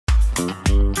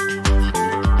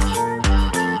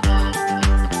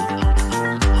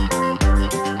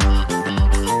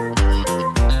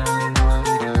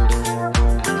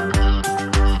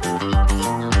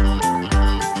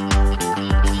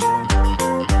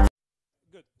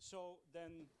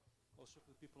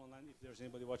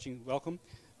Anybody watching, welcome.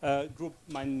 Group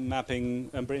mind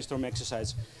mapping and brainstorm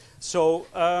exercise. So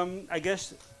I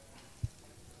guess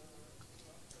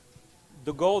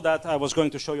the goal that I was going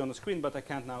to show you on the screen, but I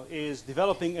can't now, is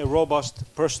developing a robust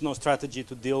personal strategy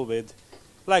to deal with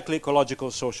likely ecological,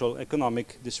 social,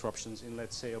 economic disruptions in,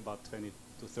 let's say, about 20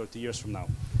 to 30 years from now.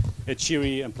 A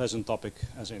cheery and pleasant topic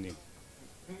as any.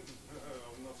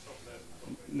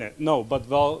 No, but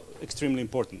well, extremely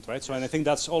important, right? So, and I think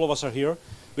that's all of us are here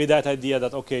with that idea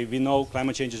that, okay, we know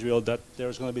climate change is real, that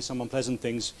there's going to be some unpleasant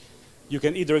things. You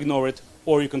can either ignore it,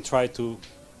 or you can try to,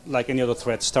 like any other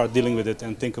threat, start dealing with it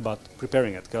and think about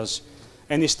preparing it, because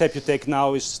any step you take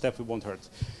now is a step that won't hurt.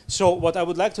 So what I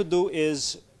would like to do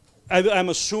is, I'm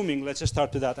assuming, let's just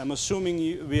start with that, I'm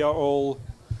assuming we are all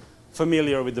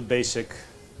familiar with the basic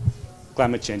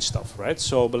climate change stuff, right?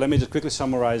 So, but let me just quickly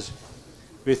summarize.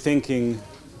 We're thinking,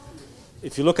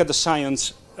 if you look at the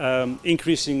science,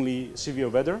 increasingly severe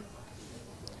weather.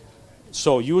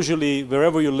 So usually,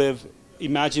 wherever you live,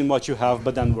 imagine what you have,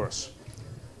 but then worse.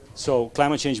 So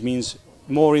climate change means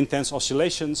more intense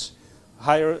oscillations,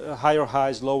 higher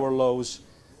highs, lower lows,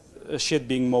 shit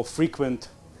being more frequent,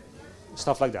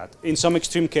 stuff like that. In some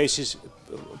extreme cases,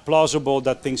 plausible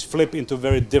that things flip into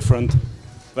very different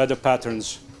weather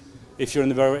patterns. If you're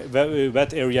in a very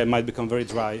wet area, it might become very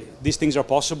dry. These things are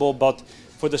possible, but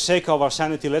for the sake of our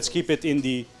sanity, let's keep it in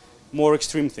the more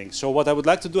extreme things. So what I would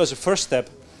like to do as a first step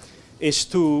is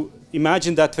to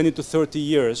imagine that 20 to 30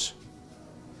 years.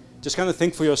 Just kind of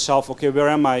think for yourself, okay, where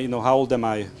am I? You know, how old am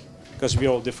I? Because we're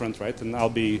all different, right? And I'll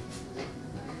be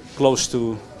close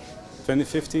to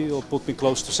 2050, it'll put me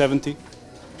close to 70,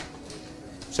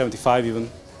 75 even.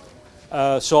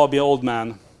 So I'll be an old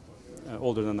man,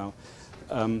 older than now.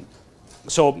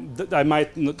 So I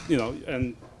might, you know,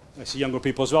 and I see younger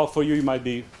people as well. For you, you might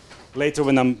be later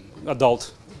when I'm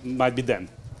adult, might be then.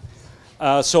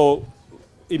 So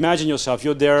imagine yourself,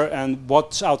 you're there, and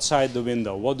what's outside the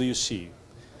window? What do you see?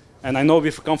 And I know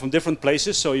we've come from different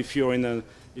places, so if you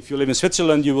live in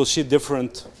Switzerland, you will see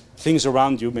different things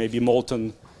around you, maybe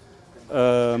molten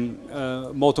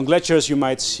glaciers. You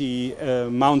might see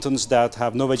mountains that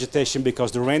have no vegetation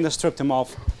because the rain has stripped them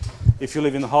off. If you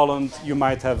live in Holland, you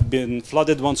might have been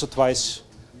flooded once or twice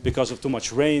because of too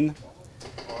much rain.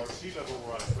 Or sea level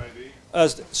rise, maybe.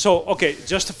 So, okay,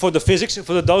 just for the physics,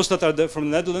 for those that are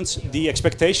from the Netherlands, the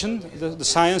expectation, the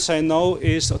science I know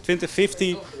is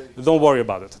 2050, don't worry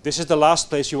about it. This is the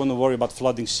last place you want to worry about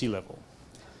flooding sea level.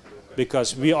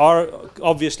 Because we are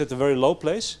obviously at a very low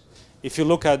place. If you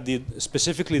look at the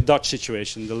specifically Dutch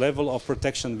situation, the level of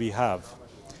protection we have,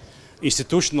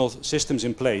 institutional systems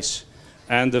in place,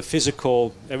 and the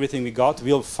physical, everything we got,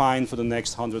 we'll fine for the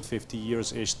next 150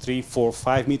 years-ish, 3, 4,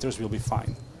 5 meters, we'll be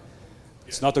fine.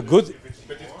 It's not a good...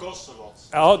 But it costs a lot.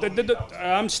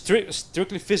 I'm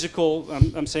strictly physical.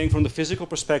 I'm saying from the physical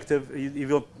perspective, you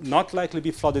will not likely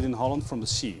be flooded in Holland from the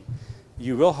sea.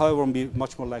 You will, however, be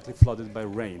much more likely flooded by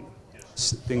rain.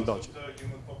 Yes. Think Dutch. The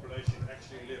human population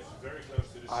actually lives very close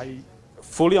to the sea. I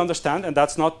fully understand, and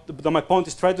that's not... My point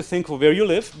is try to think of where you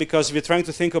live, because we're trying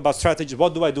to think about strategies.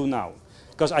 What do I do now?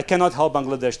 Because I cannot help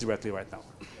Bangladesh directly right now.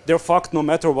 They're fucked no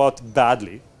matter what,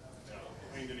 badly.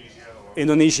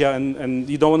 Indonesia, and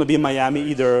you don't want to be in Miami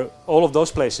either, all of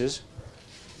those places.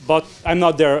 But I'm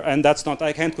not there, and that's not,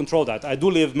 I can't control that. I do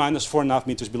live minus 4.5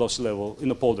 meters below sea level in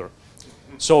a polder.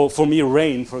 So for me,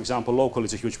 rain, for example, local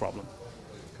is a huge problem.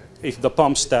 If the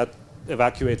pumps that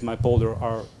evacuate my polder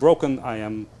are broken, I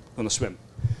am going to swim.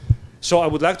 So I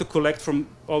would like to collect from,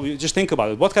 just think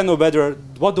about it. What kind of weather,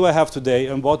 what do I have today,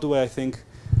 and what do I think?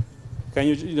 Can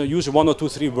you, use 1 or 2,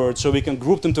 3 words so we can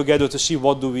group them together to see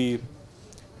what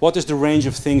is the range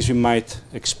of things we might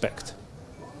expect,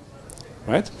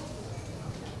 right?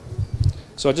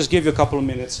 So I'll just give you a couple of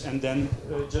minutes, and then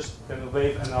just kind of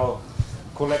wave, and I'll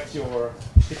collect your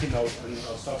sticky note, and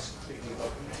I'll start picking it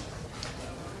up.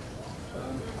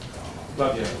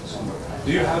 Claudia,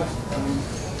 do you have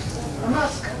a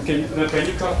mask? Can you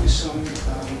cut me some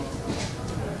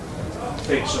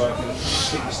tape so I can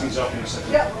pick these things up in a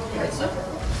second? Yeah, right, sir.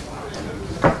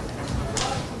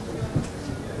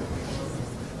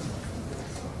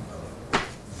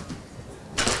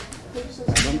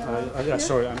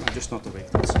 Sorry, I'm just not awake.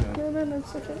 That's, No,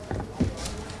 it's okay.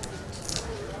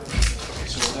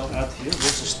 So I'll add here,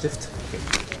 there's a stift. Okay.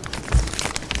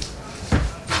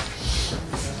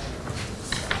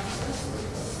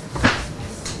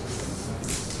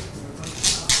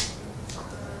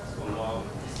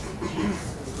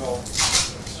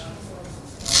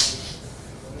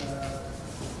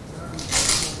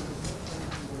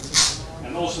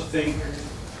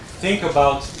 think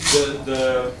about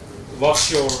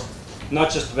what's your, not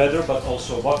just weather, but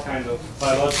also what kind of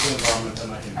biological environment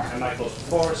am I in? Am I close to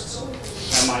forests?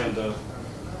 Am I,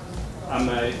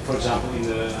 for example, in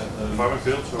the Farming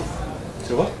fields or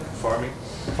so what? farming?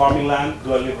 Farming land?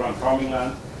 Do I live around farming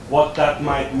land? What that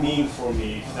might mean for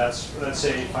me. That's, let's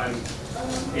say, if I'm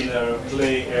in a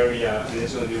clay area and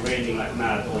it's going to be raining like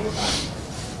mad all the time,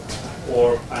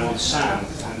 or I'm on sand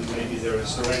and maybe there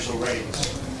is torrential rains.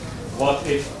 What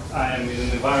if I am in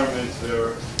an environment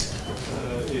where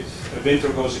if a winter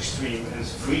goes extreme and it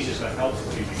freezes like hell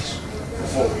for 3 weeks,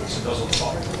 for 4 weeks, it doesn't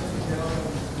stop.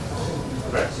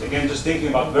 Right. Again, just thinking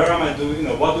about where am I doing, you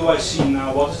know, what do I see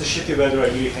now, what is the shitty weather I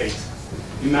really hate?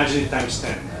 Imagine it times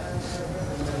 10.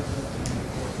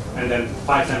 And then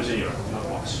 5 times a year, not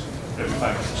once, every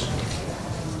 5 years.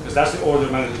 Because that's the order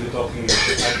of magnitude we're talking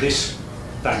at this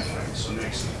time frame, so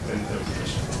next 20, 30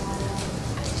 years.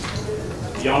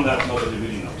 Beyond that, nobody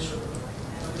really knows.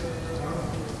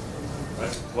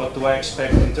 Right. What do I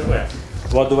expect in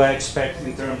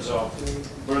terms of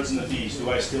birds and the bees? Do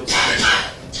I still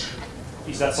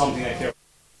is that something I care about?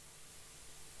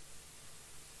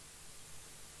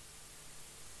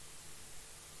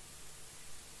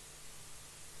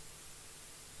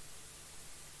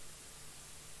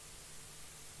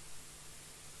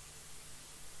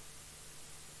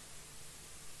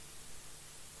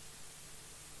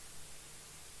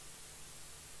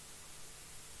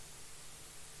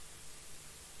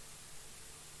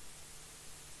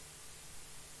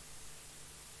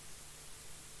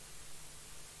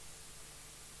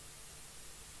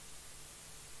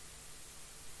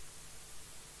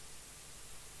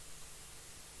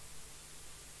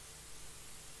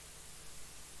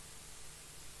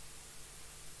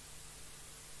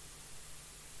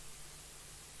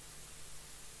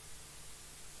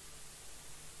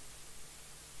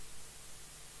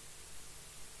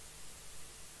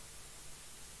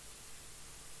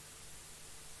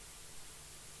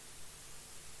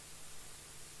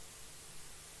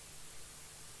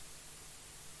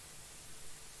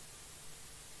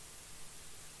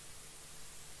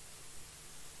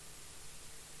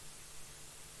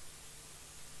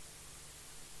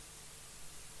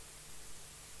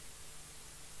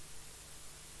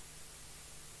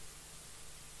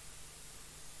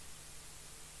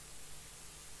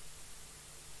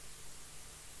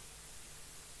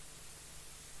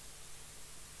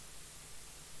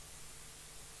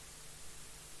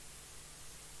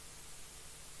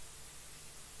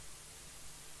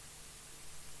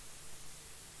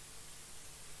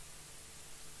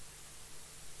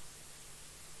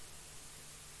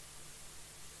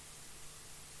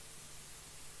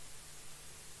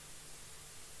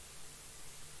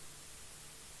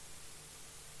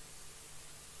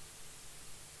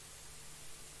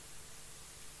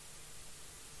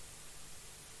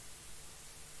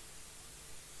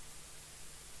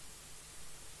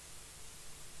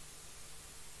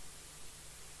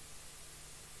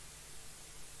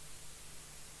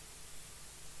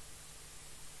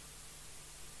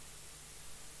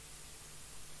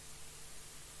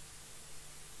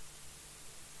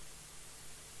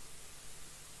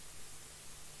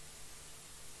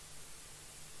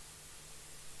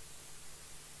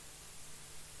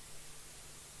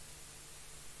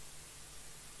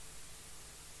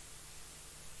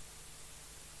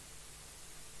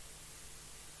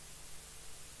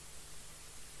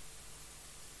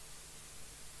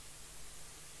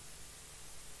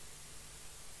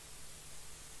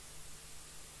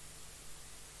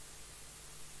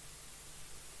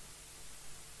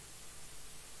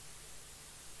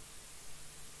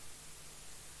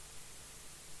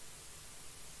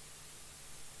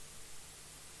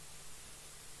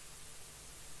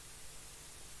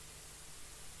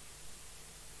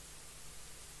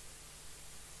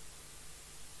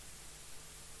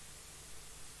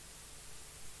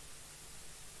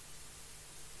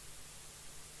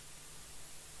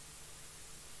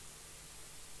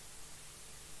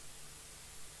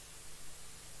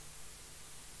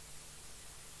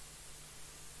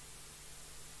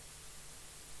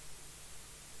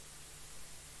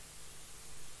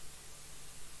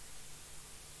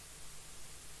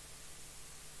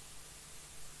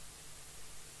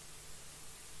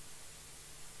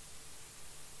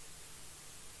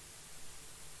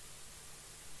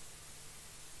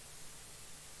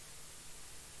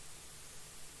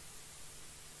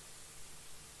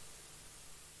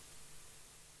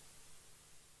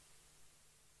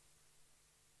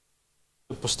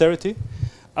 Posterity.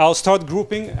 I'll start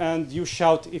grouping and you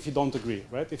shout if you don't agree,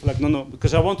 right? If you're like, no,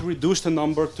 because I want to reduce the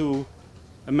number to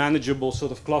a manageable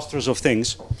sort of clusters of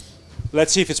things.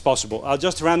 Let's see if it's possible. I'll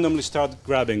just randomly start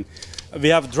grabbing. We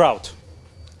have drought.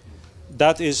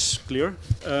 That is clear.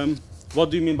 What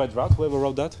do you mean by drought? Whoever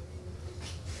wrote that?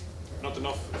 Not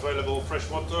enough available fresh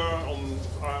water on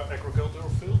agricultural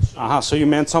fields. Aha, so you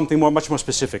meant something much more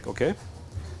specific, okay?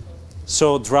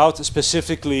 So drought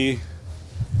specifically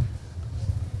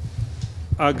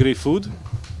agri-food,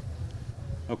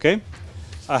 okay?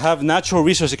 I have natural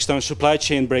resource external supply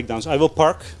chain breakdowns. I will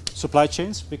park supply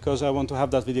chains because I want to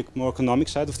have that with the more economic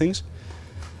side of things.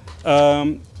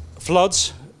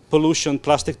 Floods, pollution,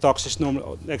 plastic toxics,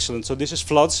 normal, excellent. So this is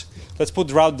floods. Let's put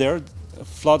drought there,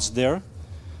 floods there.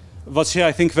 What's here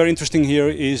I think very interesting here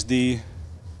is the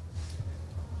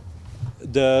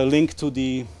link to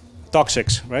the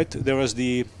toxics, right? There was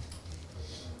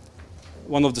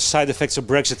one of the side effects of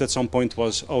Brexit at some point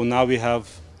was, oh, now we have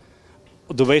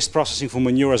the waste processing for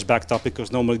manure is backed up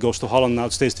because normally it goes to Holland, now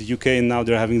it stays to UK, and now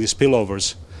they're having these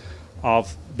spillovers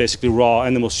of basically raw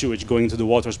animal sewage going into the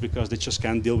waters because they just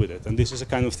can't deal with it. And this is a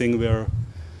kind of thing where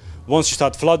once you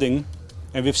start flooding,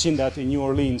 and we've seen that in New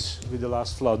Orleans with the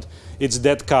last flood, it's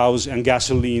dead cows and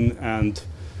gasoline and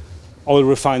oil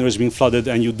refineries being flooded,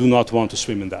 and you do not want to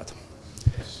swim in that.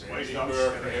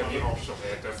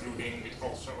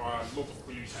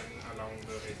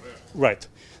 Right.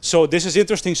 So this is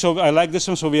interesting. So I like this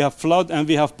one. So we have flood and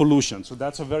we have pollution. So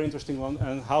that's a very interesting one.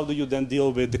 And how do you then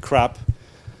deal with the crap?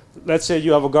 Let's say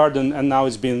you have a garden and now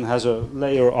has a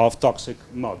layer of toxic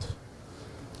mud.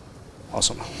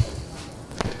 Awesome.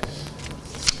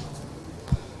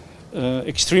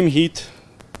 Extreme heat,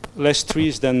 less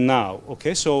trees than now.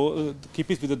 Okay, so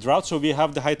keep it with the drought. So we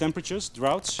have the high temperatures,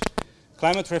 droughts.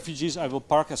 Climate refugees, I will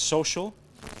park as social.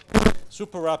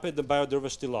 Super rapid, the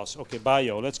biodiversity loss. Okay,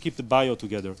 bio. Let's keep the bio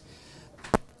together.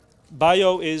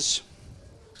 Bio is,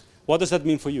 what does that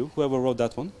mean for you, whoever wrote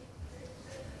that one?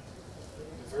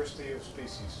 Diversity of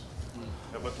species.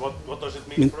 Yeah, but what does it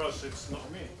mean for us? It's not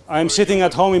me. I'm sitting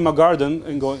at home in my garden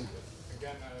and going.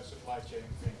 Again, supply chain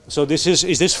thing. So this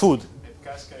is this food? It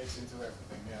cascades into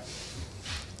everything,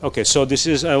 yeah. Okay, so this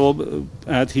is, I will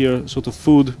add here sort of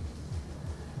food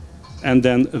and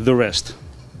then the rest.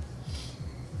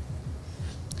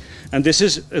 And this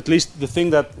is at least the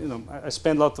thing that, you know, I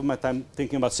spend a lot of my time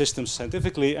thinking about systems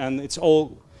scientifically, and it's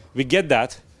all, we get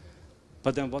that,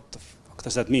 but then what the fuck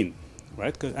does that mean,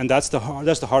 right? And that's the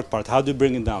hard part. How do you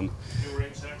bring it down? Fewer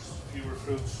insects, fewer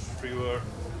fruits, fewer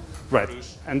right.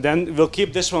 produce. And then we'll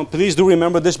keep this one. Please do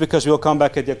remember this because we'll come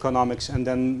back at the economics, and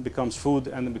then becomes food,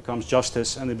 and it becomes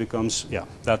justice, and it becomes, yeah,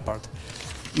 that part.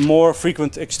 More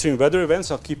frequent extreme weather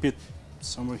events. I'll keep it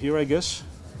somewhere here, I guess.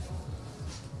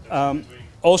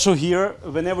 Also here,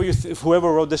 whenever you,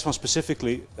 whoever wrote this one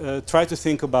specifically, try to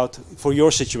think about, for your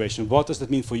situation, what does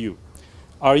that mean for you?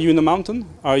 Are you in a mountain?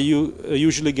 Are you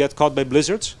usually get caught by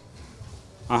blizzards?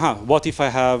 What if I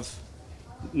have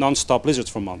non-stop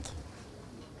blizzards for a month?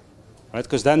 Right,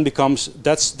 because then becomes,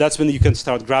 that's when you can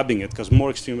start grabbing it, because more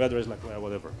extreme weather is like, well,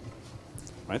 whatever.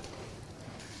 Right?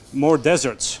 More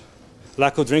deserts.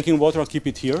 Lack of drinking water, I'll keep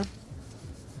it here.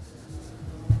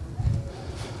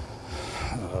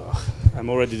 I'm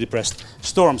already depressed.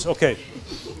 Storms, okay.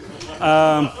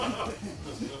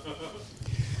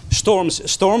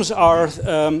 Storms are,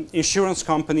 insurance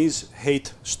companies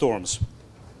hate storms,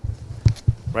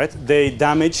 right? They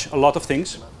damage a lot of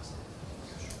things.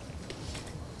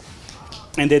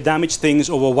 And they damage things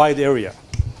over a wide area.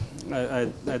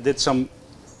 I did some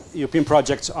European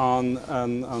projects on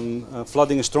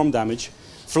flooding and storm damage.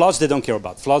 Floods they don't care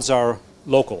about. Floods are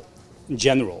local, in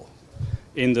general.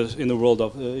 In the world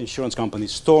of insurance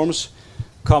companies. Storms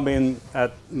come in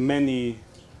at many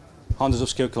hundreds of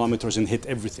square kilometers and hit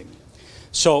everything.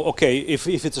 So, okay, if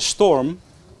it's a storm,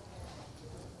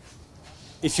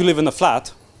 if you live in a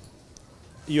flat,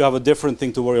 you have a different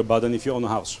thing to worry about than if you own a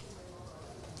house.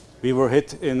 We were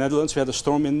hit in Netherlands, we had a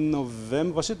storm in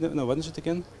November, was it? No, when is it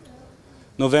again?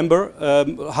 November,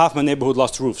 half my neighborhood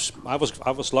lost roofs. I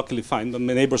was luckily fine, but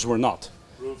my neighbors were not.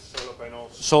 Roofs, solar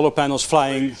panels. Solar panels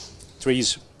flying.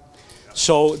 Trees.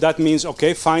 So that means,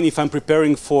 okay, fine, if I'm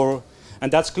preparing for,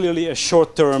 and that's clearly a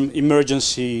short-term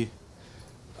emergency,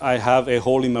 I have a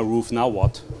hole in my roof, now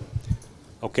what?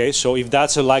 Okay, so if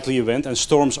that's a likely event, and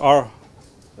storms are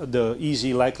the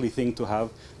easy, likely thing to have,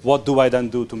 what do I then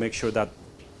do to make sure that,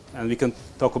 and we can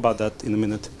talk about that in a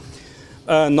minute.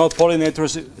 Not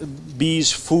pollinators,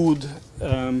 bees, food,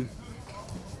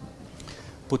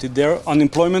 put it there.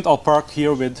 Unemployment, I'll park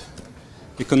here with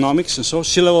economics, and so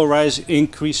sea level rise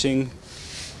increasing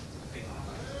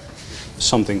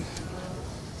something.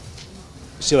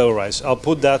 Sea level rise. I'll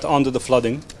put that under the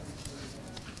flooding.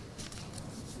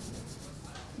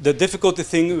 The difficulty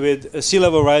thing with sea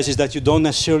level rise is that you don't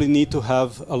necessarily need to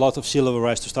have a lot of sea level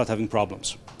rise to start having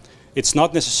problems. It's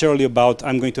not necessarily about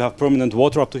I'm going to have permanent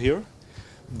water up to here,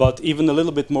 but even a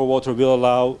little bit more water will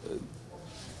allow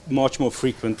much more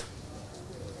frequent.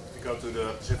 If you go to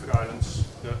the Pacific Islands,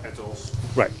 the atolls.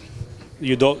 Right.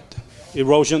 You don't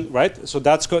erosion, right? So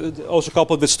that's also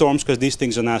coupled with storms because these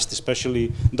things are nasty,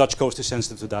 especially Dutch coast is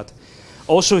sensitive to that.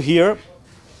 Also here,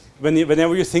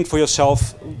 whenever you think for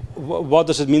yourself, what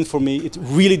does it mean for me? It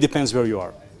really depends where you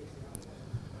are,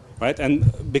 right?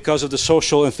 And because of the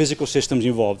social and physical systems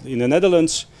involved. In the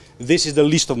Netherlands, this is the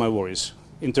least of my worries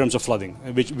in terms of flooding,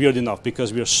 which weird enough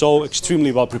because we are so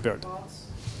extremely well prepared.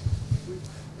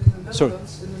 In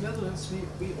the Netherlands,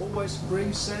 we always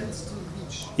bring sand to the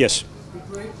beach. Yes. We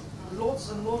bring lots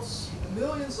and lots,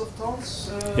 millions of tons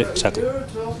exactly. a year,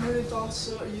 12 million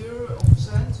tons a year of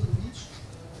sand to the beach.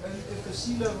 And if the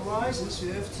sea level rises, we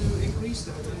have to increase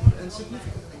that and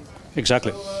significantly.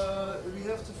 Exactly. So we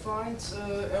have to find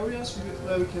areas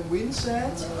where we can win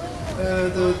sand.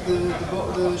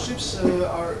 The ships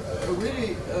are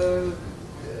really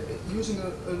using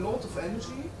a lot of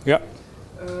energy. Yeah.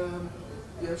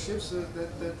 We have ships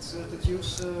that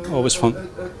use always fun.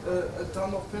 A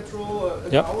ton of petrol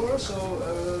an yep. hour, so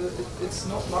it's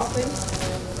not nothing.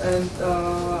 And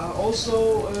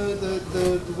also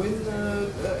the wind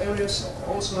areas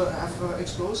also have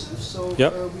explosives, so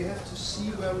yep. We have to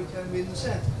see where we can win the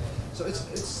sand. So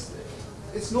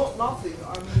it's not nothing.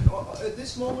 I mean, at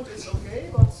this moment it's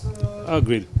okay, but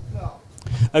agreed. No.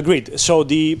 Agreed. So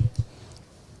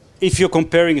if you're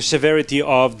comparing the severity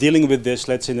of dealing with this,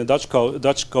 let's say in the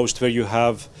Dutch coast where you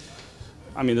have,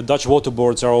 I mean, the Dutch water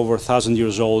boards are over 1,000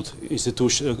 years old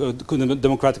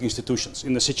democratic institutions.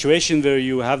 In a situation where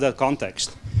you have that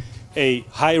context, a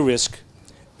high risk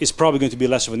is probably going to be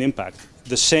less of an impact.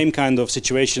 The same kind of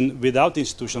situation without the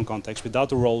institutional context, without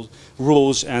the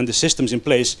rules and the systems in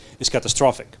place is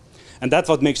catastrophic. And that's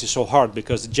what makes it so hard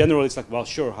because generally it's like, well,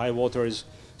 sure, high water is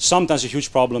sometimes a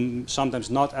huge problem, sometimes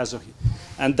not as a...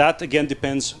 And that again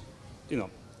depends, you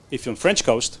know, if you're on French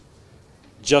coast,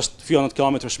 just a few hundred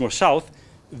kilometers more south,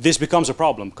 this becomes a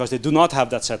problem because they do not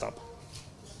have that setup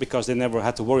because they never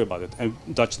had to worry about it, and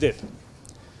Dutch did.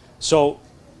 So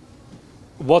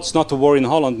what's not to worry in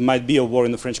Holland might be a war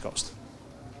in the French coast.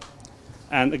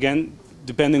 And again,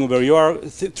 depending on where you are,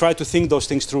 try to think those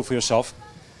things through for yourself.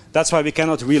 That's why we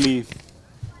cannot really...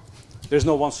 There's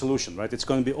no one solution, right? It's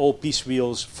going to be all piece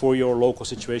wheels for your local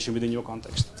situation within your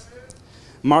context.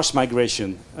 Mars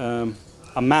migration.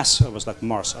 A mass, I was like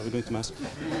Mars. Are we going to Mars?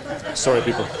 Sorry,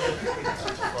 people.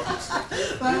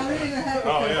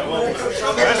 Oh yeah, well,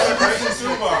 that's to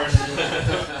Mars.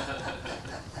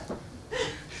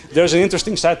 There's an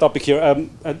interesting side topic here.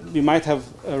 You might have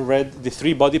read the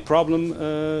Three-Body Problem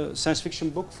science fiction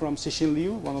book from Cixin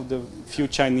Liu, one of the few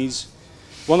Chinese.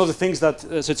 One of the things that,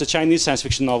 so it's a Chinese science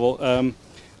fiction novel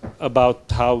about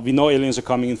how we know aliens are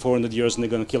coming in 400 years and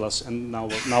they're going to kill us, and now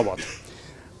what?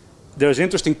 There's an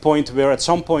interesting point where at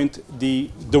some point the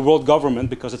world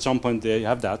government, because at some point they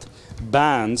have that,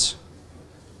 bans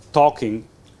talking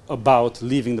about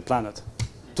leaving the planet,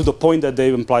 to the point that they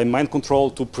imply mind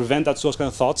control to prevent those kind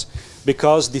of thoughts,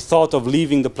 because the thought of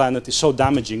leaving the planet is so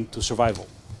damaging to survival.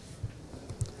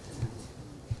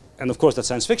 And of course that's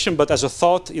science fiction, but as a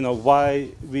thought, you know, why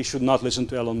we should not listen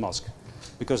to Elon Musk.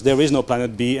 Because there is no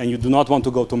planet B, and you do not want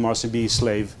to go to Mars and be a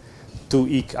slave to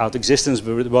eke out existence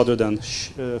rather than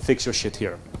fix your shit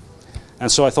here.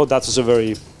 And so I thought that was a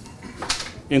very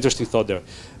interesting thought there.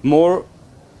 More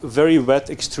very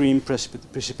wet, extreme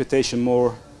precipitation,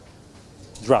 more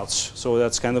droughts. So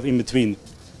that's kind of in between.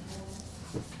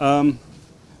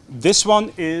 This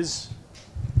one is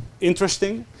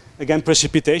interesting. Again,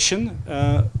 precipitation.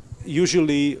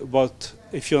 Usually,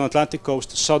 if you're on Atlantic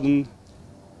coast, sudden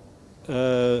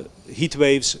heat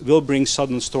waves will bring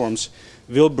sudden storms,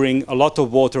 will bring a lot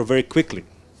of water very quickly,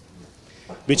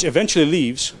 which eventually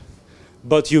leaves,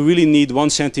 but you really need 1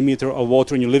 centimeter of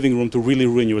water in your living room to really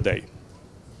ruin your day.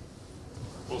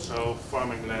 Also,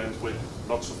 farming land with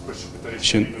lots of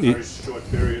precipitation in a very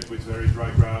short period with very dry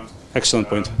ground. Excellent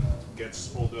point.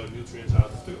 Gets all the nutrients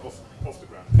out of the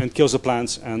ground. And kills the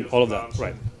plants and all of that,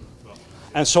 right.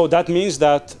 And so that means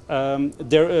that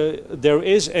there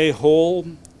is a whole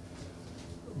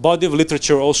body of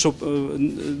literature, also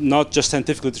not just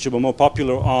scientific literature, but more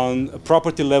popular, on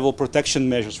property level protection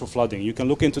measures for flooding. You can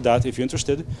look into that if you're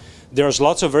interested. There's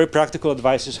lots of very practical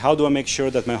advices. How do I make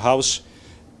sure that my house,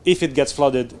 if it gets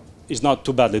flooded, is not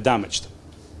too badly damaged?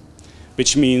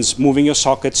 Which means moving your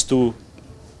sockets to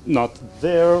not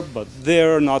there, but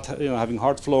there, not having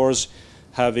hard floors,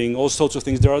 having all sorts of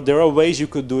things. There are ways you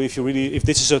could do if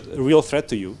this is a real threat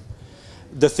to you.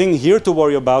 The thing here to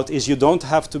worry about is you don't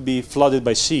have to be flooded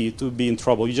by sea to be in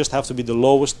trouble. You just have to be the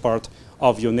lowest part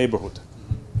of your neighborhood.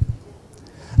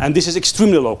 And this is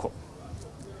extremely local.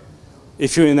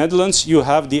 If you're in the Netherlands, you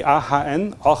have the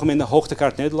AHN, Algemene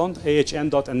Hoogtekaart Nederland,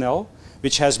 AHN.nl,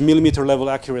 which has millimeter level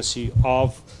accuracy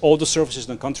of all the surfaces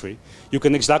in the country. You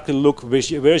can exactly look where's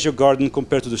your garden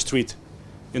compared to the street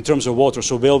in terms of water,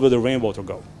 so where will the rainwater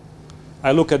go?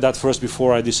 I look at that first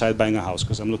before I decide buying a house,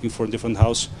 because I'm looking for a different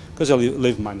house, because I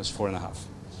live -4.5.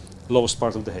 Lowest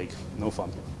part of The Hague, no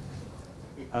fun.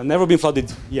 I've never been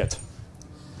flooded yet.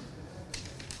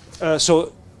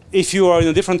 So if you are in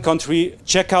a different country,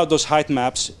 check out those height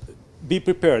maps. Be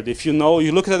prepared. If you know,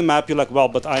 you look at the map, you're like, well,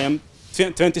 but I am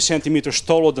 20 centimeters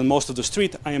taller than most of the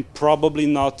street. I am probably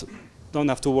not, don't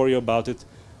have to worry about it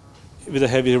with a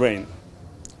heavy rain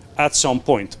at some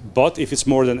point. But if it's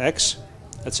more than X,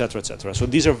 etc., etc. So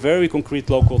these are very concrete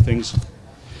local things.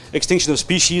 Extinction of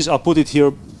species, I'll put it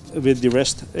here with the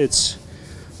rest. It's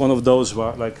one of those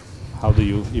where, like, how do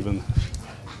you even...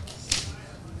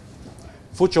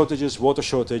 Food shortages, water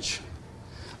shortage.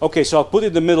 Okay, so I'll put it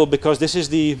in the middle because this is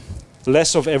the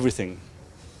less of everything.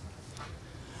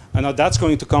 And now that's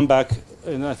going to come back,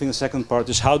 and I think the second part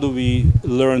is how do we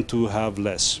learn to have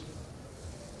less?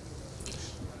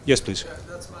 Yes, please. Yeah,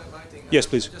 that's my thing. Yes,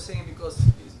 please. Just saying because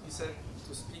you said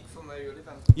to speak from where you live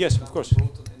and Yes, of course.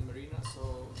 boat in the marina,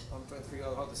 so I'm trying to figure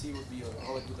out how the sea would be or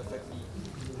how it would affect me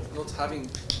not having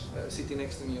a city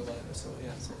next to me or whatever. So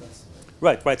yeah, so that's...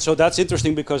 Right. So that's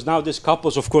interesting because now this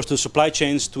couples, of course, to supply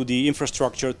chains, to the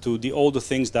infrastructure, to all the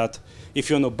things that if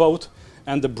you're on a boat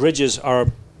and the bridges are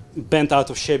bent out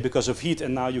of shape because of heat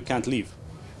and now you can't leave.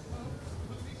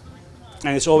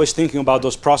 And it's always thinking about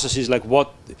those processes like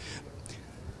what...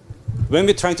 When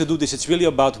we're trying to do this, it's really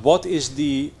about what is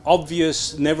the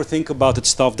obvious, never think about it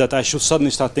stuff that I should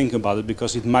suddenly start thinking about it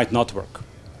because it might not work.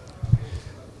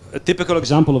 A typical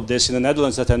example of this in the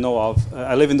Netherlands that I know of,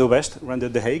 I live in the West, around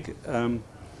The Hague,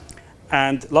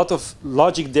 and a lot of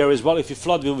logic there is, well, if you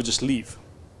flood, we will just leave,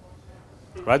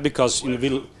 right? Because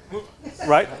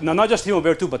right? No, not just human,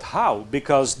 where too, but how?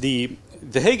 Because the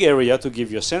Hague area, to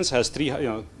give you a sense, has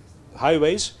 3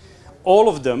 highways. All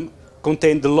of them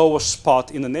contain the lowest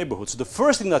spot in the neighborhood. So the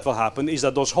first thing that will happen is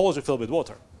that those holes are filled with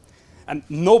water, and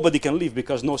nobody can leave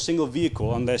because no single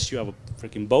vehicle, unless you have a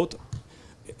freaking boat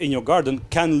in your garden,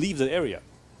 can leave the area.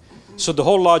 So the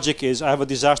whole logic is, I have a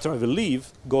disaster, I will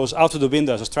leave, goes out of the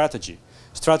window as a strategy.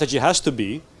 Strategy has to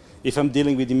be, if I'm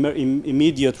dealing with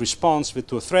immediate response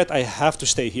to a threat, I have to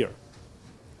stay here.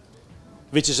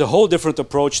 Which is a whole different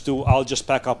approach to, I'll just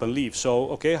pack up and leave. So,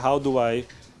 okay, how do I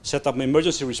set up my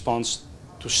emergency response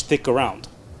to stick around?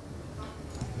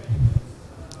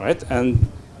 Right? And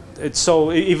it's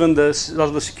so, even a lot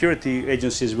of the security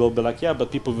agencies will be like, yeah,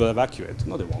 but people will evacuate.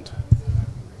 No, they won't.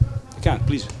 Can't,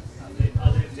 please. I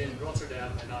lived in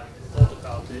Rotterdam and I thought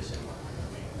about this.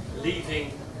 And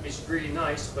leaving is really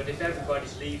nice, but if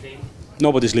everybody's leaving,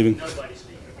 nobody's leaving. Nobody's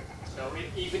leaving. So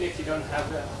even if you don't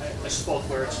have a spot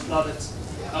where it's flooded,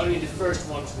 only the first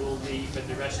ones will leave, but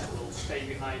the rest will stay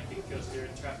behind because they're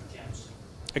in traffic jams.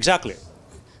 Exactly.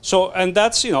 So, and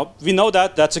that's, we know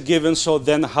that, that's a given, so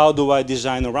then how do I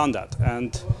design around that?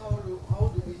 And how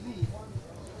do we leave?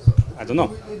 I don't know.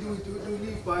 Do we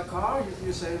leave by car?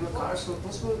 You say by car is not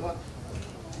possible, but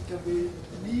can we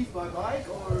leave by bike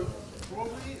or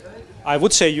probably? I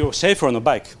would say you're safer on a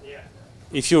bike. Yeah.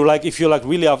 If you're like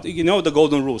really after, the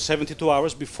golden rule, 72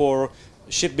 hours before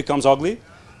shit becomes ugly,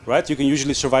 right? You can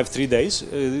usually survive 3 days.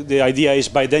 The idea is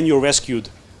by then you're rescued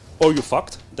or you're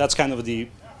fucked. That's kind of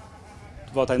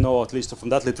what I know, at least from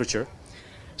that literature.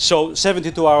 So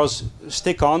 72 hours,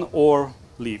 stick on or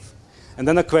leave. And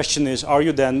then the question is, are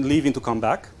you then leaving to come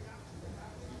back?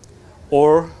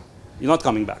 Or you're not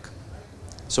coming back?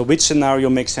 So which scenario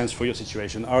makes sense for your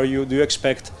situation? Do you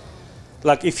expect,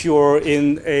 like if you're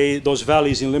in those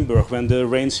valleys in Limburg when the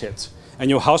rains hit and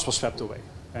your house was swept away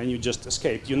and you just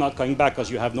escaped, you're not coming back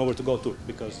because you have nowhere to go to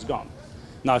because it's gone.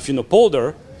 Now if you're in a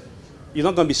polder, you're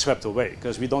not going to be swept away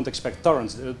because we don't expect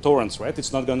torrents, right?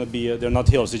 It's not going to be, they're not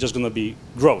hills, they're just going to be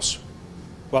gross.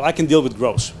 Well, I can deal with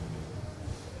gross,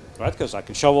 right? Because I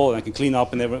can shovel and I can clean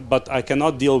up and everything, but I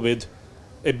cannot deal with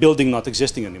a building not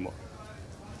existing anymore.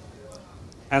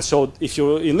 And so if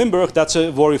you're in Limburg, that's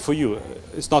a worry for you.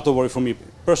 It's not a worry for me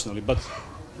personally, but,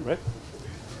 right?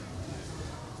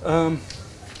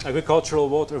 Agricultural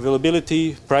water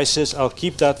availability, prices, I'll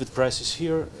keep that with prices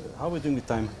here. How are we doing with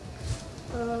time?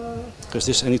 Because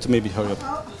this, I need to maybe hurry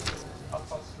up.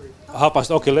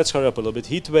 3:30. Okay, let's hurry up a little bit.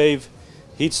 Heat wave,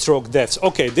 heat stroke deaths.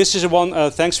 Okay, this is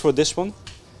one, thanks for this one.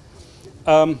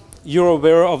 You're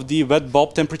aware of the wet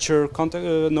bulb temperature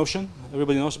notion?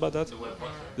 Everybody knows about that?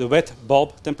 The wet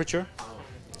bulb temperature?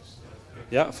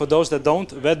 Yeah, for those that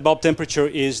don't, wet bulb temperature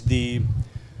is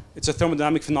it's a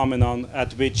thermodynamic phenomenon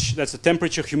at which, that's the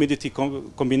temperature humidity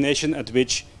combination at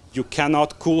which you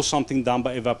cannot cool something down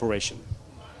by evaporation.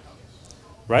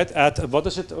 Right? At, what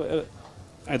is it?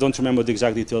 I don't remember the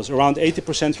exact details. Around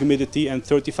 80% humidity and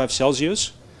 35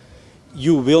 Celsius,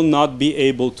 you will not be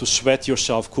able to sweat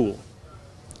yourself cool.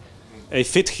 A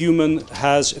fit human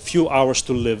has a few hours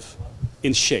to live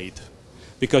in shade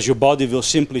because your body will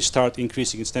simply start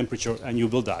increasing its temperature and you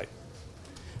will die.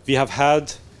 We have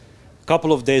had a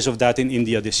couple of days of that in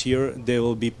India this year. There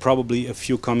will be probably a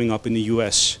few coming up in the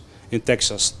US, in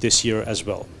Texas this year as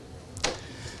well.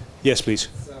 Yes, please.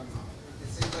 It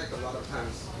seems like a lot of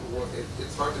times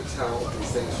it's hard to tell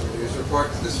these things from news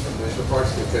reports,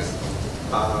 because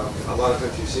a lot of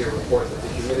times you see a report that the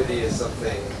humidity is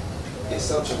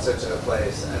such and such in a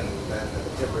place, and then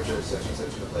the temperature is such and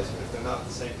such in a place, but if they're not at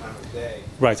the same time of day,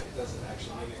 right, it doesn't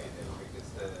actually mean anything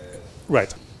because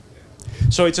right.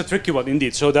 So it's a tricky one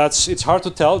indeed. So it's hard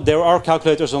to tell. There are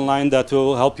calculators online that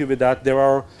will help you with that. There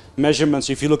are measurements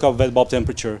if you look up wet bulb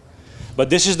temperature. But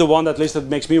this is the one at least that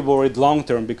makes me worried long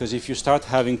term, because if you start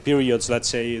having periods, let's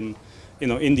say in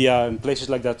India and places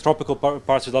like that, tropical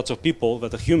parts with lots of people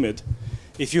that are humid,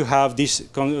 if you have these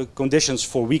conditions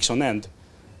for weeks on end,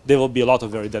 there will be a lot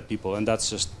of very dead people, and that's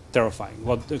just terrifying.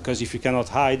 Because if you cannot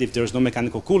hide, if there's no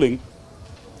mechanical cooling.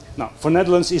 Now, for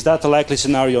Netherlands, is that a likely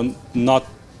scenario? Not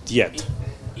yet.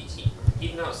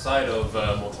 Even outside of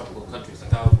more tropical countries,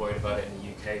 like I was worried about it in the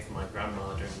UK for my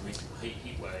grandma during the recent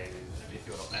heat wave, if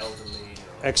you're elderly.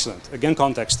 Excellent. Again,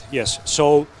 context, yes.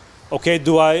 So, okay,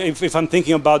 if I'm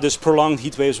thinking about this prolonged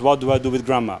heat waves, what do I do with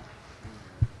grandma?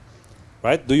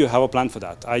 Right? Do you have a plan for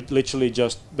that? I literally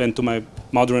just went to my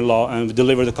mother-in-law and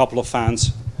delivered a couple of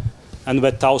fans and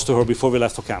wet towels to her before we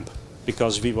left for camp,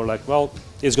 because we were like, well,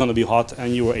 it's going to be hot,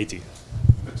 and you were 80.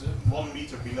 But 1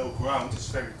 meter below ground is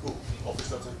very cool. Of is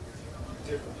that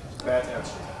a bad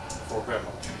answer for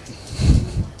grandma?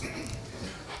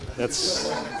 That's.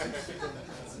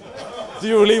 Do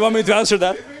you really want me to answer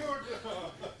that?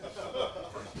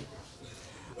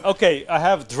 Okay, I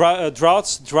have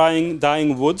droughts,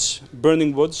 dying woods,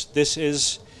 burning woods. This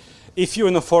is, if you're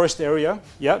in a forest area,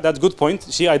 yeah, that's a good point.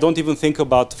 See, I don't even think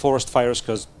about forest fires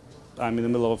because I'm in the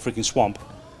middle of a freaking swamp.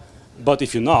 But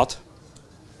if you're not,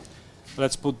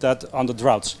 let's put that on the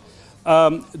droughts.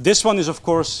 This one is, of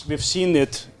course, we've seen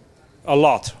it a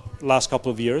lot last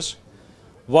couple of years.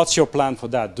 What's your plan for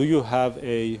that? Do you have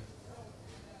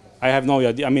I have no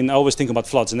idea. I mean, I always think about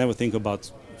floods. I never think about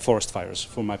forest fires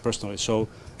for my personal. So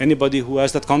anybody who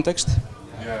has that context?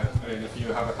 Yeah, I mean, if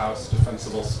you have a house,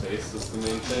 defensible space is the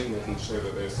main thing, making sure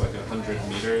that there's like 100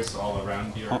 meters all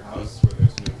around your house where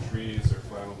there's no trees or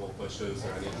flammable bushes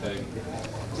or anything.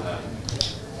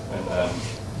 And then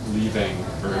leaving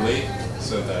early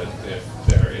so that if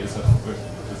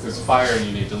there's a fire and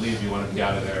you need to leave, you want to be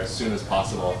out of there as soon as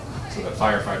possible so that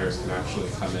firefighters can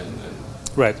actually come in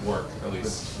and work at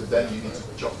least. But then you need to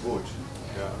chop wood.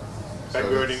 Yeah.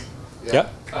 Backburning. Yeah.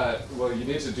 Well, you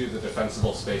need to do the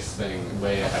defensible space thing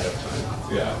way ahead of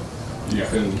time. Yeah. You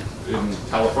can, in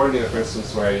California, for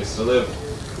instance, where I used to live,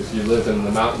 if you live in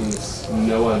the mountains,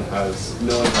 no one has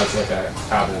like a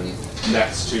cabin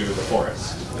next to the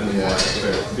forest anymore.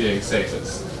 They're being safe.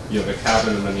 You have a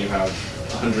cabin and then you have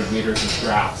 100 meters of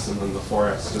grass, and then the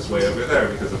forest is way over there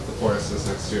because if the forest is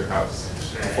next to your house.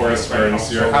 The forest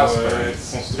burns, your house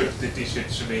burns. Constructed die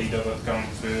zodat het kan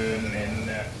vullen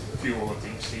en fuel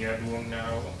things die are doing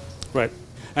now. Right.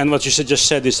 And what you just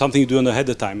said is something you do ahead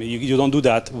of time. You don't do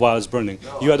that while it's burning.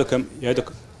 No, you had to come.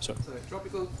 Sorry.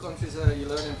 Tropical countries, you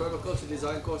learn in permaculture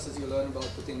design courses. You learn about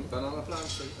putting banana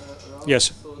plants around.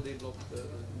 Yes. So they block the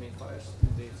main fires.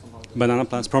 They somehow Banana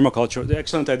plants, permaculture. The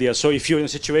excellent idea. So if you're in a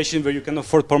situation where you can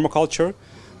afford permaculture,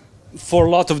 for a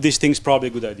lot of these things, probably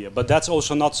a good idea. But that's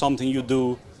also not something you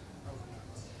do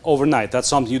overnight. That's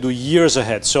something you do years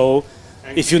ahead. So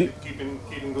and if you keep in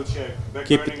good shape.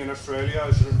 Backburning in Australia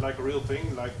is like a real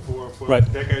thing, like for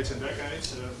decades and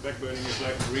decades. Backburning is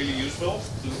like really useful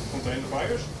to contain the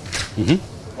fires. Mm-hmm.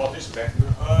 What is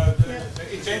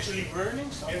backburning? Intentionally burning.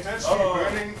 Intentionally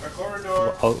burning a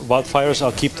corridor. Wildfires,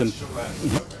 I'll keep them.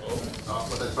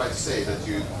 What I try to say that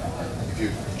if you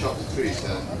chop the trees,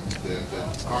 then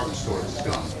the carbon storage is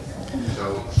gone.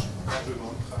 So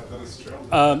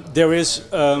there is,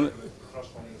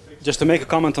 just to make a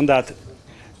comment on that,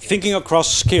 thinking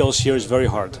across scales here is very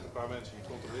hard.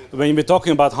 When we're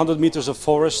talking about 100 meters of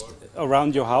forest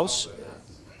around your house,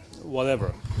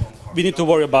 whatever, we need to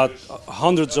worry about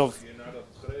hundreds of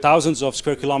thousands of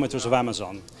square kilometers of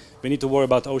Amazon. We need to worry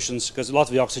about oceans because a lot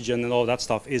of the oxygen and all that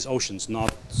stuff is oceans,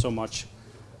 not so much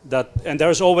that. And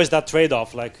there's always that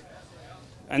trade-off, like,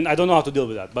 and I don't know how to deal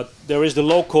with that. But there is the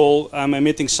local. I'm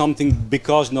emitting something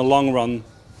because in the long run,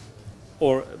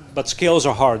 but scales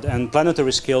are hard, and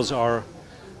planetary scales are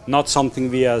not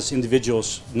something we as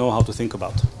individuals know how to think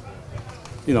about.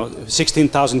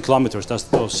 16,000 kilometers,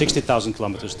 or 60,000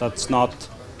 kilometers, that's not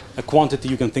a quantity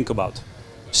you can think about.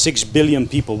 6 billion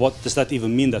people, what does that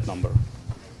even mean, that number?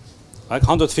 Like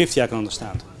 150 I can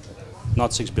understand,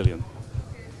 not 6 billion.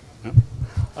 Yeah.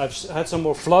 I've had some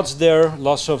more floods there,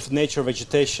 loss of nature,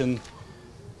 vegetation,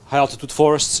 high altitude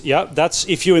forests. Yeah, that's,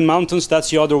 if you're in mountains, that's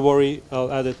the other worry.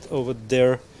 I'll add it over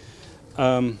there.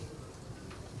 I've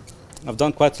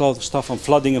done quite a lot of stuff on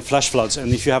flooding and flash floods,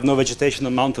 and if you have no vegetation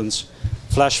in mountains,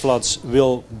 flash floods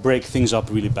will break things up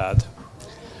really bad.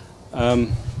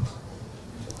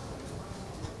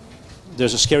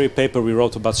 There's a scary paper we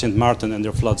wrote about St. Martin and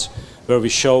their floods, where we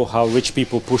show how rich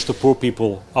people push the poor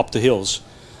people up the hills.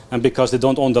 And because they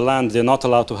don't own the land, they're not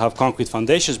allowed to have concrete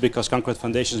foundations, because concrete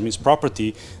foundations means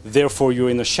property. Therefore, you're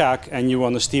in a shack and you're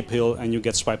on a steep hill and you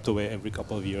get swiped away every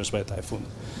couple of years by a typhoon.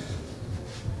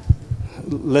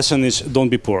 Lesson is, don't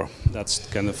be poor. That's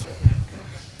kind of...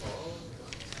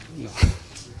 No.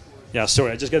 Yeah,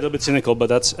 sorry, I just get a little bit cynical, but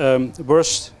that's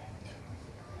worst.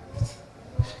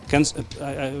 Can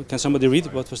somebody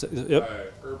read? What was that?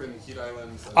 Yep. Urban heat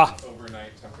islands and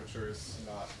overnight temperatures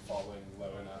not falling low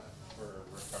enough for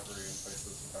recovery in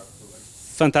places without cooling.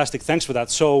 Fantastic, thanks for that.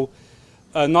 So,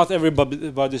 not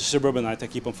everybody is suburbanite. I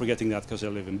keep on forgetting that because I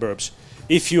live in burbs.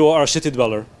 If you are a city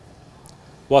dweller,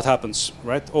 what happens,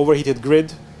 right? Overheated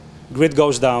grid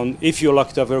goes down. If you're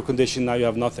lucky to have air conditioning, now you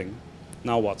have nothing.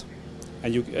 Now what?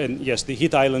 And yes, the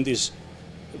heat island is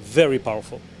very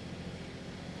powerful.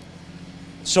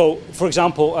 So, for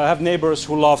example, I have neighbors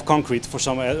who love concrete for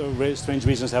some strange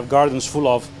reasons. They have gardens full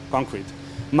of concrete.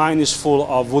 Mine is full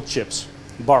of wood chips,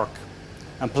 bark,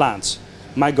 and plants.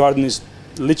 My garden is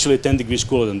literally 10 degrees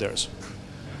cooler than theirs.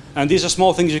 And these are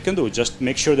small things you can do. Just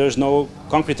make sure there's no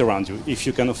concrete around you, if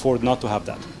you can afford not to have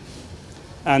that.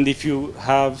 And if you're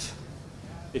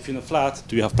in a flat,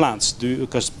 do you have plants?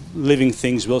 Because living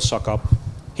things will suck up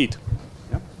heat.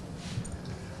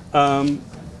 Yeah?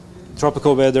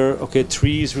 Tropical weather, okay,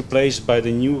 trees replaced by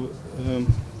the new...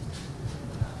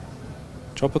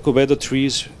 tropical weather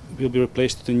trees will be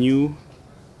replaced with the new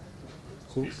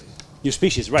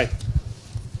species, right.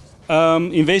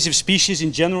 Invasive species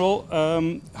in general,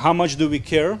 how much do we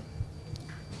care?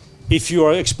 If you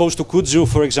are exposed to kudzu,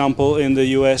 for example, in the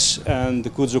US, and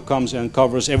the kudzu comes and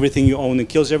covers everything you own and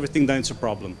kills everything, then it's a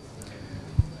problem.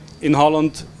 In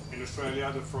Holland... In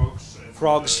Australia, the frogs.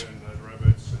 Frogs. And the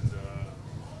rabbits and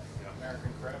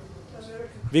American crab.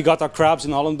 We got our crabs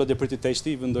in Holland, but they're pretty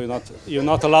tasty, even though you're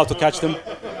not allowed to catch them.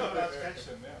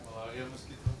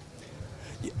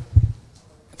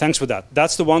 Thanks for that.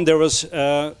 That's the one. There was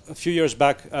a few years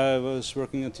back, I was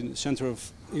working at the Center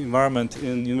of Environment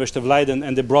in University of Leiden,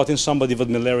 and they brought in somebody with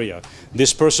malaria.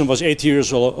 This person was 80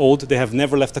 years old. They have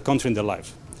never left the country in their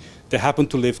life. They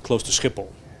happened to live close to Schiphol.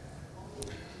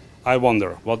 I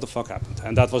wonder what the fuck happened,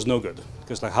 and that was no good.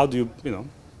 Because, like, how do you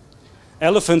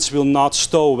elephants will not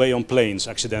stow away on planes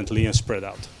accidentally and spread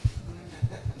out,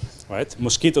 right?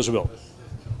 Mosquitoes will.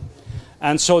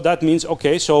 And so that means,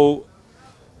 okay, so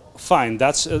fine,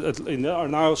 that's in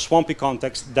our swampy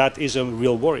context, that is a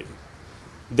real worry.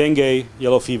 Dengue,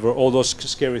 yellow fever, all those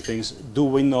scary things, do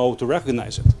we know to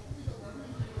recognize it?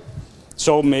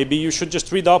 So maybe you should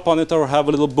just read up on it or have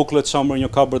a little booklet somewhere in your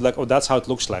cupboard like, oh, that's how it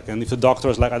looks like. And if the doctor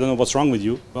is like, I don't know what's wrong with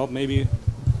you, well, maybe,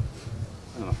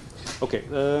 I don't know. Okay,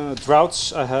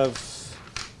 droughts, I have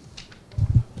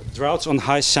droughts on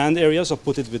high sand areas. I'll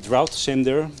put it with drought, same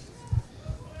there.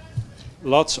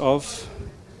 Lots of,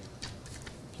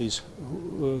 please,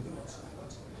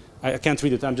 I can't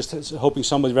read it. I'm just hoping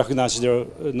somebody recognizes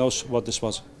knows what this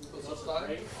was.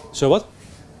 So what?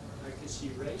 I can see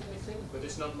rain, I think, but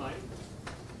it's not mine.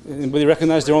 Anybody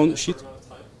recognize their own sheet?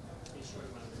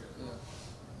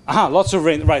 Aha, lots of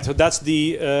rain. Right, so that's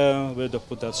the, where did I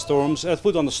put that? Storms. I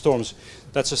put on the storms.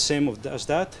 That's the same as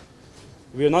that.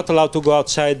 We are not allowed to go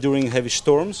outside during heavy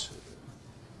storms.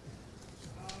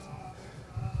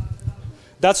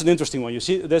 That's an interesting one. You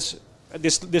see,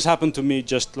 this happened to me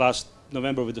just last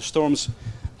November with the storms.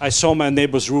 I saw my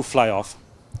neighbor's roof fly off.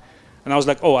 And I was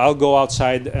like, oh, I'll go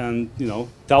outside and,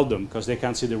 tell them, because they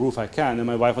can't see the roof, I can. And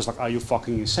my wife was like, are you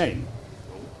fucking insane?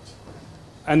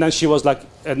 And then she was like,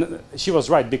 and she was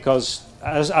right, because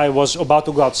as I was about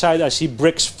to go outside, I see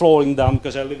bricks falling down,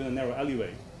 because I live in a narrow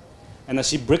alleyway. And I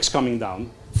see bricks coming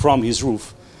down from his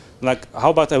roof. Like, how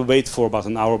about I wait for about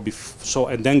an hour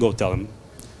and then go tell him?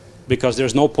 Because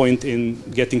there's no point in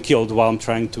getting killed while I'm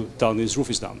trying to tell him his roof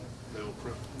is down. They will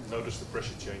notice the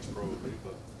pressure change probably.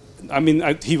 But I mean,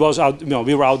 he was out. You know,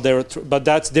 we were out there, but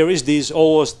there is these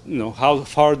always. You know, how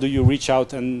far do you reach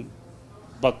out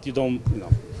but you don't. You know,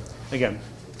 again,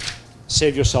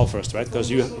 save yourself first, right? Because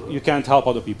you can't help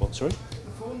other people. Sorry. The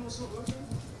phone was not working?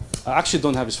 I actually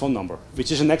don't have his phone number,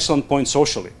 which is an excellent point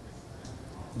socially.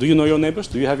 Do you know your neighbors?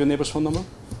 Do you have your neighbor's phone number?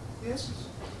 Yes.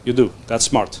 You do. That's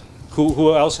smart.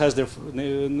 Who else has their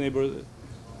neighbor?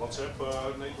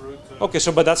 WhatsApp neighborhood. Okay,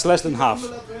 so but that's less than half.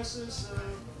 Email addresses,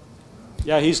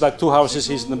 Yeah, he's like 2 houses.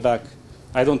 He's in the back.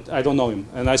 I don't know him,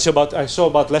 and I saw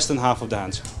about less than half of the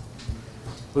hands.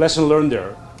 Lesson learned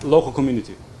there. Local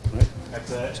community, right? At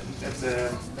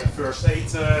the first aid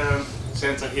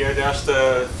center here, there's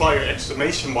the fire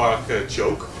exclamation mark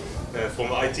joke from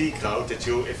the IT crowd that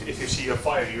if you see a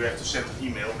fire, you have to send an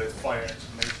email with fire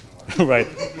exclamation mark. Right.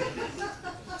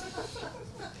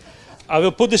 I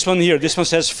will put this one here. This one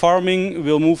says farming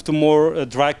will move to more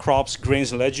dry crops,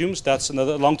 grains and legumes. That's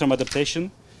another long-term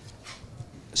adaptation.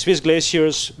 Swiss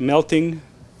glaciers melting.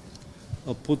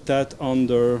 I'll put that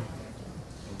under.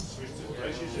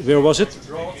 Where was it?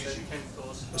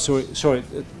 Sorry.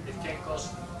 It can cause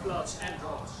floods and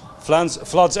droughts.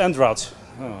 Floods and droughts.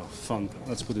 Oh, fun.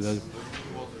 Let's put it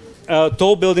there.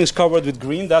 Tall buildings covered with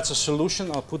green. That's a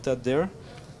solution. I'll put that there.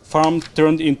 Farm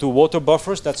turned into water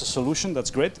buffers. That's a solution.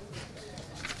 That's great.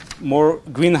 More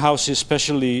greenhouses,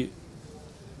 especially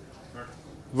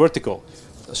vertical.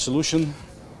 A solution.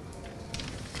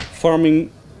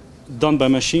 Farming done by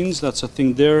machines. That's a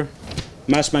thing there.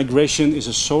 Mass migration is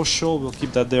a social. We'll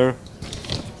keep that there.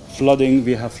 Flooding.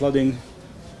 We have flooding.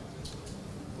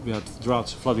 We had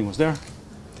droughts. Flooding was there.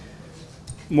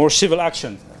 More civil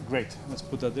action. Great. Let's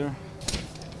put that there.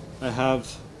 I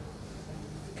have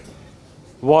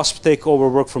wasp take over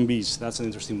work from bees. That's an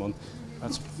interesting one.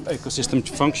 That's ecosystem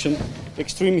function.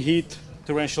 Extreme heat,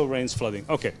 torrential rains, flooding.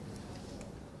 Okay.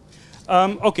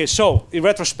 Okay, so in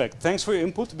retrospect, thanks for your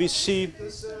input. We see.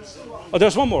 Oh,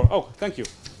 there's one more. Oh, thank you.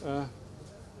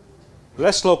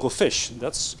 Less local fish.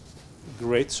 That's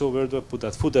great. So where do I put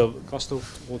that? Food, cost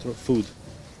of water, food.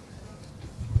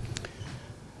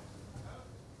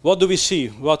 What do we see?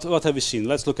 What have we seen?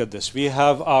 Let's look at this. We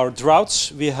have our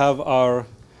droughts. We have our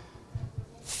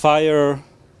fire.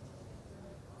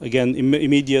 Again,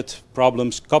 immediate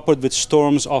problems coupled with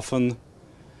storms. Often,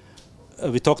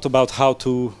 we talked about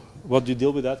what do you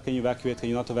deal with that? Can you evacuate? Can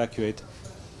you not evacuate?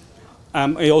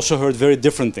 I also heard very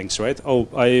different things, right? Oh,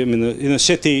 I am in a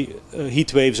city.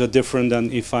 Heat waves are different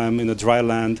than if I'm in a dry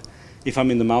land, if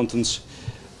I'm in the mountains.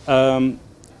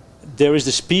 There is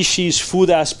the species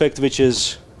food aspect, which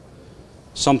is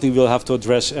something we'll have to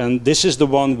address. And this is the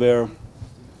one where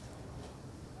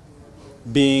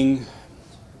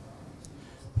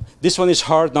this one is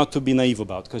hard not to be naive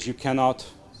about, because you cannot,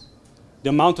 the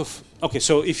amount of, okay,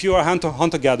 so if you are a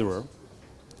hunter-gatherer,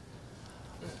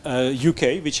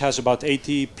 UK, which has about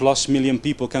 80 plus million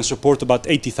people, can support about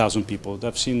 80,000 people.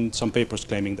 I've seen some papers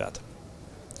claiming that.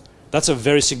 That's a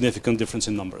very significant difference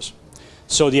in numbers.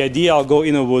 So the idea, I'll go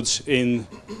in the woods in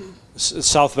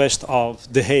southwest of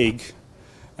The Hague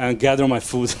and gather my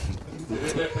food.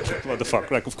 What the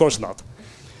fuck? Like, of course not.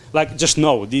 Like, just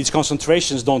no, these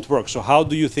concentrations don't work. So how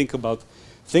do you think about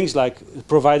things like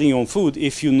providing your own food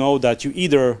if you know that you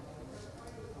either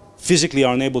physically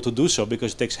are unable to do so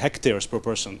because it takes hectares per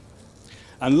person,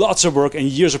 and lots of work and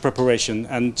years of preparation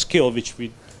and skill, which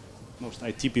most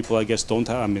IT people, I guess, don't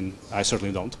have. I mean, I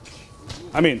certainly don't.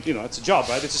 I mean, you know, it's a job,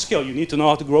 right? It's a skill. You need to know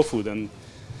how to grow food, and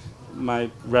my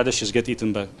radishes get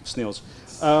eaten by snails.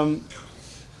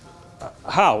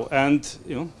 How? And,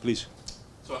 you know, please.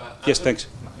 So, yes, thanks.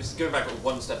 Just going back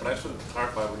one step, but I just want to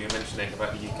clarify when you're mentioning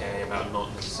about the UK, about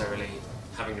not necessarily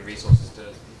having the resources to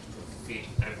feed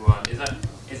everyone.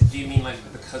 Do you mean like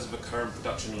because of the current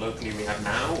production locally we have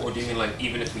now, or do you mean like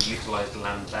even if we utilize the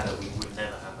land better, we would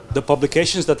never have enough? The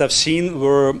publications that I've seen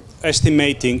were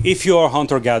estimating, if you are a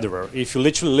hunter-gatherer, if you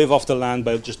literally live off the land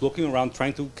by just looking around,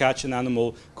 trying to catch an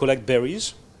animal, collect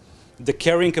berries, the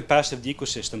carrying capacity of the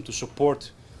ecosystem to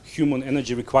support human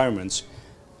energy requirements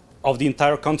of the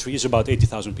entire country is about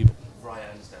 80,000 people. Right, I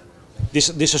understand.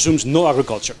 This assumes no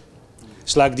agriculture.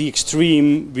 It's like the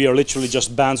extreme, we are literally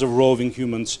just bands of roving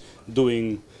humans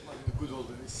doing... The good old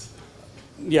days.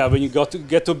 Yeah, when you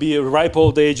get to be a ripe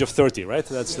old age of 30, right?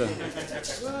 That's the...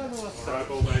 Ripe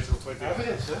old age of 20.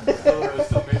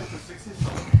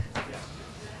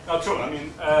 Oh, true. I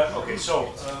mean, okay,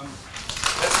 so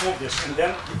let's move this, and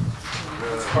then...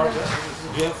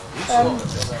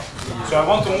 So I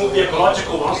want to move the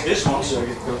ecological ones, this one, as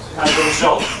a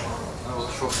result.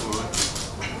 for food.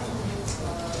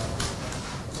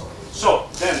 So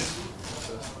then,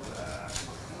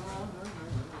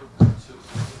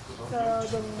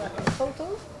 een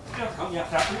foto. ja,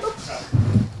 graag.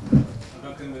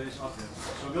 Dan kunnen we deze afzetten.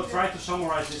 So we'll try to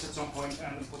summarize this at some point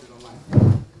and then put it online.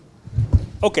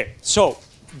 Okay, so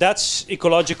that's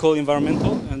ecological,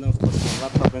 environmental, and of course my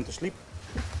laptop went to sleep.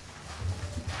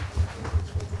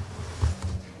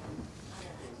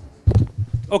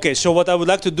 Okay, so what I would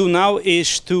like to do now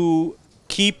is to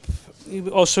keep,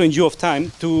 also in view of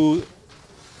time, to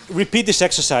repeat this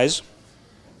exercise,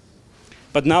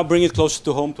 but now bring it closer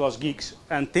to home to us geeks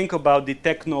and think about the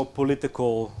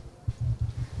techno-political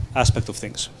aspect of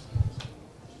things.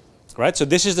 Right? So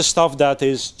this is the stuff that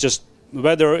is just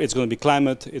weather, it's going to be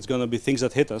climate, it's going to be things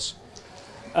that hit us.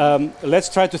 Let's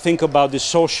try to think about the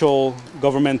social,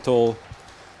 governmental,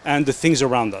 and the things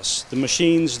around us. The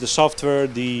machines, the software,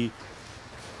 the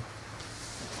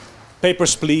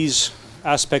papers, please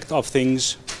aspect of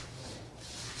things.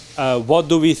 What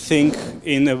do we think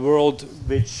in a world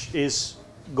which is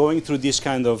going through these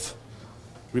kind of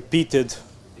repeated,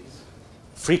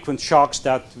 frequent shocks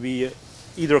that we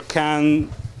either can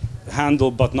handle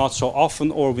but not so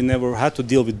often, or we never had to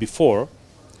deal with before,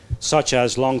 such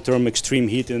as long-term extreme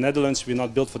heat in the Netherlands. We're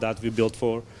not built for that. We're built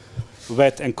for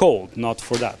wet and cold, not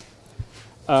for that.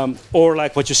 Or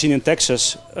like what you've seen in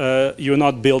Texas, you're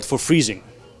not built for freezing.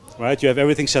 Right? You have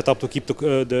everything set up to keep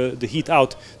the heat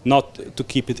out, not to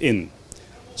keep it in.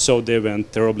 So they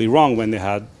went terribly wrong when they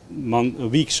had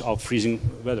weeks of freezing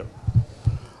weather.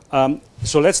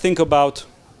 So let's think about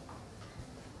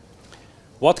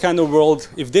what kind of world,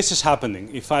 if this is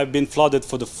happening, if I've been flooded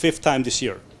for the 5th time this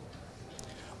year,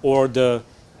 or the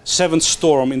 7th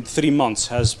storm in 3 months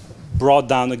has brought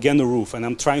down again the roof, and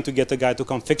I'm trying to get a guy to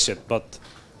come fix it, but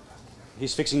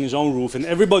he's fixing his own roof, and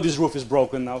everybody's roof is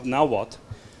broken. Now what?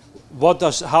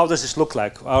 How does this look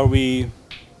like?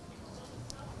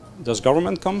 Does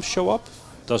government come show up?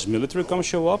 Does military come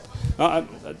show up?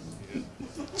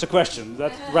 It's a question.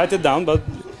 Write it down. But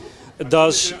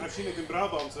does? I've seen it in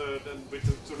Brabant with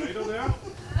the tornado there.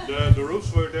 The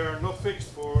roofs were there not fixed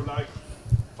for like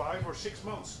 5 or 6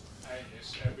 months.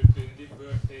 Yes, but in this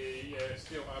work they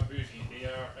still are busy.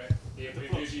 They have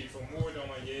been busy for more than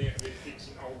a year with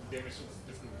fixing all the damage of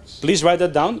the roofs. Please write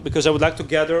that down, because I would like to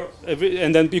gather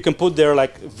and then you can put there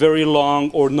like very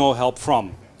long or no help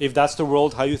from. If that's the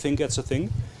world, how you think that's a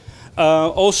thing.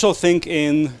 Also think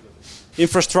in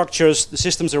infrastructures, the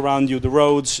systems around you, the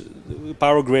roads, the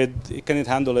power grid, can it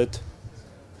handle it?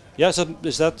 Yeah,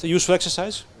 is that a useful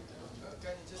exercise?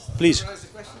 Please.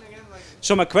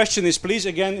 So my question is, please,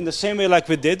 again, in the same way like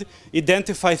we did,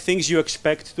 identify things you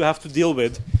expect to have to deal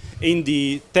with in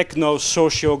the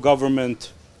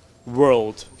techno-socio-government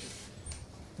world.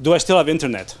 Do I still have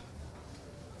internet?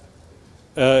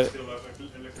 Do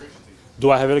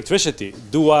I have electricity?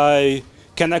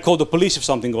 Can I call the police if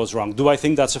something goes wrong? Do I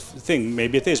think that's a thing?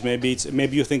 Maybe it is. Maybe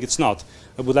you think it's not.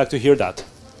 I would like to hear that.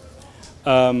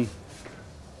 And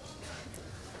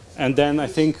then I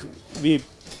think we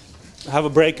have a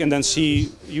break and then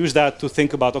use that to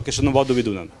think about, okay, so now what do we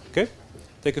do then? Okay?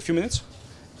 Take a few minutes.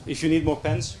 If you need more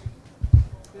pens.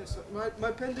 Yes,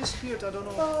 my pen disappeared, I don't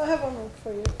know. Oh, I have one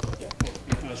for you. Yeah.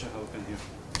 I also have a pen here.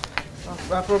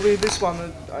 Probably this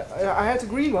one. I had the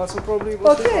green one, so probably it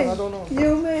was this one, I don't know.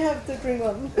 You may have the green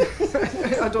one.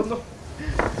 I don't know.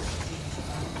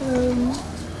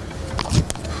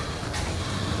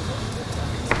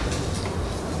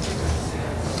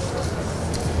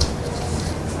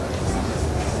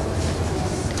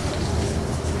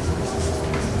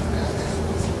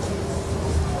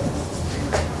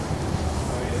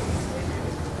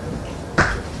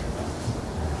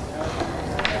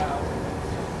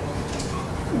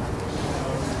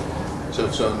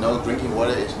 So no drinking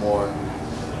water is more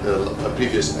a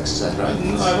previous exercise, right? I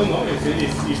don't know. If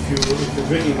you're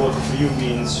drinking water for you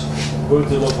means going to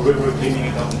the local river, cleaning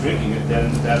it up and drinking it,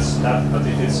 then that's that. But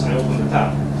if it's, I open the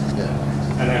tap,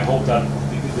 and I hope that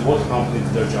the water company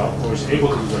did their job or is able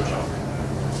to do their job,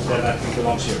 then I think it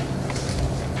belongs here.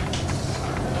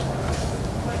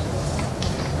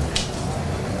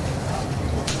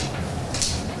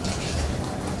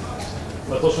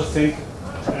 But also think,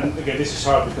 and again, this is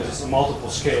hard because it's on multiple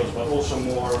scales, but also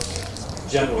more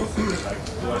general things like,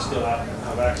 do I still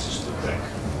have access to tech?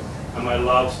 Am I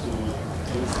allowed to do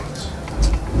things?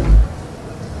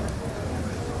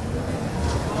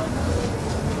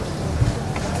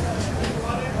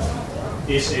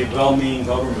 Is a well-meaning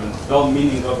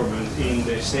government in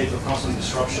the state of constant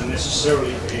disruption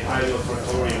necessarily a highly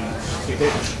authoritarian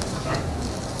dictatorship?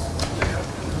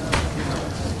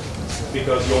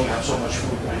 Because you only have so much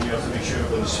food and you have to make sure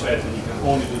everybody's fed and you can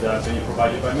only do that when you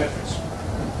provide your biometrics.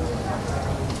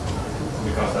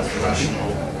 Because that's the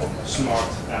rational, smart,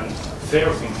 and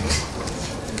fair thinking.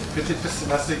 Pretty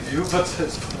pessimistic view, but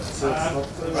it's not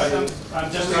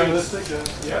I'm just realistic.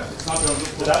 Yeah, it's not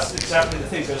realistic. But that's exactly the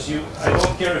thing, because I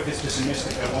don't care if it's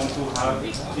pessimistic. I want to have,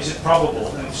 is it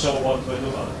probable, and if so, what do I do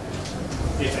about it?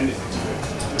 If anything.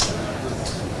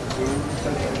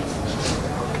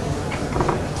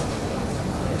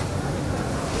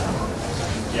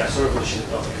 Yeah, sorry for the shit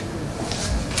talk.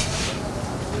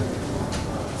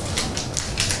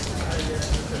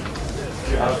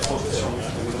 You have a post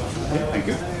solution. Thank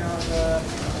you.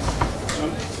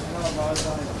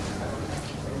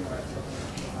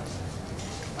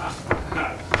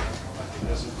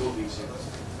 There's some buildings here.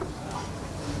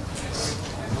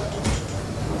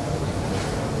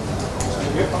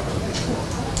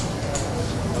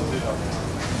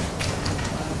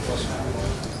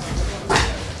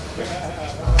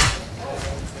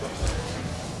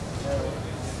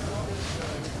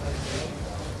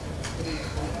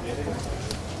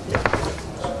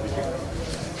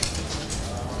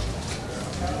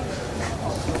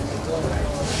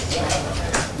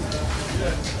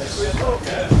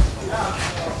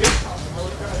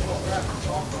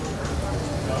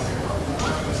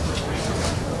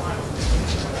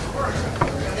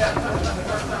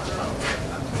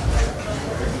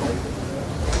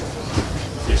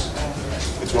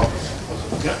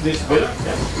 This bit? Yeah.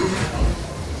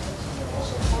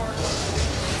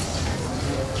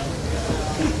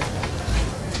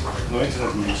 No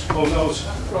internet news. Oh no, it's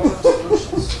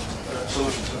solutions.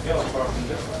 Solutions. Okay, I'll start from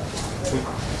there.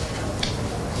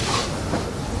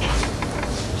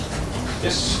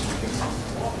 Yes.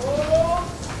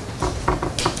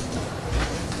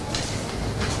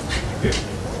 Good.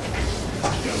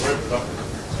 Yeah, very productive.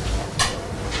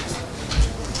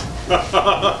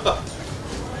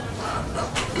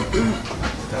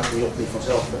 Dat loopt niet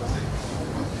vanzelf.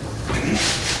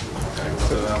 Kijk wat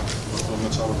we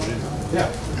met z'n allen beginnen. Ja,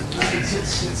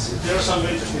 there are some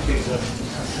interesting things that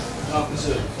I'll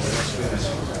consider.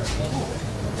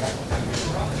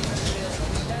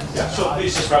 Yeah, so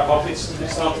please just wrap up.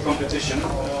 It's not a competition.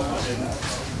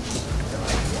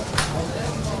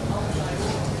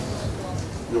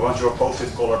 You want your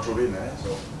post-it color to win, eh?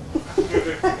 So.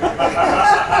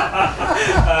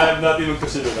 I've not even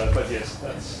considered that, but yes,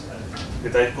 that's.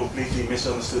 But I completely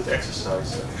misunderstood the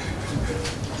exercise.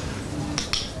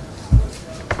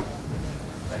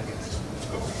 Thank you.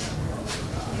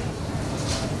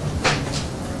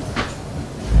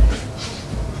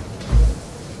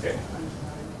 Okay.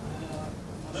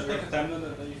 Let's take a time then,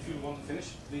 if you want to finish,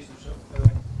 please do so.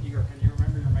 Igor, can you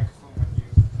remember your microphone when you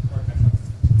start that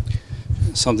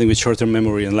up? Something with short-term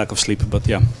memory and lack of sleep, but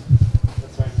yeah.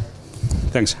 That's fine.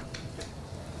 Thanks.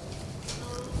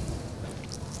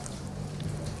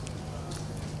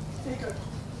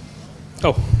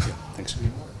 Oh, yeah, thanks.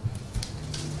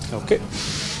 Okay.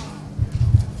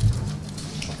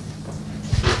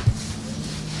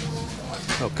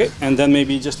 Okay, and then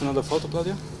maybe just another photo,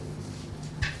 Claudia?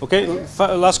 Okay,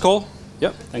 last call.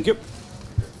 Yeah, thank you.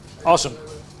 Awesome.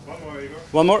 One more, Igor.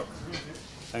 One more.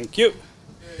 Thank you.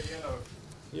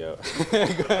 Yeah.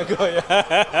 Go,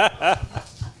 yeah.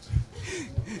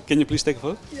 Can you please take a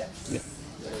photo? Yes. Yeah.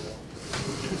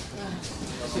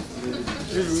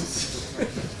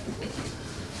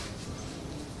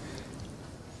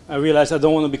 I realized I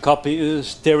don't want to be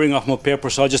tearing off more paper,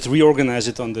 so I'll just reorganize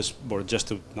it on this board just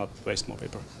to not waste more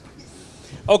paper.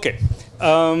 Okay,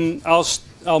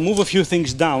 I'll move a few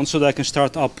things down so that I can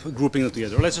start up grouping them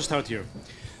together. Let's just start here.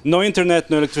 No internet,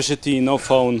 no electricity, no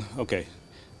phone. Okay,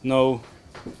 no.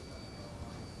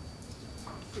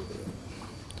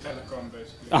 Telecom,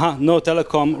 basically. No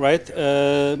telecom, right?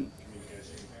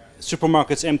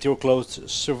 Supermarkets empty or closed.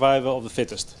 Survival of the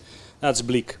fittest. That's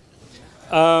bleak.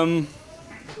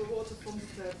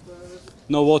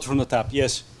 No water from the tap,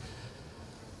 yes.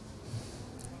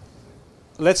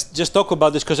 Let's just talk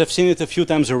about this because I've seen it a few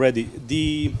times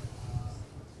already.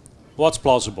 What's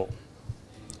plausible?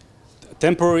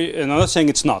 Temporary, and I'm not saying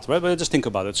it's not, right? But just think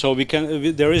about it. So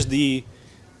there is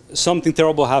something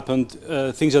terrible happened,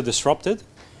 things are disrupted.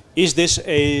 Is this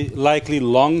a likely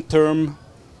long-term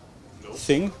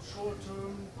thing?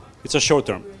 Short-term. It's a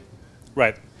short-term,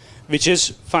 right? Which is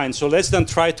fine. So let's then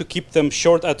try to keep them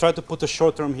short. I try to put a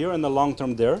short term here and a long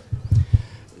term there.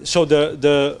 So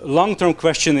the long term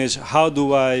question is, how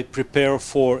do I prepare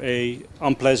for a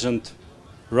unpleasant,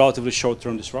 relatively short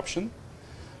term disruption?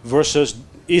 Versus,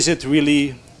 is it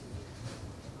really,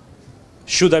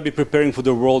 should I be preparing for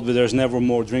the world where there's never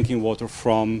more drinking water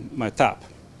from my tap?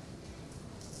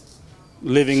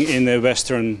 Living in a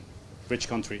Western rich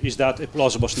country. Is that a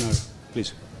plausible scenario?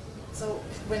 Please. So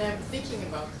when I'm thinking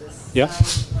about this, Yeah.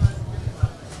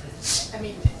 I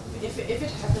mean, if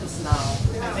it happens now,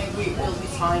 I think we will be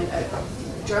fine.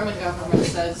 German government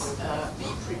says be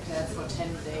prepared for 10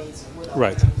 days without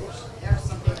Right. running water, or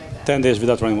something like that. 10 days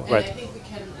without running. And Right. I think we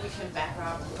can back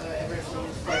up everything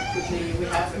quite quickly. We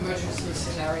have emergency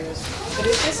scenarios. But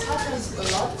if this happens a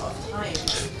lot of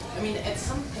times, I mean, at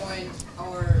some point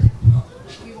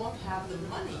we won't have the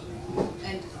money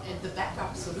and the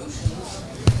backup solutions,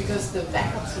 because the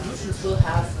backup solutions will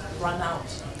have run out.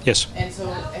 Yes. And so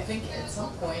I think at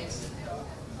some point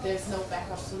there's no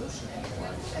backup solution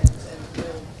anymore, and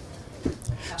we'll.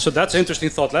 So that's an interesting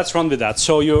thought. Let's run with that.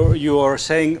 So you are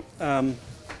saying,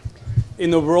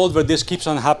 in a world where this keeps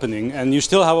on happening, and you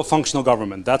still have a functional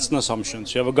government, that's an assumption.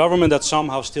 So you have a government that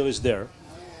somehow still is there.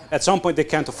 At some point, they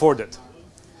can't afford it.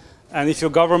 And if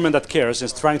your government that cares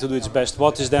is trying to do its best,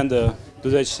 what is then do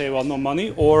they say, well, no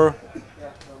money, or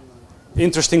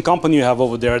interesting company you have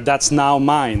over there, that's now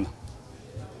mine?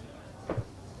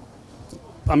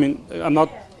 I mean,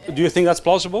 do you think that's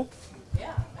plausible?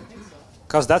 Yeah, I think so.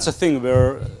 Because that's a thing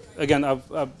where, again,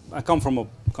 I come from a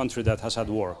country that has had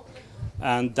war.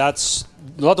 And a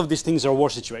lot of these things are war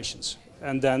situations.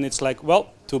 And then it's like,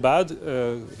 well, too bad,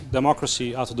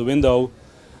 democracy out of the window,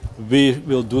 we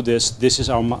will do this, this is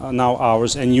now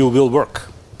ours, and you will work.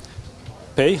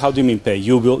 Pay? How do you mean pay?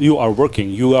 You are working,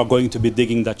 you are going to be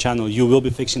digging that channel, you will be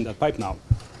fixing that pipe now.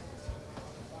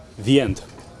 The end.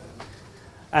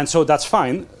 And so that's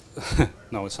fine.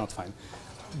 No, it's not fine.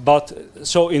 But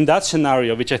so in that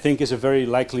scenario, which I think is a very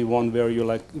likely one where you're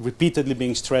like repeatedly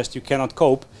being stressed, you cannot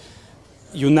cope,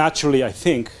 you naturally, I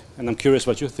think, and I'm curious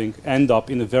what you think, end up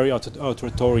in a very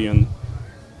authoritarian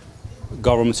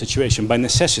government situation by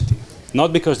necessity,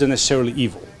 not because they're necessarily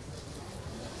evil.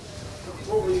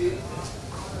 Probably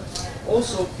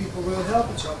also people will help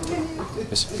each other.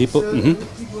 Yes, people.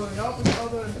 People will help each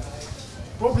other. And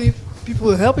probably people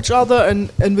will help each other, and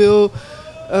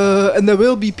there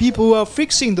will be people who are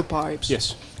fixing the pipes.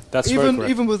 Yes, that's very correct.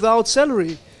 Even without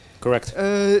salary. Correct.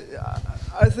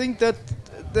 I think that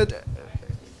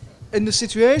in the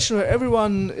situation where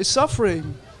everyone is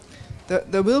suffering,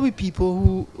 there will be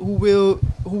people who will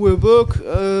work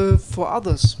for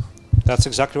others. That's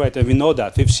exactly right, and we know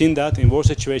that. We've seen that in war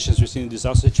situations, we've seen in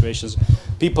disaster situations.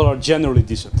 People are generally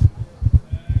decent,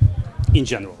 in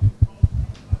general.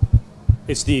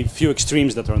 It's the few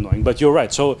extremes that are annoying, but you're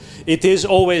right. So it is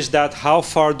always that, how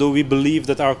far do we believe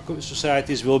that our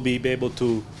societies will be able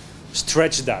to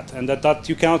stretch that, and that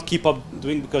you cannot keep up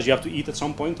doing because you have to eat at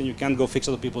some point, and you can't go fix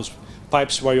other people's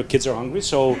pipes while your kids are hungry.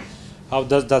 So how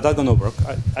does that going to work?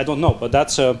 I don't know, but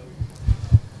that's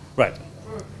right.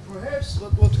 Perhaps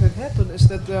what can happen is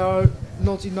that there are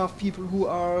not enough people who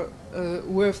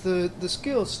have the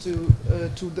skills to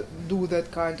do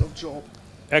that kind of job.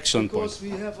 Excellent because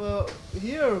point.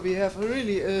 We have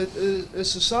really a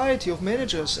society of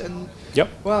managers, and yep.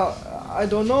 Well, I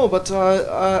don't know, but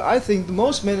I think the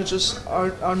most managers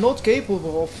are not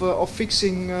capable of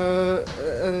fixing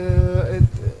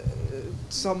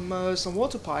some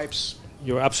water pipes.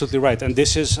 You're absolutely right, and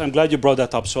I'm glad you brought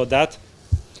that up. So that,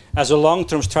 as a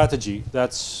long-term strategy,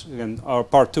 that's again our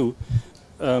part two.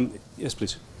 Yes,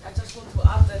 please. I just want to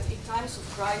add that in times of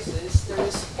crisis, there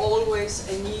is always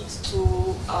a need to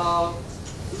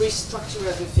restructure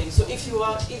everything. So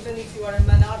even if you are a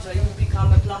manager, you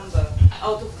become a plumber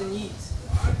out of the need.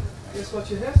 Yes,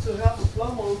 but you have to have a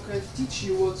plumber who can teach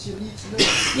you what you need to know.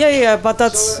 Yeah, but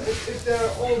that's. So if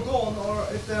they're all gone or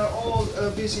if they're all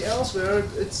busy elsewhere,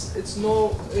 it's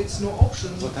no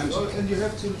option, and you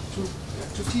have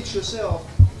to teach yourself.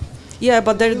 Yeah,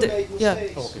 but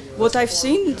what I've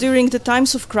seen during the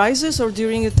times of crisis or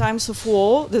during the times of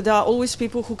war, that there are always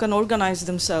people who can organize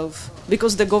themselves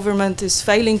because the government is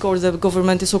failing or the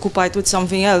government is occupied with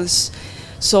something else.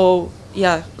 So,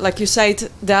 yeah, like you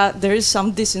said, there is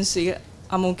some decency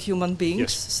among human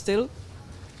beings still.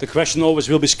 The question always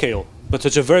will be scale, but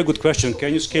it's a very good question.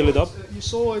 Can you scale it up? You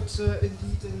saw it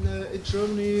indeed in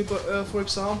Germany, for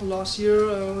example, last year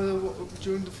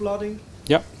during the flooding.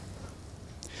 Yeah.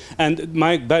 And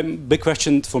my big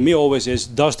question for me always is,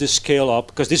 does this scale up?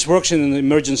 Because this works in an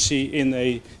emergency in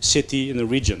a city, in a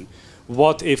region.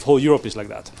 What if whole Europe is like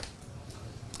that?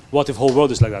 What if whole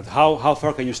world is like that? How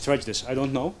far can you stretch this? I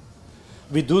don't know.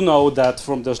 We do know that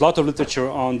there's a lot of literature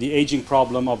on the aging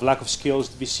problem of lack of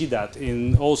skills. We see that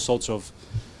in all sorts of,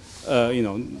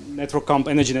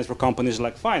 energy network companies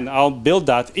like, fine, I'll build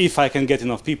that if I can get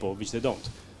enough people, which they don't.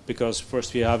 Because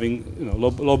first we're having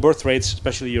low birth rates,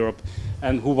 especially Europe,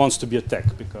 and who wants to be a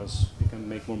tech because you can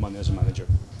make more money as a manager.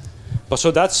 But so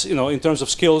that's, you know, in terms of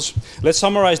skills. Let's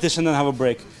summarize this and then have a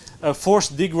break.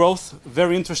 Forced degrowth,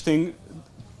 very interesting.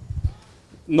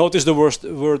 Notice the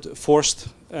word forced,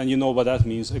 and you know what that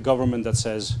means. A government that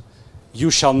says, you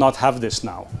shall not have this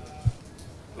now.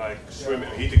 Like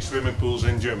heating swimming pools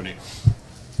in Germany.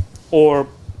 Or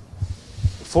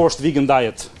forced vegan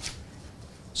diet,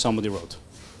 somebody wrote.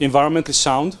 Environmentally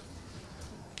sound.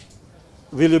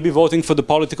 Will you be voting for the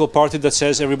political party that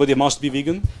says everybody must be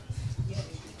vegan?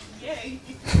 Yay.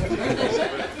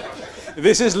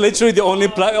 This is literally the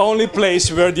only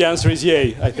place where the answer is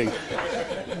yay, I think.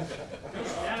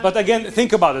 But again,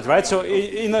 think about it, right? So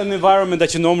in an environment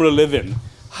that you normally live in,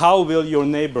 how will your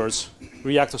neighbors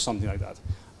react to something like that?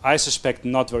 I suspect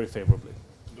not very favorably.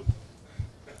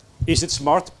 Is it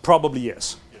smart? Probably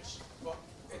yes.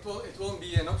 Well, it won't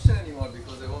be an option anymore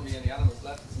because there won't be any animals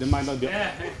left. There might not be.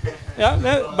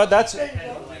 Yeah, but that's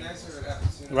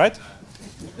right.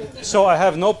 So I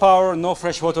have no power, no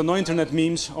fresh water, no internet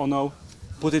memes. Oh no,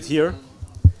 put it here.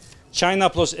 China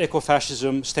plus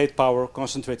eco-fascism, state power,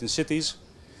 concentrate in cities.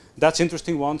 That's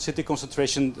interesting one. City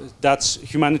concentration. That's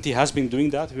humanity has been doing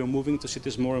that. We are moving to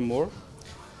cities more and more.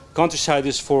 Countryside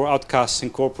is for outcasts in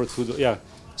corporate food. Yeah,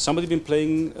 somebody been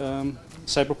playing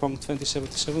Cyberpunk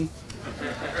 2077?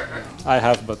 I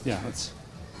have, but yeah,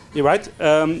 you're right.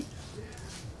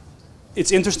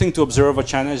 It's interesting to observe what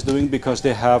China is doing because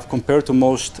they have, compared to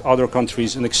most other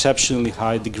countries, an exceptionally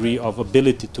high degree of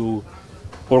ability to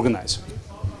organize.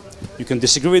 You can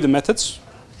disagree with the methods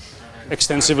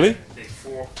extensively.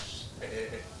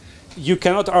 You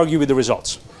cannot argue with the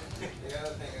results. The other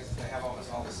thing is they have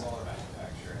almost all the solar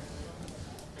manufacturing.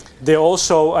 They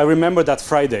also, I remember that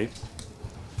Friday,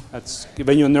 that's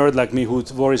when you're a nerd like me who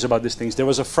worries about these things, there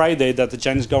was a Friday that the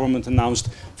Chinese government announced,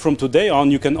 from today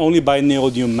on you can only buy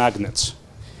neodymium magnets.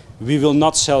 We will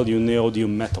not sell you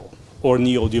neodymium metal or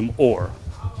neodymium ore.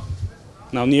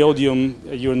 Now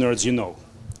neodymium, you're nerds, you know.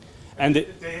 And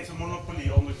they have a monopoly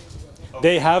on the...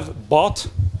 They have bought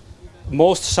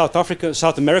most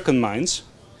South American mines.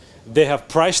 They have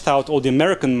priced out all the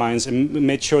American mines and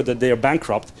made sure that they are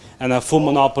bankrupt and have full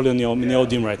monopoly on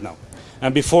neodymium right now.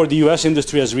 And before the US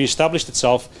industry has reestablished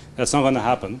itself, that's not going to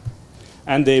happen.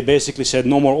 And they basically said,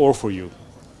 no more ore for you.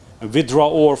 And withdraw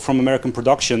ore from American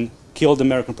production, killed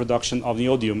American production of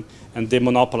neodymium, and they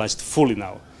monopolized fully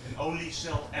now. And only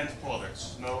sell end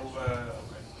products, no...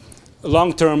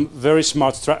 Long-term, very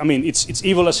smart I mean, it's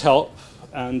evil as hell,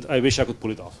 and I wish I could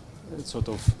pull it off. It's sort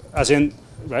of, as in,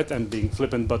 right, I'm being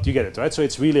flippant, but you get it, right? So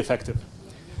it's really effective.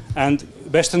 And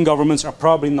Western governments are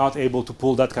probably not able to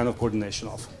pull that kind of coordination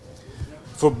off,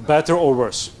 for better or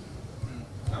worse.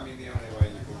 I mean, the only way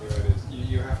you can do it is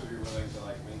you have to be willing to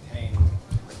like maintain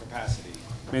the capacity.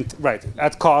 Right,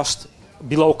 at cost,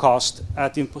 below cost,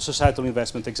 at societal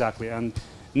investment, exactly. And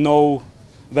no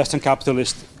Western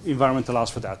capitalist environment allows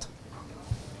for that.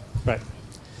 Right.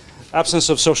 Absence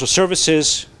of social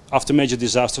services, after major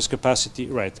disasters, capacity,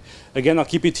 right. Again, I'll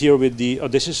keep it here with the,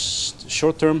 this is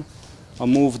short term. I'll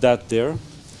move that there,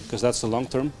 because that's the long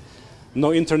term.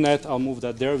 No internet, I'll move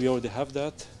that there, we already have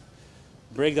that.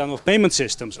 Breakdown of payment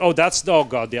systems. Oh, that's, oh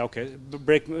God, yeah, okay.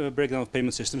 Breakdown of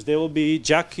payment systems. There will be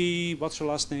Jackie, what's her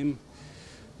last name?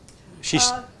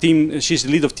 She's she's the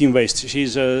lead of Team Waste.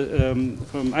 She's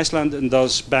from Iceland and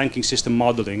does banking system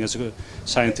modeling as a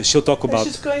scientist. She'll talk about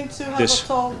She's going to have this. a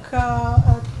talk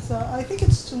at, I think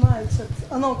it's tonight,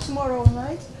 no, tomorrow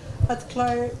night at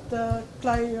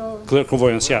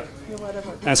Clairvoyance, yeah.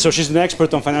 Whatever. And so she's an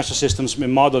expert on financial systems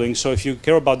modeling. So if you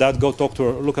care about that, go talk to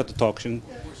her, look at the talk.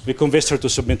 We convinced her to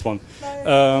submit one.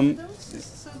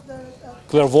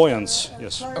 Clairvoyance,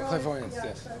 yes. Oh, clairvoyance,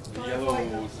 yes. The yellow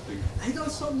thing. I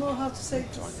don't know how to say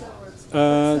this.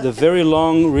 The very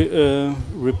long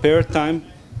repair time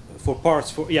for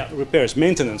parts, for repairs,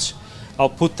 maintenance. I'll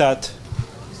put that.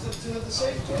 Is that the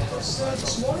same talk as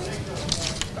this morning?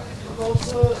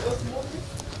 About Earth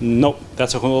modeling? No,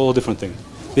 that's a whole different thing.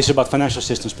 This is about financial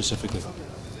systems specifically.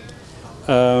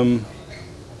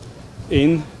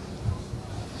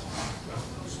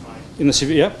 In a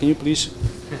severe, yeah, can you please?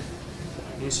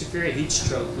 In a severe heat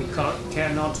stroke, we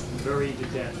cannot bury the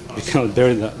dead. We cannot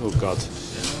bury that. Oh God.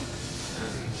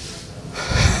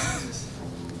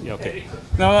 Yeah. Okay.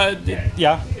 No.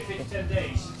 Yeah. If it's 10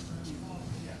 days.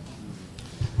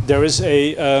 There is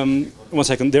a 1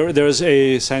 second. There is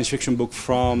a science fiction book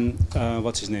from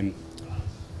what's his name?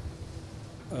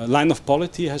 Line of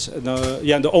Polity has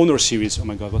the Owner series. Oh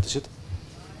my God, what is it?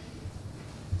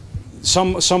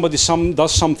 Somebody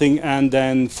does something and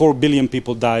then 4 billion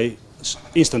people die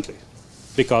instantly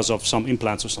because of some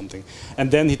implants or something. And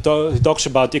then he talks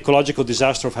about the ecological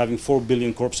disaster of having 4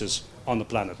 billion corpses on the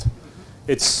planet.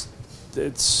 It's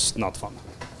it's not fun.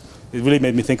 It really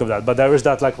made me think of that. But there is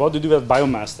that, like, what do you do with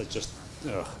biomass that just,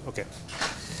 okay.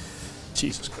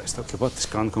 Jesus Christ, okay, what is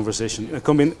conversation?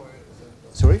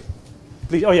 Sorry?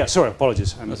 Please, oh yeah, sorry,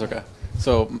 apologies. That's okay.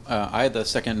 So I had the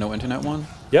second no internet one.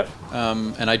 Yep.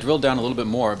 And I drilled down a little bit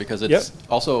more because it's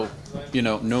also, you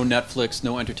know, no Netflix,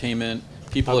 no entertainment.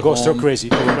 People at home crazy.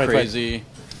 Going crazy.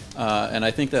 And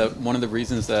I think that one of the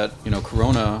reasons that, you know,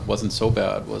 Corona wasn't so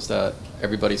bad was that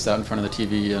everybody sat in front of the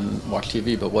TV and watched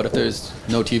TV. But what if there's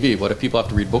no TV? What if people have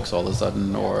to read books all of a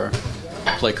sudden or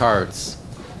play cards?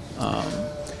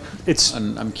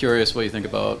 And I'm curious what you think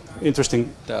about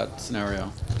that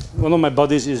scenario. One of my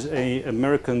buddies is an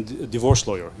American divorce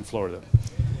lawyer in Florida,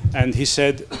 and he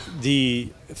said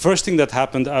the first thing that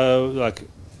happened, like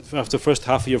after the first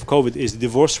half year of COVID, is the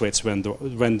divorce rates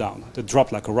went down. They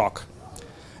dropped like a rock.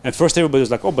 And first everybody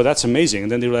was like, "Oh, but that's amazing,"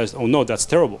 and then they realized, "Oh no, that's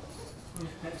terrible,"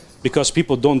 because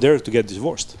people don't dare to get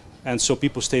divorced, and so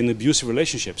people stay in abusive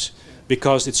relationships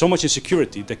because it's so much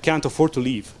insecurity they can't afford to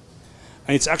leave,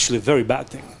 and it's actually a very bad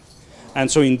thing. And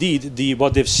so indeed,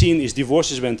 what they've seen is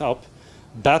divorces went up,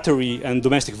 battery and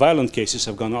domestic violence cases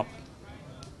have gone up.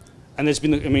 And it's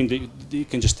been, I mean, you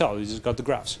can just tell, you just got the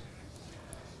graphs.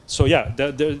 So yeah,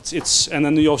 and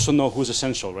then you also know who's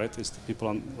essential, right? It's the people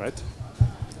on, right?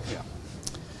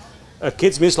 Yeah.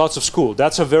 Kids miss lots of school.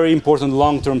 That's a very important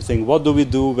long-term thing. What do we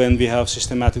do when we have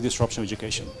systematic disruption of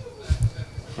education?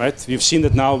 Right? We've seen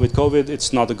that now with COVID,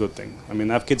 it's not a good thing. I mean,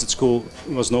 have kids at school,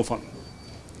 it was no fun.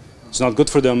 It's not good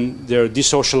for them. They're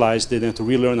desocialized. They have to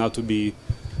relearn how to be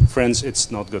friends.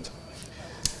 It's not good.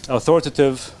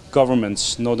 Authoritative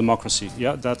governments, no democracy.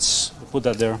 Yeah, put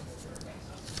that there.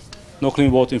 No clean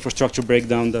water infrastructure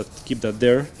breakdown, keep that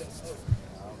there.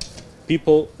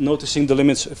 People noticing the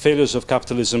limits, failures of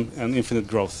capitalism and infinite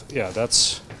growth. Yeah,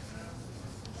 let's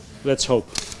hope.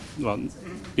 Well,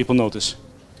 people notice.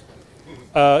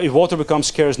 If water becomes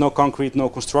scarce, no concrete, no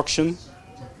construction.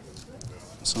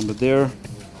 Somewhere there.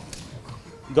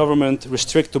 Government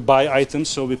restrict to buy items,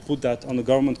 so we put that under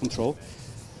government control.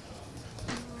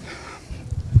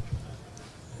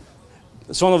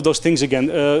 It's one of those things again.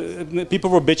 People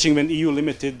were bitching when EU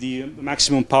limited the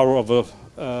maximum power of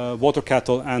a water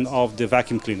kettle and of the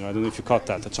vacuum cleaner. I don't know if you caught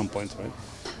that at some point, right?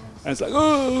 And it's like,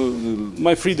 oh,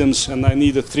 my freedoms, and I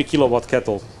need a 3 kilowatt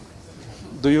kettle.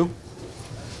 Do you?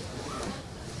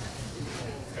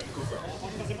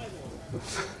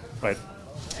 Right.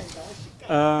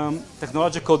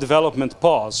 Technological development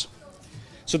pause.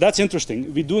 So that's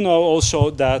interesting. We do know also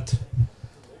that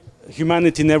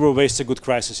humanity never wastes a good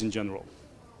crisis in general.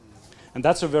 And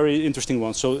that's a very interesting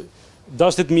one. So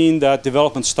does it mean that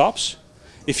development stops?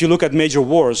 If you look at major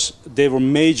wars, they were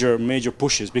major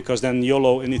pushes, because then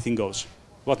YOLO, anything goes.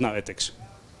 What now, ethics?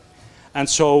 And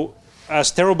so,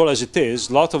 as terrible as it is,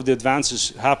 a lot of the advances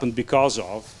happened because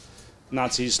of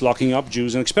Nazis locking up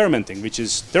Jews and experimenting, which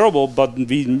is terrible, but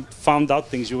we found out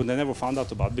things you would have never found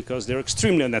out about because they're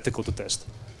extremely unethical to test.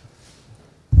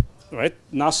 Right?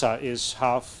 NASA is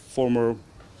half former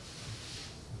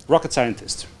rocket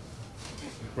scientists.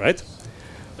 Right?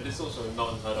 But it's also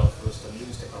not unheard of for us to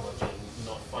lose technology and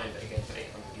not find it again for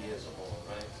 800 years or more,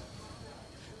 right?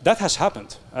 That has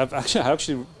happened. I've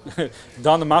actually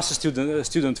done a master's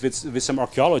student with some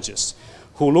archaeologists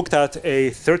who looked at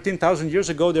 13,000 years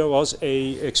ago. There was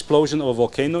an explosion of a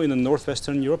volcano in the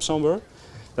northwestern Europe somewhere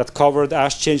that covered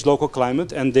ash, changed local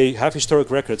climate, and they have historic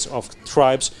records of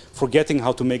tribes forgetting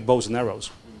how to make bows and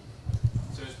arrows.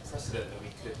 So it's precedent that we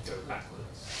could go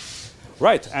backwards.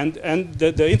 Right, and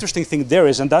the interesting thing there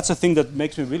is, and that's the thing that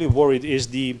makes me really worried, is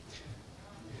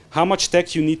how much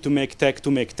tech you need to make tech.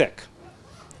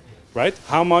 Right?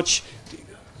 How much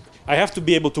I have to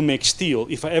be able to make steel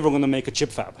if I ever going to make a chip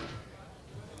fab.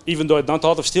 Even though not a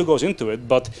lot of steel goes into it,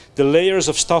 but the layers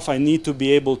of stuff I need to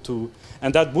be able to,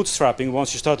 and that bootstrapping,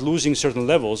 once you start losing certain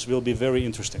levels, will be very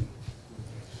interesting.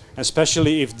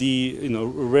 Especially if the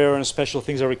rare and special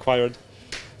things are required.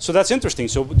 So that's interesting.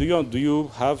 So do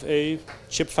you have a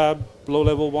chip fab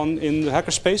low-level one in the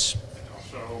hackerspace?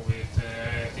 Also with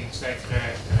things like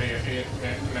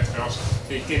materials,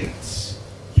 they didn't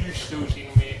use those in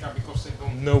America because they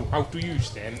don't know how to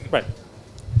use them. Right.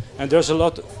 And there's a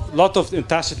lot of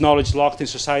tacit knowledge locked in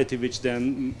society, which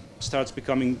then starts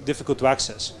becoming difficult to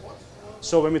access.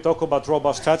 So when we talk about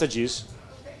robust strategies,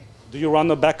 do you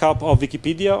run a backup of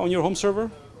Wikipedia on your home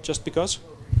server just because?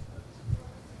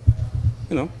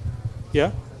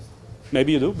 Yeah,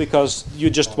 maybe you do, because you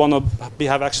just want to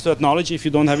have access to that knowledge if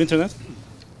you don't have internet.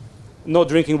 No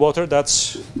drinking water,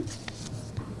 that's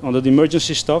under the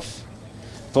emergency stuff.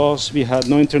 Pause, we had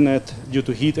no internet due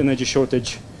to heat energy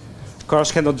shortage.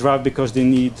 Cars cannot drive because they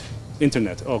need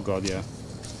internet. Oh God, yeah.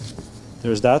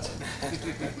 There's that.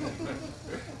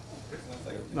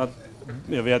 Not,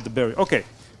 yeah, we had the berry. Okay,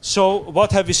 so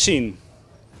what have you seen?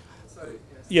 Sorry,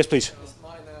 yes, please.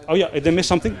 Oh yeah, did I miss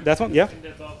something? That one? Yeah?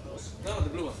 No, the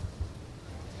blue one.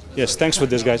 Yes, thanks for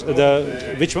this, guys.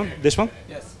 Which one? This one?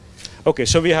 Yes. Okay,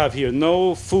 so we have here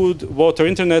no food, water,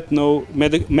 internet, no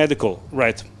medical.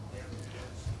 Right.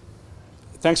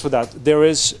 Thanks for that. There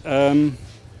is,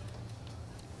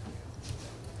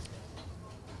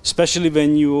 especially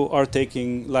when you are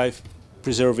taking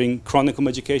life-preserving chronic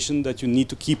medication that you need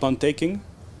to keep on taking,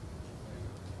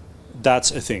 that's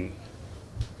a thing.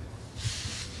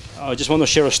 I just want to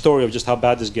share a story of just how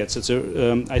bad this gets. It's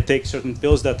I take certain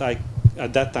pills that I,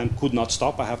 at that time, could not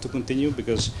stop. I have to continue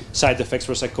because side effects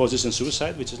were psychosis and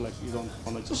suicide, which is like, you don't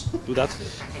want to just do that.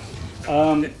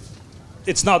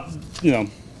 It's not, you know,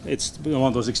 it's one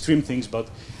of those extreme things, but,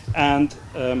 and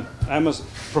I'm a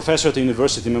professor at the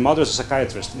university. My mother is a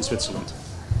psychiatrist in Switzerland.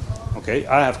 Okay,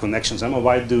 I have connections. I'm a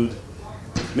white dude,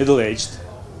 middle-aged.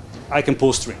 I can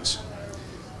pull strings.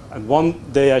 And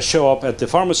one day I show up at the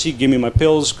pharmacy, give me my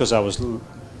pills, because I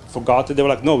forgot it. They were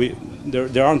like, no,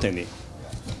 there aren't any.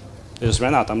 They just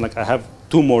ran out. I'm like, I have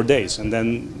 2 more days, and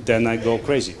then I go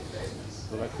crazy.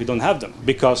 They're like, we don't have them,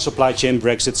 because supply chain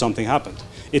Brexit, something happened.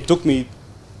 It took me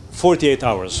 48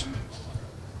 hours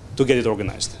to get it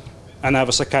organized. And I have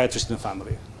a psychiatrist in the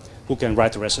family who can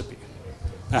write a recipe.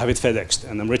 I have it FedExed,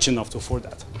 and I'm rich enough to afford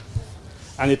that.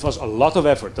 And it was a lot of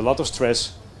effort, a lot of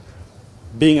stress,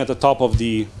 being at the top of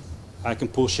the I can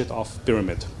pull shit off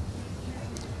pyramid.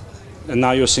 And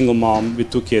now you're a single mom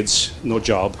with 2 kids, no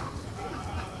job,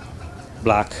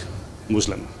 black,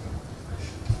 Muslim.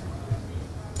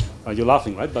 You're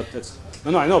laughing, right? But that's,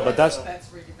 no, I know, but that's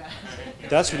really bad.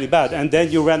 That's really bad. And then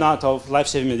you ran out of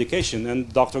life-saving medication, and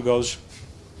the doctor goes,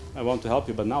 I want to help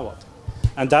you, but now what?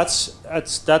 And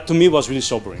that to me was really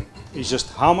sobering. It's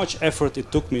just how much effort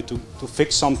it took me to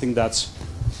fix something that's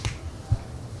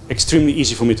extremely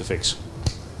easy for me to fix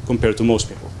compared to most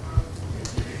people.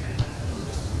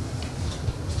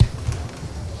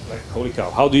 Like, holy cow,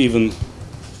 how do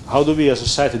we as a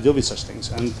society deal with such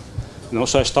things? And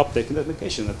so I stopped taking that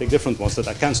medication. I take different ones that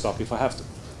I can stop if I have to.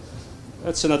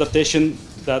 That's an adaptation.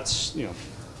 That's,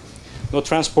 no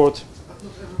transport. But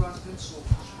not everyone can solve.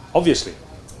 Obviously,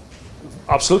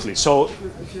 absolutely. So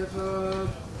if you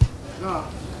have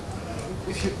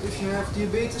if you have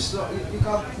diabetes,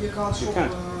 you can't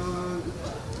solve.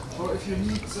 Or if you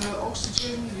need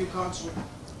oxygen, you can't solve.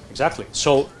 Exactly.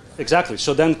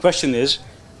 So then the question is,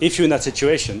 if you're in that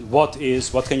situation, what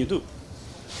can you do?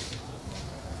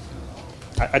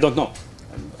 I don't know.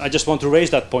 I just want to raise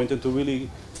that point and to really,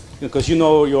 because you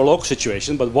know your local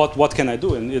situation, but what can I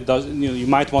do? And it does. You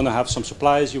might want to have some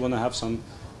supplies. You want to have some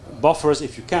buffers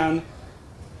if you can.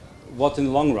 What in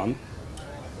the long run?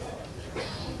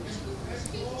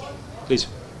 Please.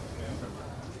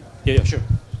 Yeah, sure.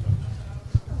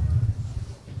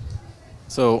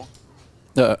 So,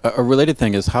 a related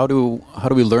thing is how do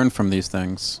we learn from these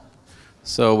things?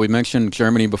 So we mentioned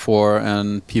Germany before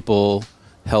and people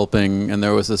helping, and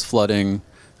there was this flooding,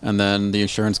 and then the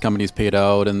insurance companies paid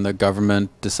out, and the government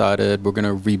decided we're going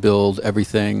to rebuild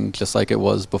everything just like it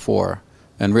was before,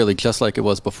 and really just like it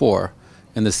was before.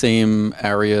 In the same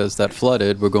areas that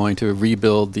flooded, we're going to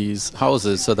rebuild these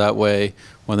houses so that way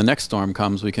when the next storm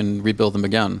comes, we can rebuild them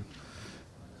again.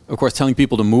 Of course, telling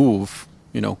people to move,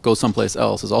 go someplace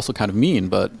else is also kind of mean,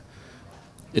 but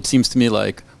it seems to me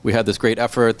like we had this great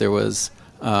effort, there was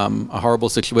a horrible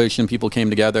situation, people came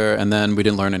together, and then we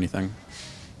didn't learn anything.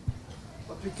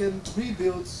 But we can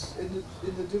rebuild in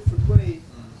a different way.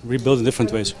 Rebuild in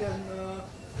different ways.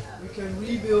 We can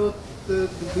rebuild the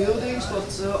buildings,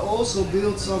 but also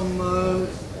build some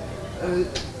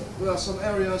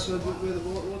areas where the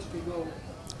water can go.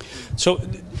 So,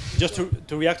 just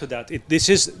to react to that, this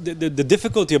is the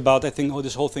difficulty about, I think,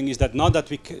 this whole thing is that not that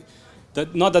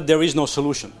there is no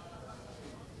solution,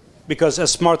 because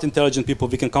as smart, intelligent people,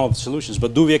 we can come up with solutions.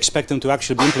 But do we expect them to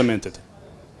actually be implemented?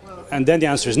 And then the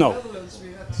answer is no. In the Netherlands, we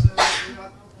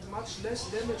had much less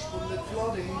damage from the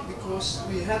flooding because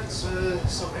we had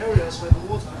some areas where the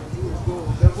water could go.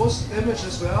 There was damage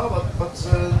as well, but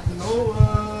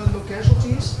no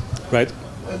casualties. Right.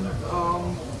 And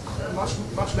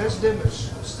much less damage.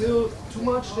 Still too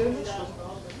much damage,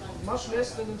 but much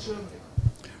less than in Germany.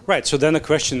 Right, so then the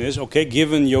question is, okay,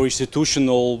 given your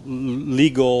institutional,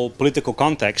 legal, political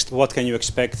context, what can you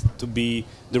expect to be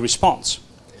the response?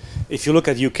 If you look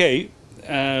at UK,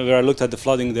 where I looked at the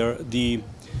flooding there, they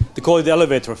call it the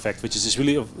elevator effect, which is this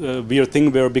really weird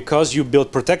thing where because you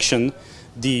build protection,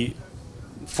 the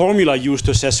formula used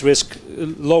to assess risk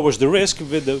lowers the risk,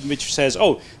 which says,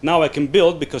 oh, now I can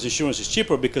build because insurance is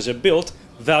cheaper, because I built,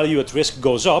 value at risk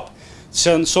goes up.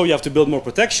 So you have to build more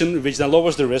protection, which then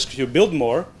lowers the risk. You build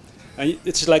more, and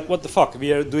it's like, what the fuck?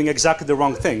 We are doing exactly the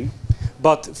wrong thing.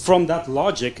 But from that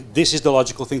logic, this is the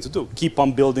logical thing to do. Keep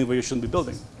on building where you shouldn't be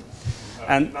building.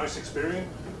 And nice experiment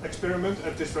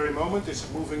at this very moment is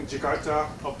moving Jakarta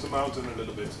up the mountain a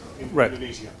little bit in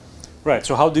Indonesia. Right,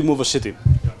 so how do you move a city?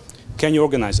 Yeah. Can you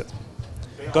organize it?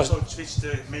 They also switch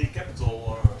the main capital?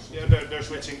 Or yeah, they're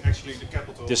switching actually the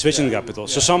capital. They're switching the capital.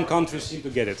 So some countries seem to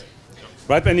get it.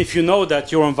 Right, and if you know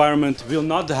that your environment will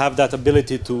not have that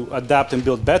ability to adapt and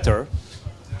build better,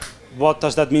 what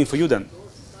does that mean for you then?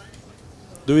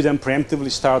 Do you then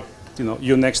preemptively start,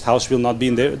 your next house will not be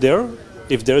in there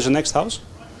if there is a next house?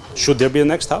 Should there be a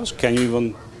next house? Can you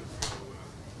even...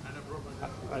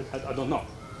 I don't know.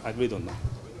 I really don't know.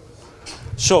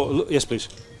 So, yes, please.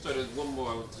 So there's one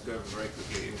more I want to go over very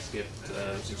quickly. We skipped,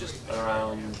 so just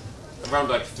around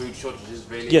like food shortages,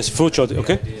 really. Yes, food shortage,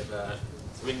 okay.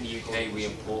 So in the UK, we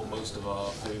import most of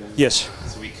our food. Yes.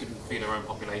 So we couldn't feed our own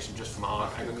population just from our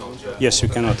agriculture. Yes, you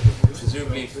cannot.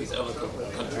 Presumably, if these other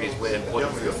countries we're importing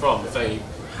food from, if they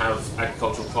have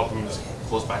agricultural problems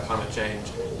caused by climate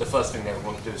change, the first thing they would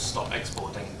want to do is stop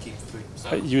exporting and keep the food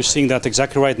themselves. You're seeing that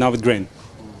exactly right now with grain.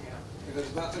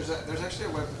 There's actually a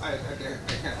web. I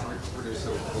can't reproduce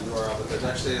the URL, but there's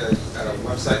actually a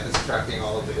website that's tracking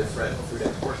all of the different food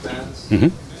export bans.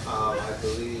 I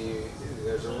believe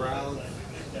there's around.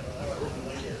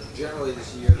 Generally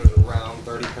this year there's around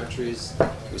 30 countries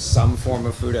with some form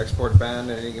of food export ban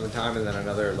at any given time, and then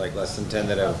another like less than 10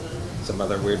 that have some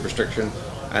other weird restriction.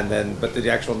 And then, but the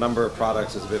actual number of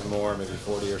products is a bit more, maybe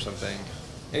 40 or something.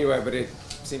 Anyway, but it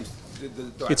seems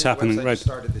it's happening, the website right?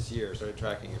 Started this year, started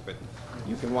tracking it, but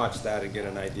you can watch that and get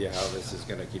an idea how this is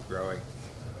going to keep growing.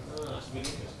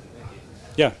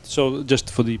 Yeah. So just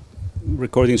for the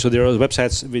recording, so there are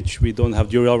websites which we don't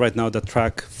have the URL right now that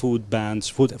track food bans,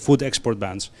 food export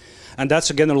bans, and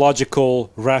that's again a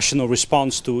logical, rational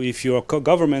response to if you're a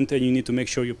government and you need to make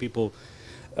sure your people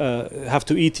have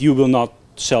to eat, you will not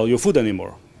sell your food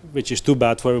anymore, which is too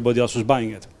bad for everybody else who's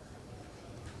buying it.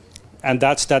 And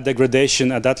that's that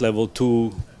degradation at that level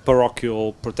to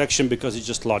parochial protection because it's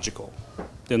just logical.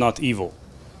 They're not evil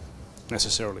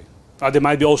necessarily. They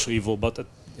might be also evil, but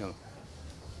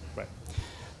right.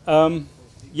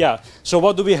 Yeah. So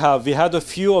what do we have? We had a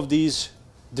few of these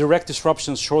direct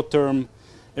disruptions, short-term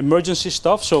emergency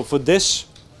stuff. So for this,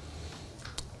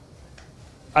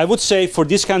 I would say for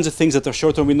these kinds of things that are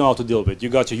short-term, we know how to deal with. You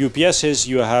got your UPSs,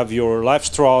 you have your life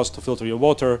straws to filter your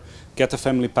water, get a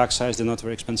family pack size, they're not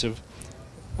very expensive.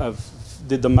 I've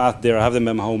did the math there, I have them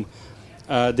at home.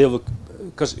 They will,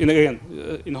 because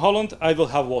in Holland, I will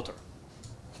have water,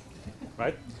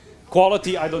 right?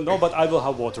 Quality, I don't know, but I will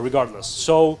have water regardless.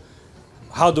 So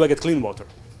how do I get clean water?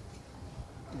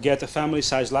 Get a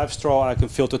family-sized life straw, I can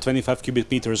filter 25 cubic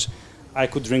meters. I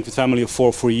could drink with family of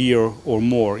 4 for a year or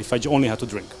more if I only had to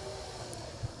drink.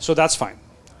 So that's fine.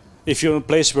 If you're in a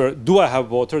place where do I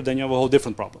have water, then you have a whole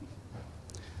different problem.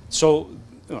 So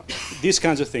these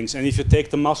kinds of things. And if you take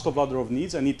the Maslow ladder of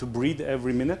needs, I need to breathe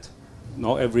every minute,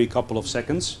 no, every couple of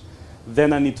seconds.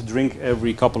 Then I need to drink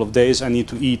every couple of days. I need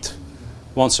to eat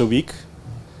once a week.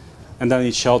 And then I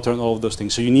need shelter and all of those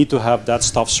things. So you need to have that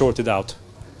stuff sorted out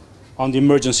on the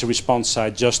emergency response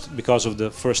side just because of the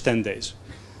first 10 days.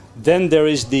 Then there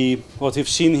is what we've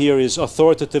seen here is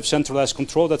authoritative centralized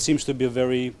control. That seems to be a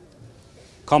very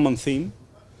common theme,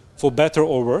 for better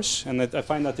or worse. And I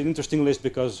find that an interesting list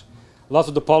because a lot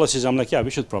of the policies, I'm like, yeah, we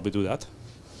should probably do that.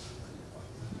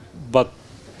 But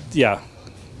yeah,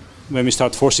 when we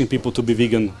start forcing people to be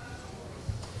vegan,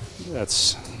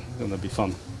 that's going to be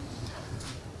fun.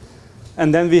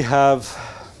 And then we have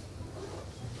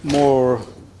more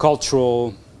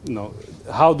cultural,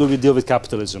 how do we deal with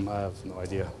capitalism? I have no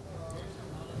idea.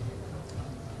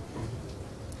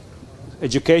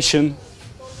 Education,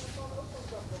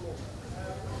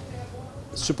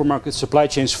 supermarkets, supply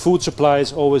chains, food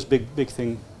supplies, always big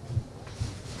thing.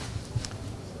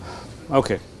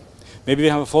 Okay, maybe we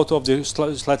have a photo of the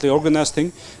slightly organized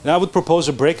thing. And I would propose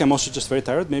a break. I'm also just very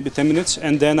tired, maybe 10 minutes,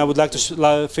 and then I would like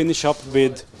to finish up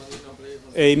with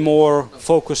a more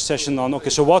focused session on,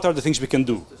 okay, so what are the things we can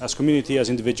do as community, as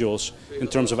individuals, in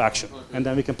terms of action? And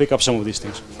then we can pick up some of these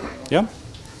things. Yeah?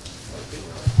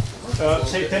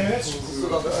 Say 10 minutes?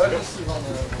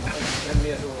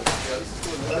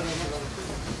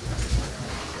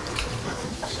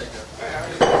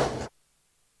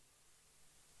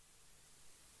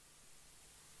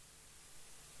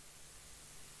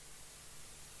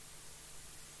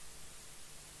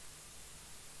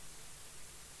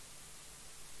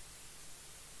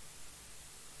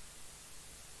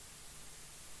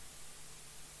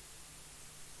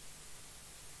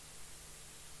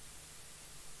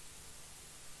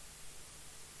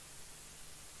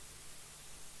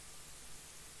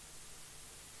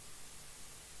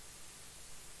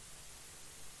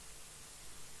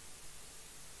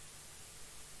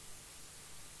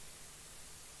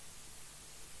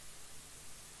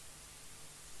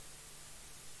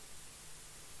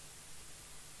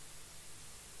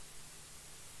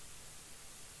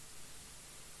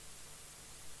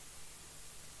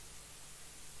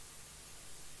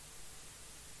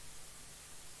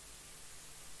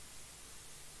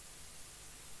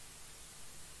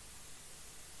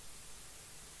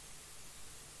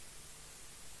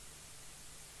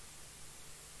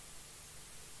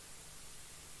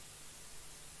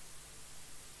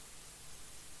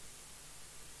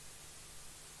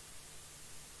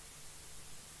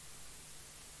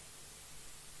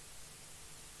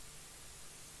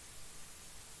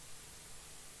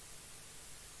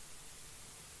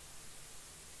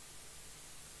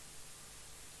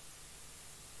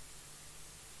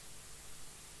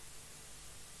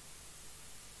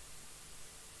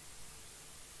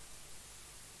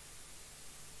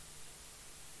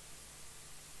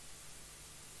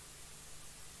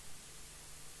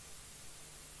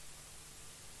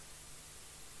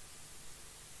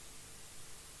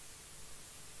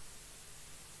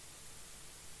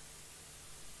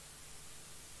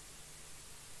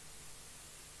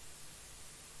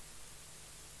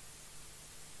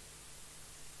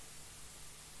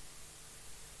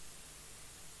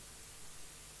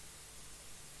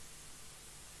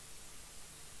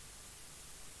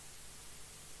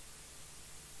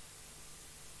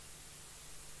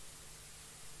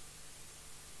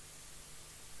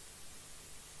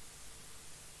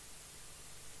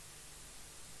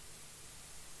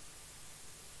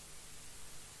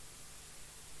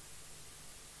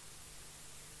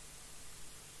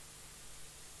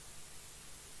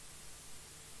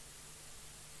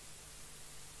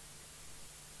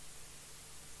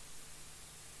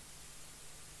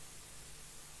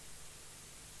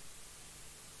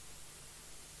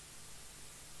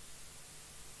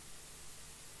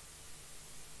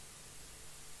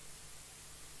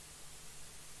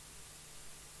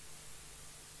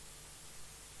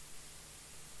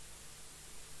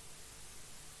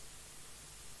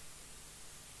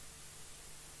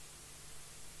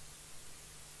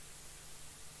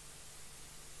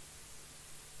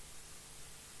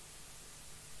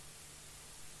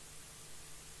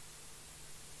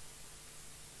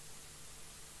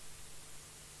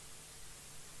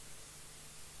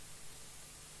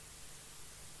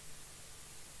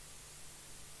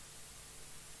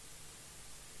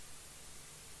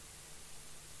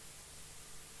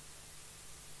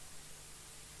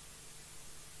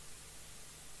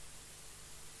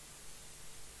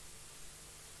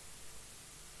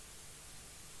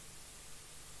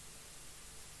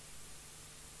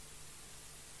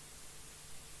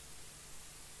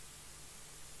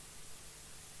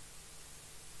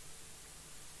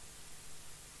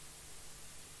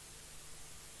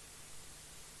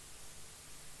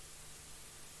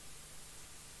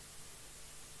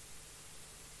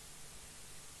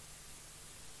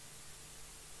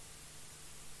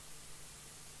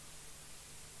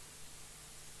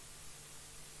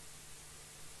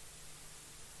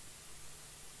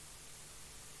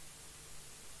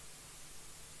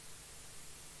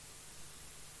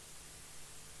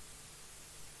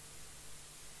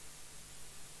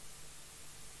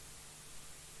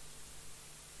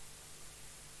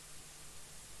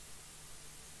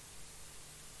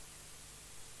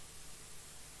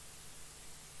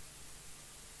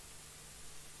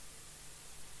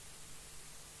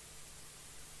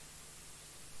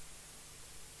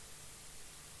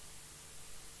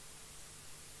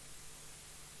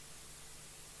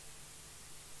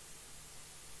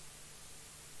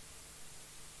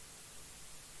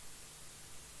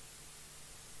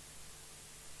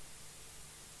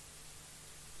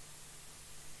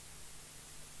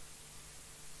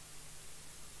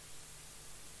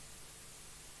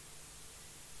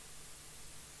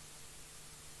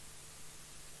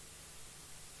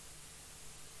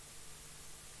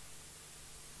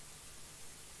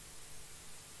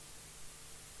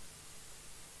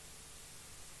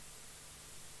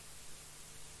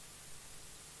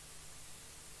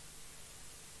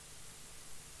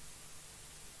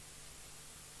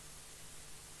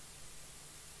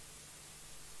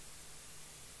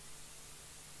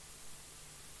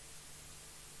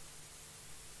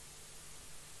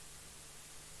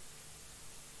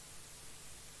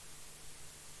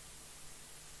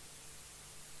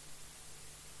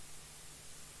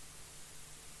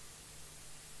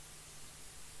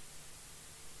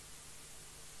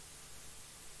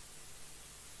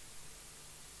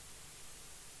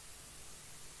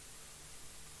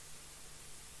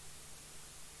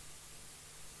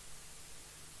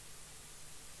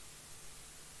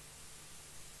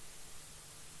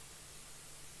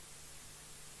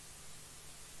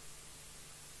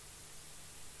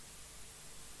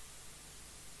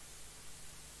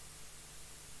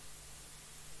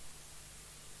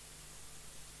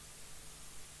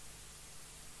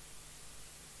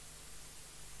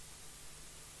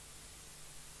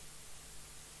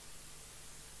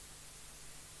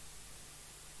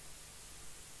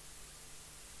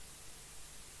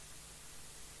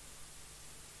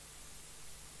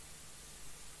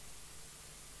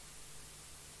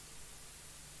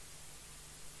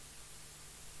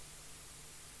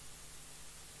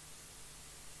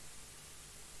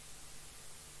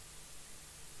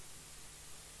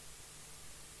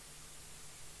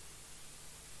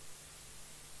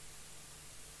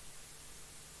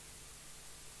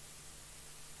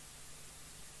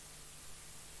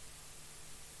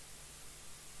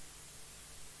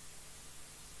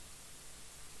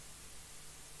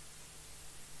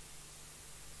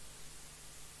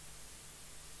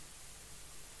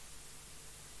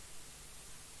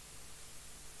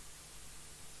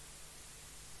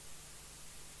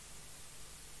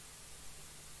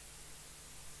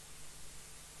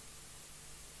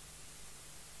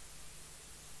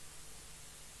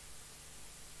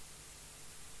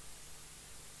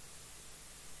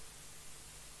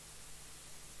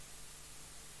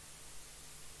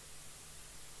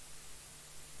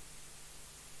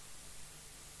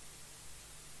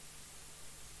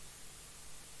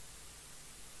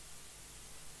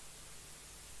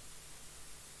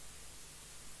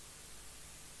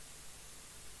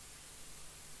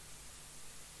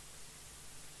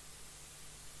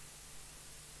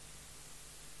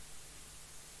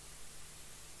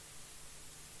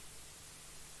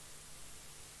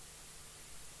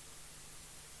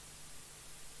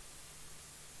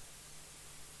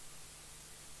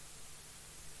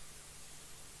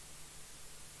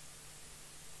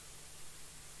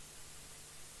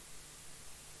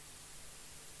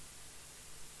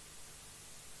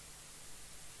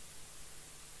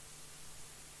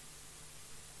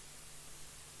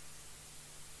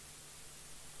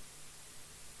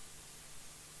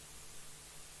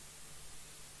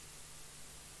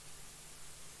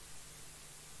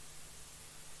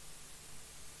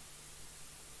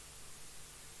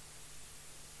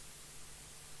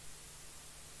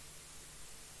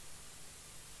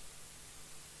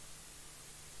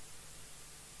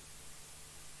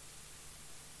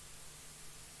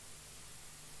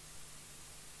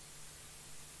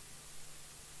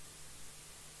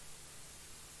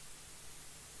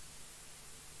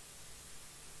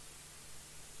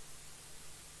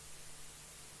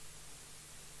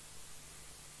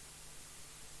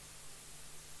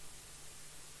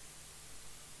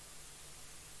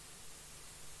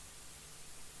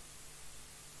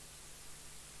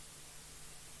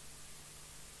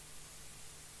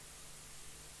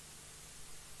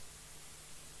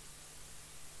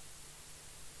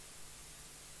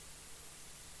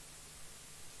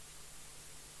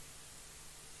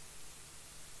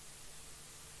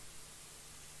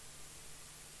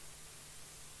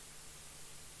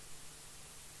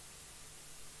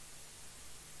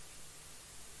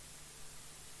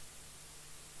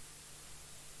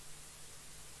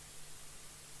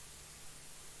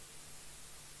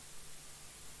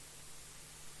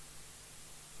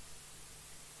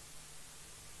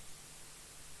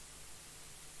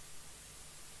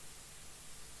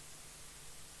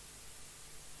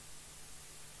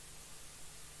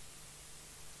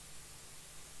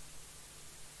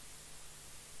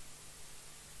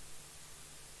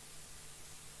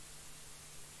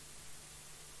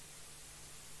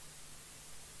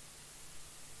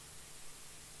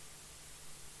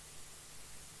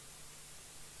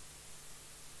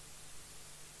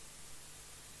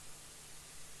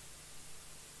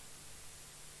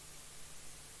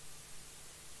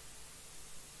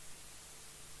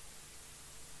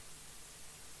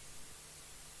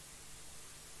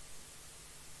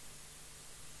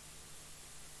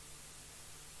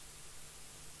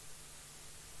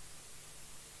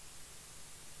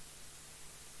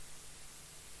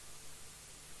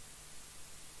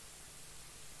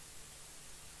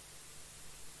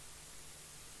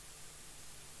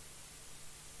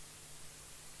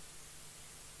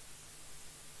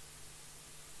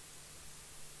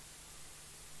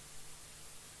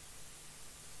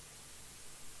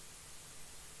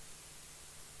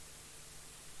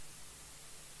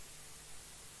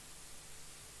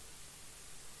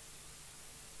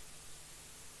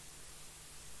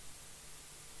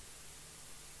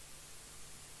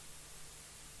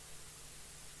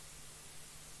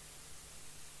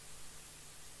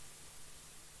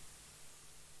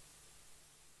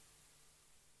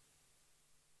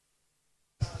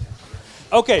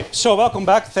 Okay, so welcome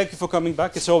back. Thank you for coming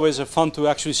back. It's always fun to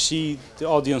actually see the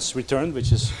audience return, which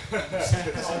is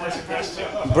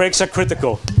breaks are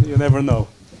critical. You never know.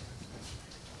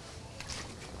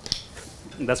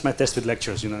 And that's my test with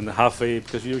lectures, you know, in the halfway,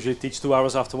 because we usually teach 2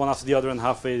 hours after one after the other, and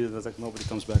halfway, it's like nobody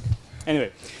comes back.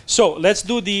 Anyway, so let's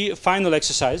do the final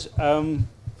exercise.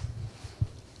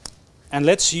 And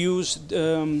let's use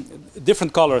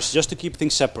different colors just to keep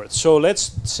things separate. So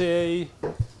let's say,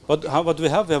 what do we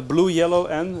have? We have blue, yellow,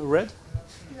 and red?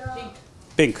 Yeah.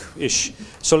 Pink-ish.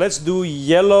 So let's do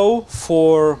yellow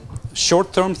for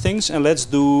short-term things, and let's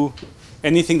do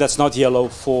anything that's not yellow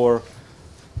for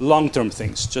long-term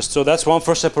things. Just so that's one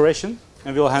first separation,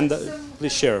 and we'll hand that.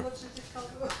 Please share.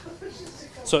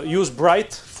 So use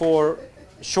bright for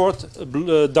short,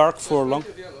 dark for long.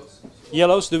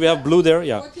 Yellows. Do we have blue there?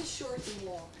 Yeah. What is short and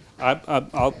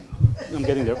long? I'm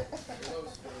getting there.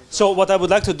 So what I would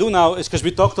like to do now is, because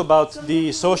we talked about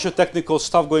the socio-technical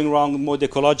stuff going wrong, more the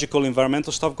ecological,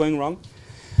 environmental stuff going wrong.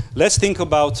 Let's think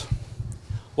about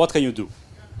what can you do?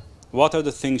 What are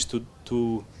the things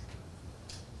to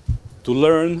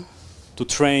learn, to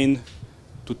train,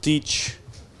 to teach,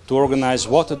 to organize?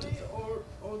 Or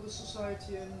the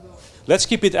society and let's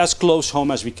keep it as close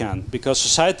home as we can, because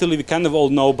societally we kind of all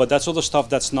know, but that's all the stuff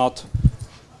that's not.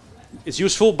 It's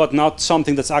useful, but not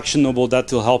something that's actionable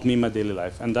that will help me in my daily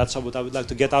life. And that's what I would like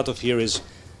to get out of here is,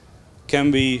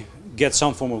 can we get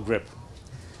some form of grip?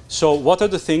 So what are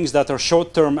the things that are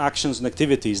short-term actions and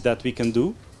activities that we can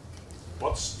do?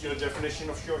 What's your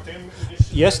definition of short-term?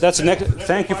 Yes, that's the next.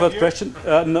 Thank you for that question.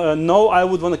 No, I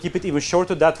would want to keep it even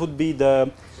shorter. That would be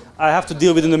I have to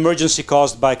deal with an emergency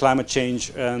caused by climate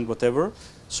change and whatever.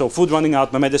 So food running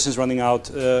out, my medicine's running out,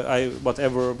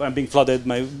 I'm being flooded,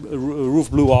 my roof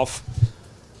blew off.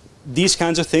 These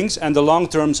kinds of things, and the long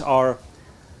terms are,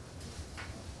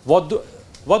 what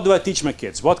do I teach my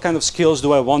kids? What kind of skills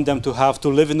do I want them to have to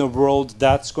live in a world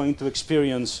that's going to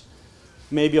experience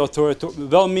maybe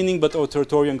well-meaning but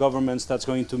authoritarian governments, that's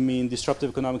going to mean disruptive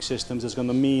economic systems, that's going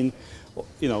to mean,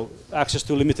 you know, access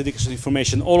to limited access to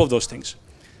information, all of those things.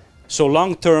 So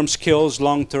long-term skills,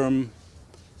 long-term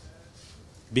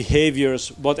behaviors,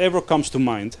 whatever comes to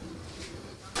mind,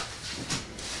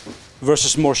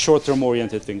 versus more short-term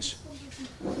oriented things.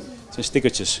 Zijn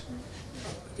stickertjes.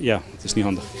 Yeah, het is niet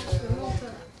handig.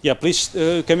 Yeah, please,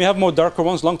 can we have more darker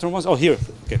ones, long-term ones? Oh, here.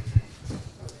 Okay.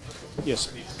 Yes.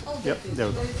 Yep, there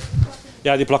we go.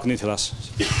 Ja, die plakken niet helaas.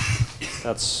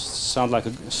 That seemed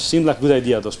like a good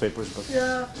idea, those papers, but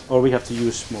yeah. Or we have to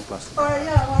use more plastic. Or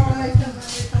yeah, or I can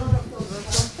make a lot of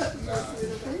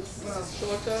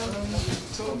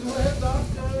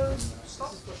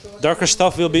Darker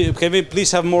stuff will be. Can we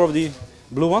please have more of the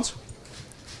blue ones?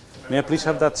 May I please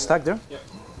have that stack there? Yep.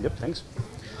 Yep, thanks.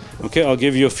 Okay, I'll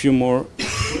give you a few more,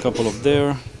 a couple of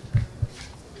there.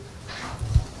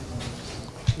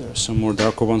 There are some more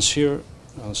darker ones here.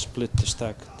 I'll split the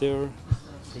stack there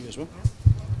for you as well.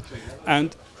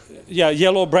 And yeah,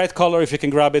 yellow, bright color if you can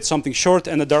grab it, something short,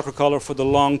 and a darker color for the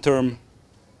long term.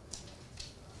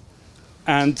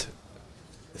 And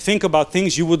think about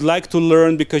things you would like to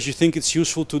learn because you think it's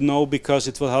useful to know because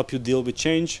it will help you deal with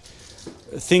change.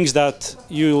 Things that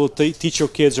you will teach your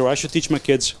kids, or I should teach my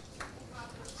kids.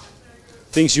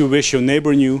 Things you wish your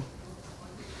neighbor knew.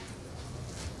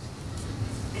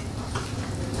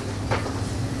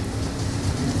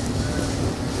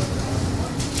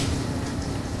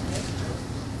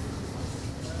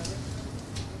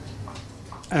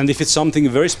 And if it's something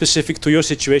very specific to your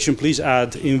situation, please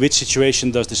add, in which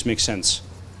situation does this make sense?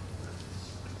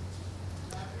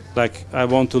 Like, I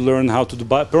want to learn how to do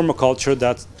permaculture.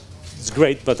 That's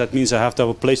great, but that means I have to have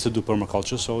a place to do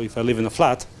permaculture. So if I live in a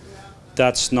flat,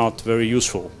 that's not very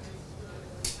useful.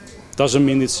 Doesn't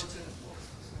mean it's...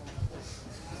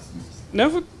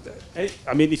 Never...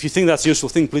 I mean, if you think that's a useful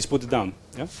thing, please put it down.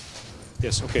 Yeah?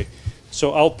 Yes, okay.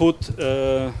 So I'll put...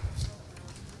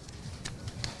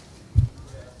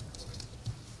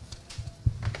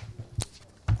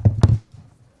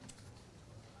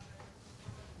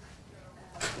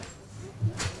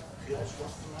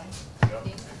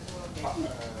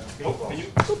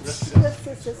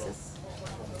 Yes.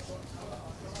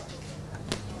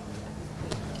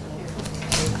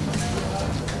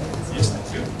 Yes,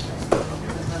 thank you.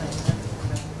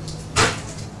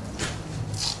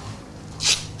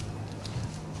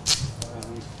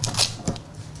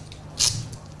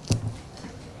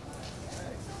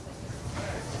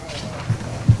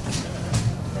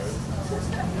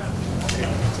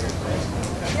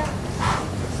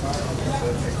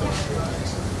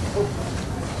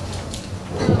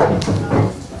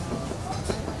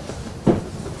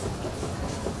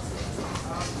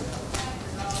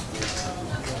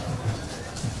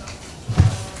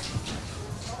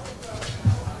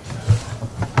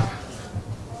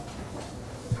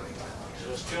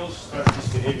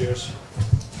 behaviors.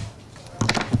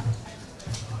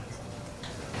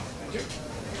 Thank you.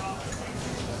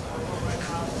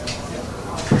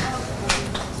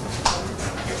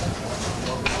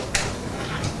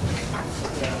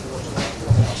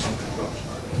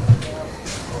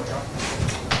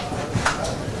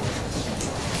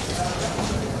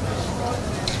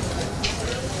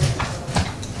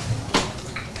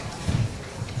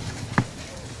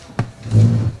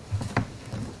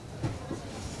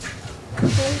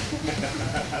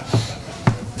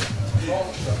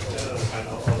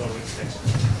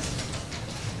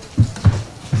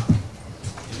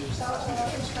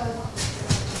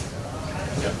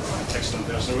 Yeah, excellent.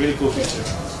 There's a really cool feature.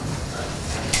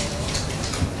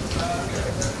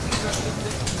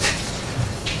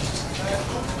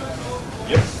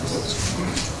 Yep.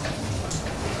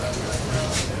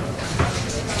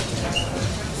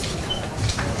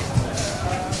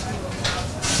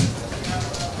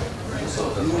 So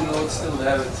the blue node still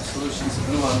there with solutions,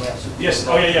 blue one. Yes.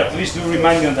 Oh yeah. Please do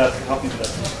remind me on that. Help me with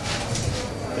that.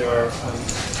 There are.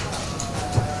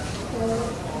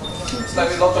 It's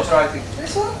like a lot of writing.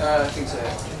 This one? I think so.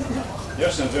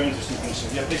 There's some very interesting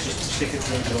things. Yeah, please just stick it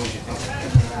where it belongs, you think.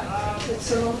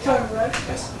 It's a long term, right?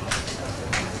 Yes.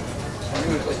 I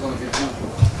knew it was going to be blue.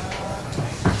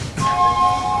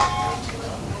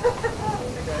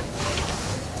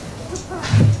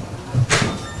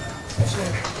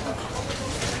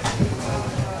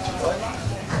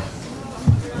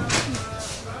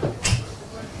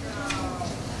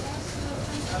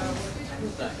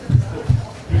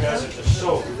 You guys are just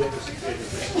so ridiculously creative.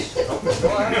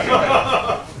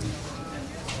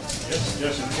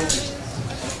 Yes, improving.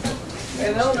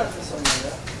 And now that is on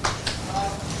there.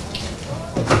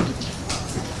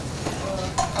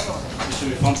 It should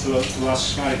be fun to ask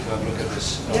Sky to have a look at this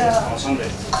Yeah. on Sunday.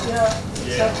 Yeah,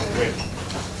 Yeah, exactly. great.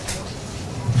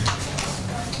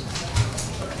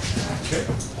 Okay,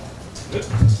 good.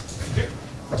 Okay.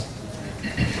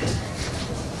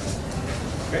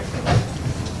 Okay.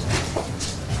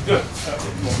 Good.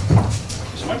 More.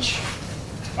 Thank you so much.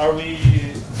 Are we?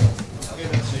 Okay,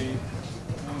 let's see.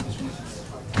 This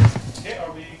one. Okay,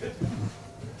 are we good?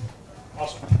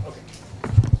 Awesome. Okay.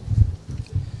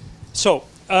 So,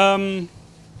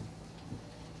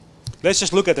 let's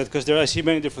just look at it because I see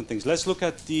many different things. Let's look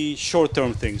at the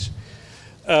short-term things.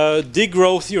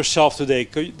 Degrowth yourself today.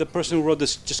 Could the person who wrote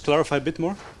this just clarify a bit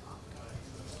more?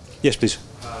 Yes, please.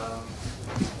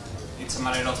 It's a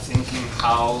matter of thinking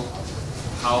how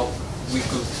we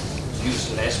could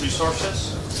use less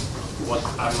resources. What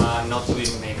I'm not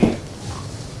doing, maybe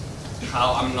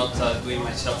how I'm not doing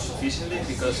myself sufficiently,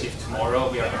 because if tomorrow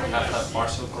we are going to have a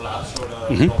partial collapse or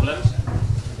problems,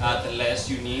 the less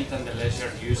you need and the less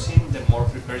you're using, the more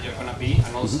prepared you're going to be,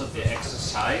 and also the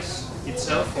exercise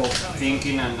itself of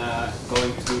thinking and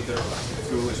going through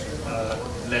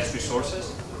less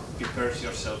resources prepares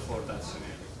yourself for that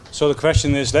scenario. So the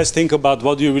question is, let's think about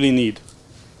what do you really need.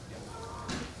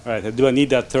 Right? Do I need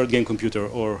that third game computer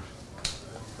or?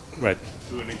 Right.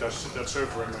 Do I need that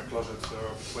server in my closet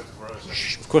 24 hours?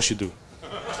 Of course you do.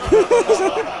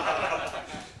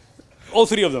 All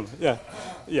three of them. Yeah.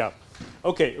 Yeah.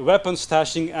 Okay. Weapon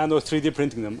stashing and or 3D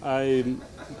printing them.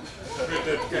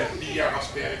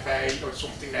 or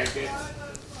something like that.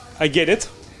 I get it.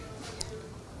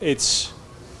 It's.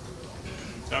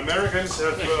 The Americans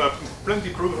have plenty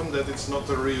proven that it's not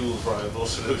a real viable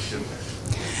solution.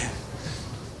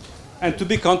 And to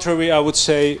be contrary, I would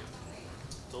say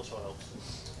It also helps.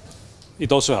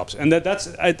 it also helps. And that's,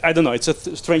 I don't know, it's a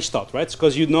strange thought, right?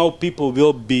 Because you know people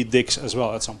will be dicks as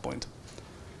well at some point.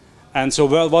 And so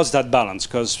what's that balance?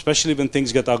 Because especially when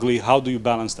things get ugly, how do you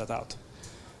balance that out?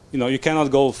 You know, you cannot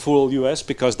go full US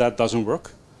because that doesn't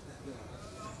work.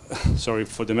 Sorry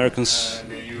for the Americans.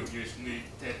 You usually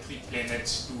 3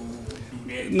 planets to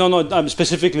do that. No, I'm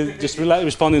specifically just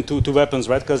responding to weapons,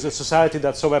 right? Because a society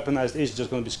that's so weaponized is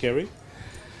just going to be scary.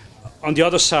 On the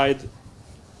other side,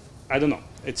 I don't know.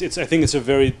 I think it's a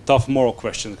very tough moral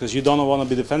question because you don't want to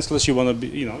be defenseless. You want to be,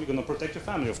 you're going to protect your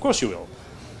family. Of course you will.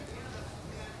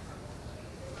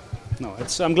 No,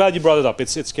 I'm glad you brought it up.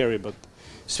 It's scary, but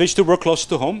switch to work closer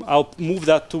to home. I'll move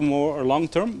that to more long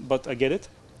term, but I get it.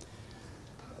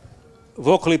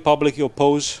 Vocally, publicly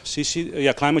oppose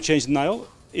climate change denial.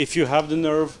 If you have the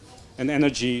nerve and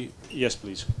energy, yes,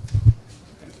 please.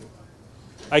 Thank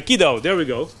you. Aikido, there we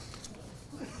go.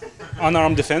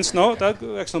 Unarmed defense, no,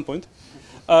 excellent point.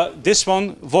 This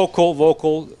one,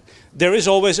 vocal. There is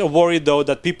always a worry, though,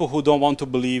 that people who don't want to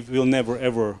believe will never,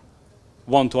 ever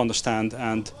want to understand.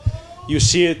 And you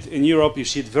see it in Europe, you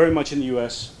see it very much in the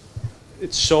US.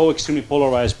 It's so extremely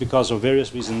polarized because of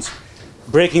various reasons.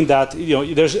 breaking that,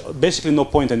 there's basically no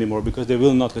point anymore because they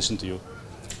will not listen to you.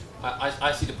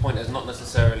 I see the point as not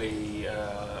necessarily,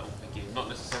 not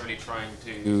necessarily trying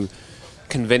to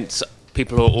convince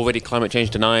people who are already climate change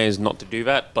deniers not to do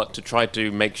that, but to try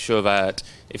to make sure that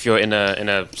if you're in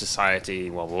a society,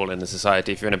 well, we're all in a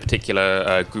society, if you're in a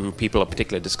particular group of people, a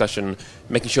particular discussion,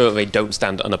 making sure that they don't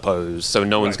stand unopposed, so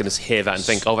no one's going to hear that and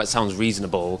think, oh, that sounds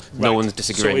reasonable, no one's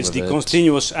disagreeing with it. So it's the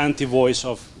continuous anti-voice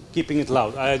of keeping it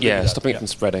loud. I agree with that. Stopping it from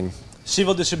spreading.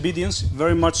 Civil disobedience,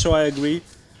 very much so, I agree.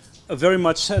 Very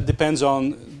much depends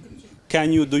on, do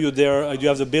you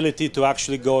have the ability to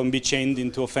actually go and be chained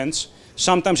into a fence?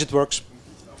 Sometimes it works.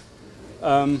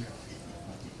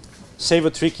 Save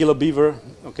a 3-kilo beaver,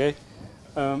 okay.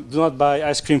 Do not buy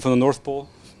ice cream from the North Pole,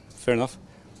 fair enough.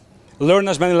 Learn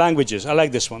as many languages, I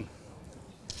like this one.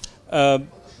 I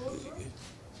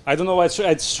don't know why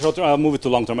it's short term, I'll move it to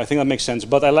long term, I think that makes sense,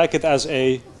 but I like it as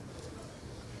a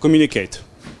communicate,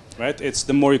 right? It's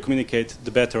the more you communicate,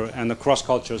 the better, and across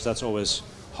cultures, that's always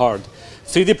hard.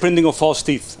 3D printing of false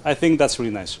teeth, I think that's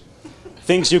really nice.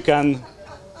 Things you can,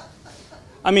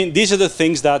 these are the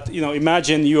things that,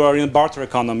 imagine you are in a barter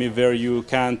economy where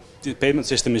the payment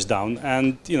system is down,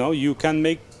 and, you can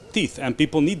make teeth, and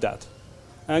people need that.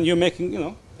 And you're making,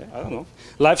 I don't know.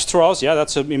 Life straws, yeah,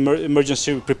 that's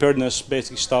emergency preparedness,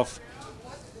 basic stuff.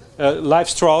 Life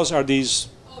straws are these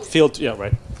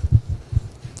right.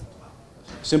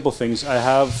 Simple things. I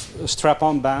have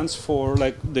strap-on bands for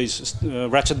these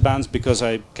ratchet bands because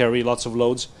I carry lots of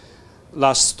loads.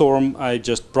 Last storm, I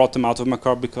just brought them out of my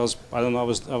car because, I don't know,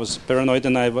 I was paranoid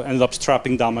and I ended up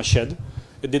strapping down my shed.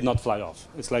 It did not fly off.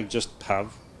 It's like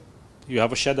you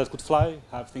have a shed that could fly,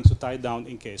 have things to tie down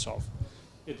in case of.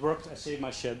 It worked, I saved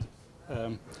my shed.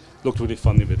 Looked really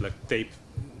funny with tape.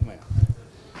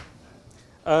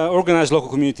 Organize local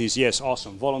communities, yes,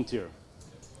 awesome. Volunteer.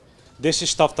 This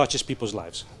stuff touches people's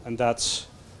lives. And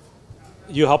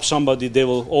you help somebody, they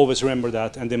will always remember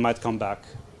that and they might come back.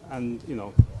 And,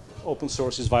 open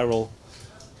source is viral,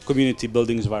 community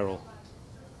building is viral.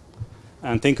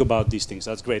 And think about these things,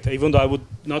 that's great. Even though I would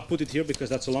not put it here because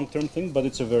that's a long-term thing, but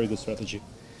it's a very good strategy.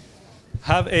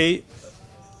 Have a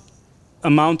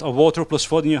amount of water plus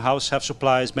food in your house, have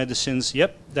supplies, medicines,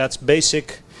 yep, that's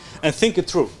basic. And think it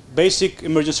through. Basic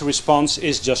emergency response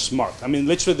is just smart.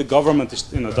 Literally the government,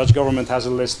 Dutch government has a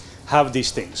list, have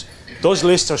these things. Those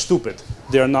lists are stupid.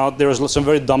 They're not, there's some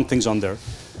very dumb things on there.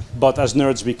 But as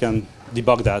nerds, we can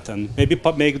debug that and maybe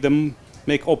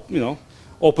make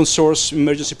open source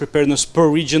emergency preparedness per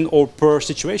region or per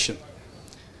situation.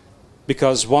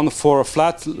 Because one for a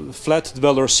flat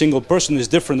dweller, single person is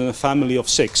different than a family of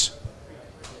 6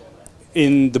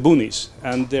 in the boonies,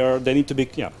 and they need to be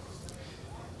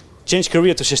change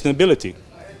career to sustainability,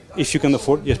 if you can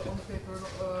afford. Yes. On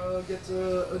paper, get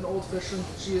an old-fashioned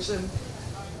GSM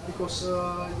because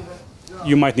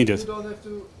you might need it. You don't have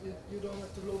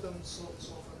to load them so often.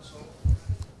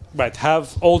 Right,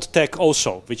 have old tech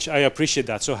also, which I appreciate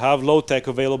that. So have low tech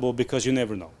available because you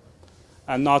never know.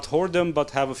 And not hoard them,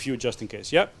 but have a few just in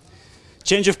case. Yeah.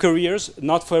 Change of careers,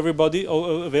 not for everybody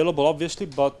available, obviously,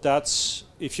 but that's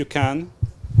if you can.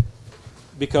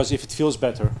 Because if it feels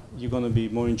better, you're going to be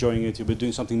more enjoying it, you'll be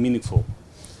doing something meaningful.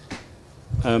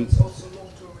 It's also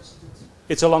long-term, isn't it?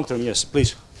 It's a long-term, yes,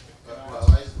 please. Well,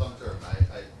 why is it long-term?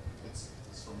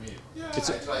 It's for me. Yeah.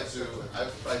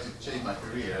 I've tried to change my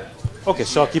career. Okay,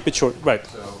 so I'll keep it short, right.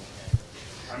 So,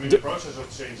 I'm in the process of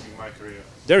changing my career.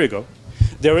 There you go.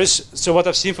 So what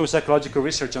I've seen from psychological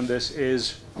research on this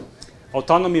is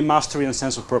autonomy, mastery, and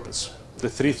sense of purpose. The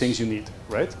 3 things you need,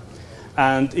 right?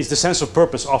 And is the sense of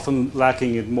purpose often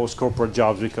lacking in most corporate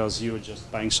jobs because you're just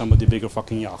buying somebody bigger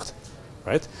fucking yacht,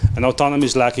 right? And autonomy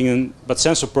is lacking but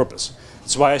sense of purpose.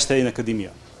 That's why I stay in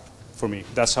academia, for me.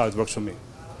 That's how it works for me.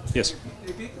 Yes?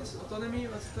 Repeat this, autonomy?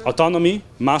 Autonomy,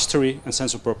 mastery, and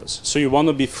sense of purpose. So you want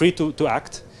to be free to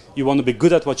act, you want to be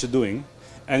good at what you're doing,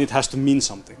 and it has to mean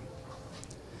something.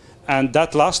 And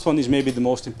that last one is maybe the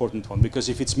most important one, because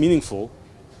if it's meaningful,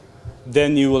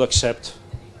 then you will accept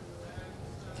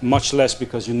much less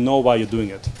because you know why you're doing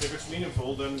it. If it's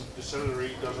meaningful, then the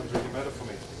salary doesn't really matter for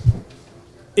me.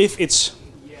 If it's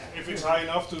high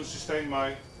enough to sustain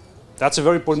my... That's a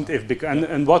very important if,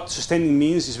 and what sustaining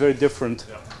means is very different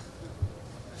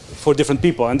for different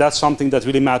people, and that's something that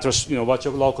really matters, what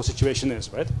your local situation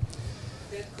is, right?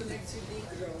 That connects to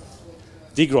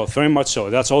degrowth. Degrowth, very much so.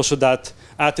 That's also that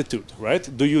attitude, right?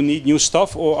 Do you need new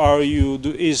stuff, or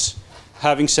is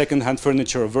having second-hand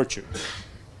furniture a virtue?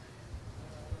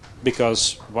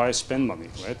 Because why spend money,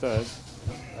 right? I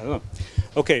don't know.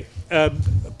 Okay,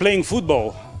 playing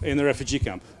football in a refugee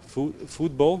camp.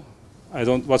 Football?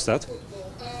 What's that?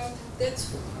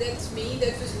 That's me.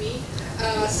 That was me.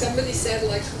 Somebody said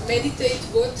like meditate.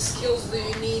 What skills do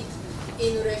you need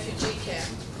in a refugee camp?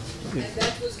 And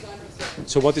that was one of them.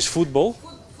 So what is football?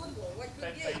 Football. What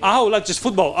could get? Oh, like just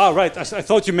football. Ah, right. I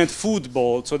thought you meant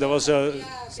football. So there was a.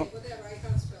 Yeah, okay, whatever. I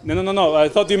can't spell. No. I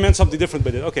thought you meant something different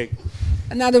with it. Okay.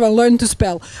 Another one, learn to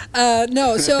spell.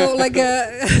 No, so like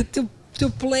to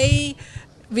play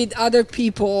with other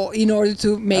people in order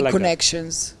to make like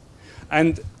connections. That.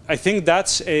 And I think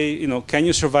that's can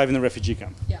you survive in a refugee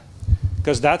camp? Yeah.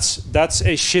 Because that's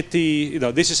a shitty,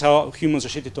 this is how humans are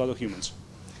shitty to other humans.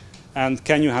 And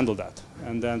can you handle that?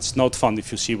 And then it's not fun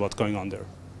if you see what's going on there.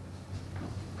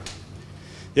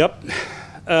 Yep.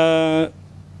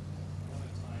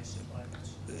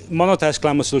 Monetize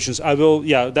climate solutions. I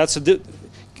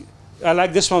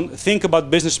like this one. Think about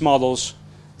business models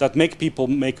that make people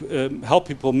help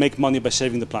people make money by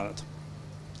saving the planet.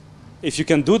 If you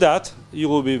can do that, you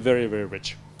will be very, very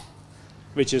rich,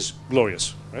 which is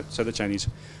glorious, right? Said the Chinese.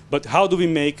 But how do we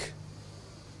make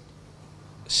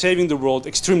saving the world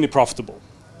extremely profitable?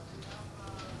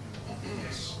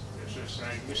 Yes.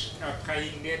 Dus ga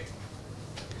je net...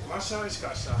 Massa is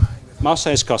kassa. Massa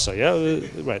is kassa, yeah,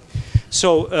 right.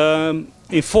 So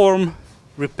inform,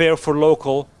 repair for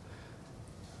local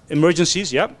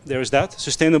emergencies, yeah, there is that.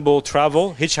 Sustainable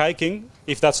travel, hitchhiking,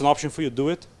 if that's an option for you, do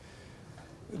it.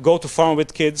 Go to farm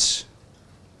with kids.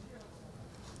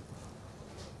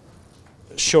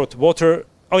 Short water.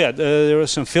 Oh yeah, there are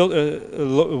some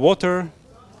water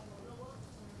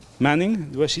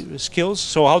manning. Do I see skills?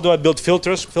 So how do I build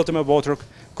filters? Filter my water.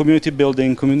 Community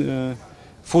building.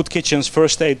 Food kitchens.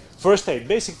 First aid. First aid.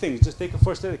 Basic things. Just take a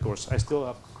first aid course. I still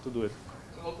have to do it.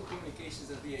 Local communications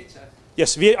at VHF.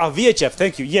 Yes, VHF.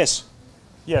 Thank you. Yes.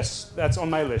 Yes, that's on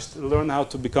my list. Learn how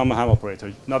to become a ham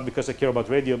operator. Not because I care about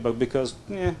radio, but because,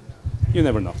 you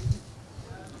never know.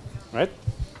 Right?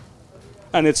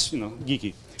 And it's,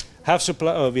 geeky. Have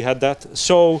supply, we had that.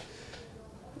 So,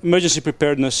 emergency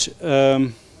preparedness,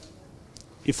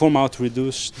 inform how to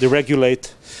reduce,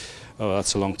 deregulate. Oh,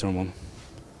 that's a long-term one.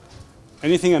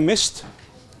 Anything I missed?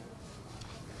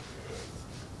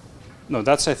 No,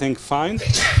 that's, I think, fine.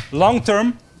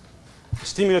 Long-term.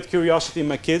 Stimulate curiosity in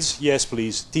my kids? Yes,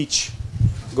 please. Teach.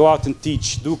 Go out and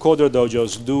teach. Do coder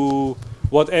dojos. Do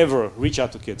whatever. Reach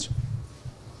out to kids.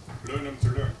 Learn them to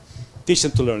learn. Teach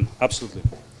them to learn. Absolutely.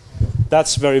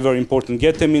 That's very, very important.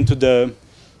 Get them into the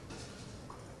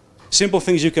simple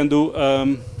things you can do.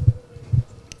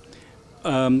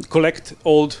 Collect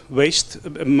old waste,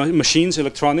 machines,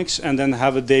 electronics, and then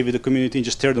have a day with the community and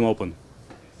just tear them open.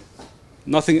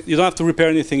 Nothing, you don't have to repair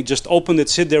anything, just open it,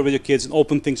 sit there with your kids and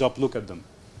open things up, look at them.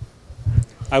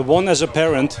 I won as a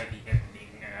parent.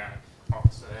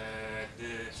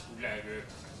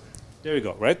 There you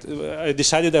go, right? I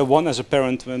decided I won as a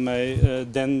parent when my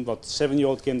then,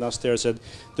 7-year-old came downstairs and said,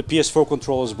 the PS4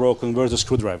 control is broken, where's the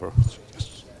screwdriver?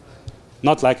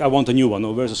 Not like I want a new one,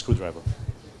 no, where's the screwdriver?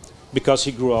 Because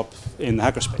he grew up in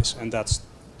hackerspace, and that's,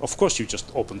 of course you just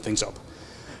open things up.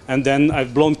 And then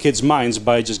I've blown kids' minds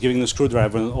by just giving them a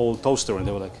screwdriver and an old toaster, and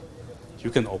they were like,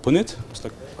 you can open it? It's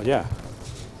like, oh, yeah.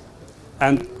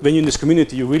 And when you're in this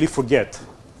community, you really forget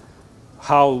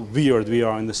how weird we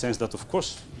are in the sense that, of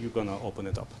course, you're going to open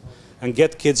it up. And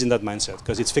get kids in that mindset,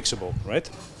 because it's fixable, right?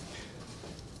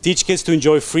 Teach kids to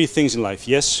enjoy free things in life.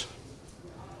 Yes,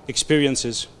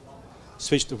 experiences.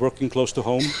 Switch to working close to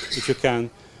home, if you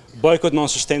can. Boycott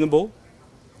non-sustainable.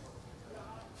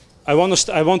 I want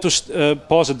to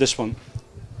pause at this one.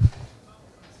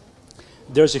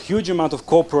 There's a huge amount of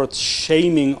corporate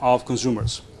shaming of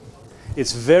consumers.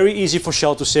 It's very easy for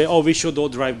Shell to say, oh, we should all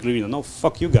drive greener. No,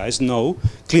 fuck you guys. No,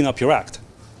 clean up your act.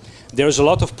 There's a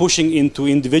lot of pushing into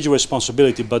individual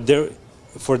responsibility, but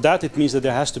for that it means that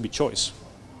there has to be choice.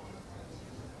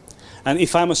 And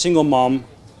if I'm a single mom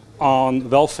on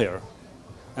welfare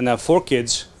and I have 4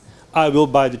 kids, I will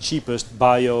buy the cheapest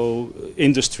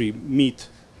bio-industry meat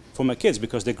for my kids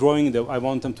because they're growing. I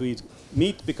want them to eat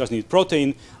meat because they need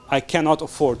protein. I cannot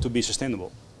afford to be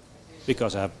sustainable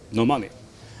because I have no money.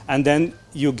 And then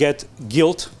you get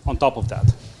guilt on top of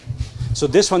that. So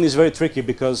this one is very tricky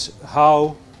because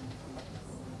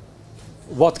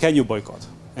what can you boycott?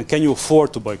 And can you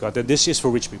afford to boycott? And this is for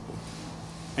rich people.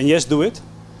 And yes, do it,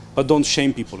 but don't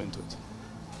shame people into it.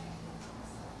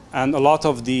 And a lot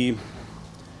of the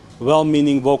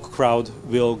well-meaning woke crowd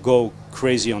will go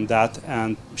crazy on that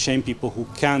and shame people who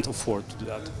can't afford to do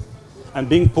that. And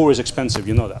being poor is expensive,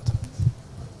 you know that.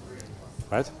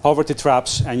 Right? Poverty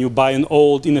traps, and you buy an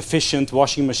old, inefficient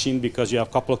washing machine because you have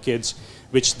a couple of kids,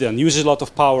 which then uses a lot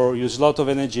of power, uses a lot of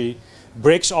energy,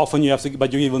 breaks off and you have to,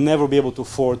 but you will never be able to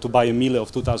afford to buy a meal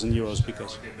of 2,000 euros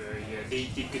because. Day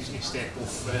tickets instead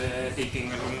of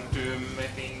taking a long-term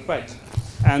thing. Right.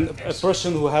 And a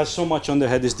person who has so much on their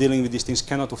head is dealing with these things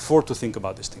cannot afford to think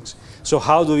about these things. So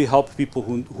how do we help people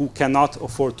who cannot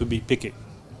afford to be picky?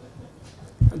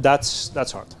 That's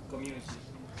hard. Community.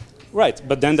 Right,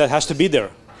 but then that has to be there.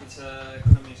 It's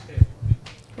economy scale.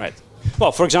 Right.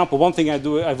 Well, for example, one thing I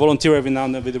do, I volunteer every now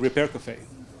and then with a repair cafe.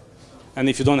 And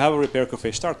if you don't have a repair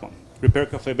cafe, start one. Repair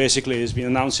cafe basically is we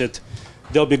announce it.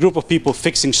 There'll be a group of people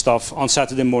fixing stuff on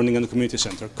Saturday morning in the community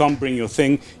center. Come, bring your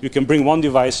thing. You can bring one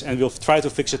device and we'll try to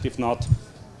fix it. If not,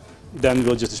 then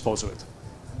we'll just dispose of it.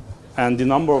 And the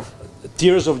number of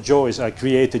tears of joys I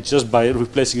created just by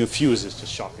replacing a fuse is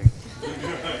just shocking.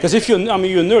 Because if you're a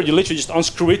nerd, you literally just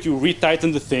unscrew it, you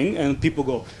retighten the thing, and people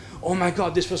go, oh my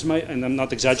God, this was my, and I'm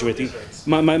not exaggerating,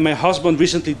 my husband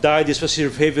recently died, this was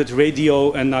his favorite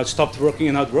radio, and now it stopped working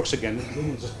and now it works again. And the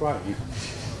woman's just crying.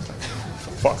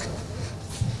 Fuck.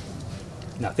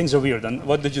 Now, things are weird. And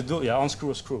what did you do? Yeah,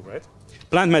 unscrew a screw, right?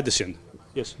 Plant medicine.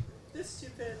 Yes? This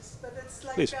depends, but it's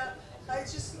like Please. I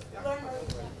just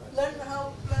learn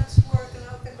how plants work and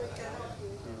how can they help you,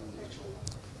 actually.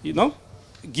 You know,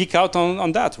 geek out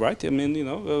on that, right? I mean, you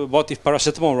know, what if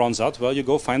paracetamol runs out? Well, you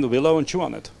go find a willow and chew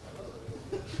on it.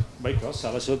 Because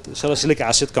salicylic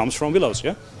acid comes from willows,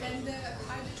 yeah? And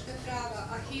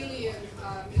Achillean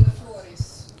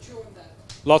millefloris, chew on that.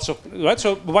 Lots of, right?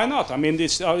 So why not? I mean,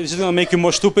 is it going to make you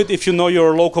more stupid if you know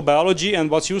your local biology and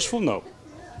what's useful? No.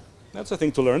 That's a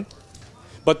thing to learn.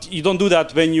 But you don't do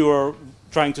that when you are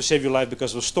trying to save your life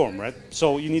because of a storm, right?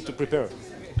 So you need to prepare.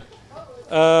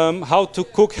 How to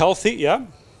cook healthy, yeah?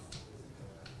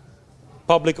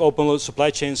 Public open supply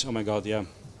chains, oh my God, yeah.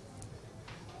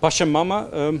 Pasha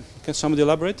Mama, can somebody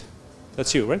elaborate?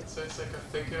 That's you, right? So it's like a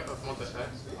figure of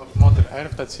Mother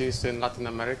Earth that's used in Latin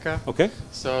America. Okay.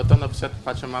 So don't upset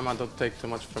Pachamama, don't take too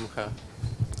much from her.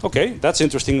 Okay, that's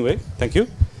interesting way. Thank you.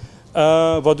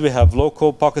 What do we have?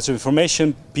 Local pockets of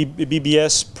information,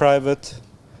 BBS, private,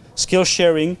 skill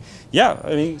sharing. Yeah,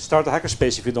 I mean, start a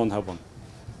hackerspace if you don't have one.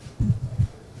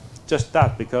 Just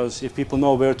that, because if people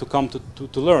know where to come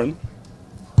to learn.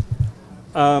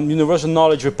 Universal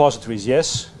knowledge repositories,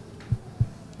 yes.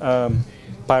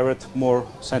 Pirate more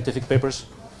scientific papers.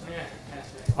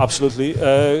 Absolutely.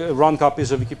 Run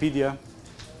copies of Wikipedia.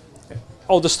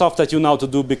 All the stuff that you know how to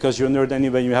do because you're a nerd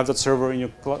anyway, you have that server in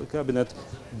your cabinet,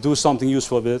 do something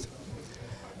useful with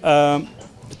it.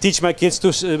 Teach my kids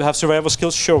to have survival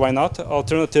skills, sure, why not?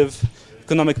 Alternative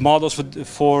economic models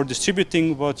for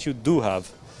distributing what you do have.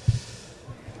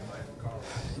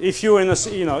 If you're in a,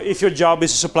 you know, if your job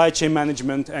is supply chain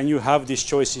management and you have these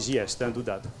choices, yes, then do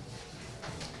that.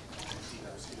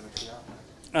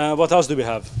 What else do we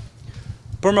have?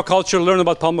 Permaculture, learn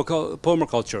about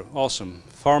permaculture, awesome.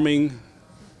 Farming,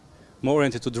 more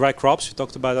oriented to dry crops, we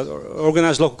talked about that.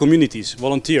 Organize local communities,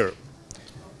 volunteer.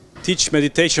 Teach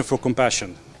meditation for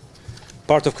compassion,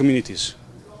 part of communities.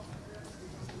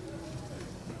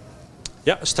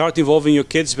 Yeah, start involving your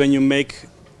kids when you make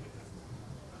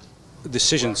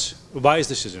decisions, wise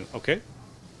decision, okay?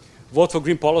 Vote for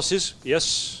green policies,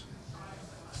 yes.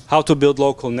 How to build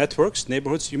local networks,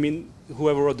 neighborhoods, you mean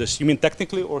whoever wrote this, you mean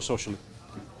technically or socially?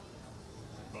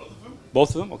 Both of them. Both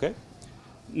of them, okay.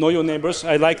 Know your neighbors,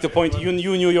 I like the point, you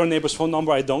knew your neighbor's phone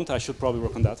number, I don't, I should probably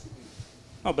work on that.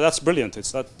 Oh, but that's brilliant,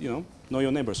 it's that, you know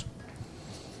your neighbors.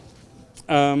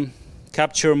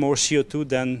 Capture more CO2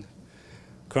 than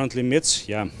currently emits,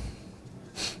 yeah.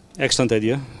 Excellent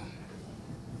idea.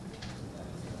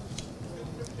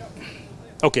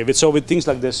 Okay, so with things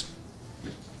like this,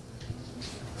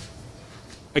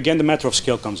 again, the matter of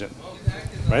scale comes in,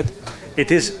 right? It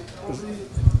is. I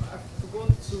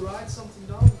forgot to write something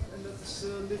down, and that is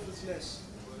live with less.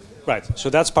 Right, so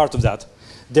that's part of that.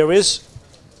 There is,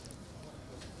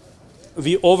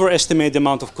 we overestimate the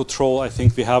amount of control I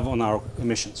think we have on our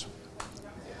emissions.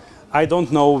 I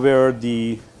don't know where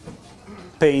the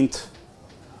paint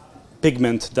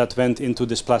pigment that went into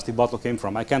this plastic bottle came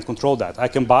from. I can't control that. I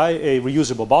can buy a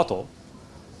reusable bottle,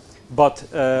 but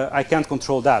I can't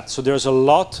control that. So there's a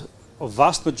lot, a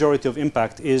vast majority of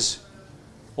impact is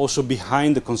also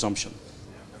behind the consumption.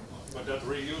 But that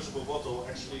reusable bottle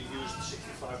actually used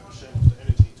 65% of the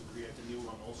energy to create a new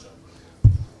one also.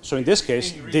 So in this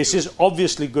case, this is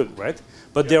obviously good, right?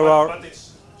 But yeah, but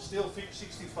it's still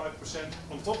 65%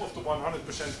 on top of the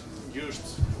 100%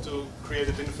 used to create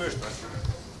it in the first place.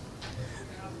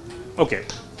 Okay,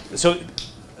 so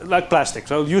like plastic,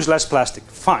 so use less plastic,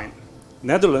 fine.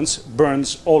 Netherlands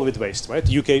burns all of its waste, right?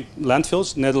 UK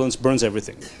landfills, Netherlands burns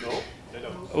everything. No, they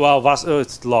don't. Well,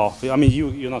 it's law. I mean,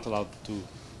 you're not allowed to.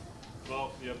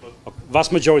 Well, yeah, but Okay.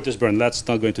 Vast majority is burned. Let's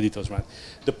not go into details, right?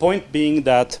 The point being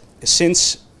that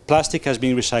since plastic has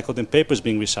been recycled and paper is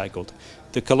being recycled,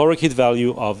 the caloric heat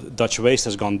value of Dutch waste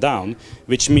has gone down,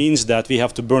 which means that we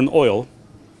have to burn oil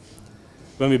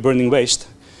when we're burning waste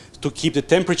to keep the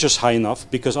temperatures high enough,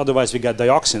 because otherwise we get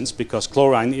dioxins, because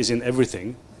chlorine is in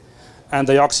everything. And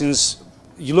dioxins,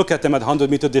 you look at them at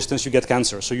 100-meter distance, you get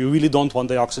cancer. So you really don't want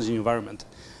dioxins in your environment.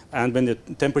 And when the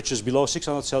temperature is below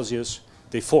 600 Celsius,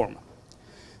 they form.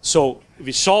 So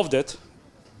we solved it,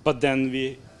 but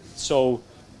then so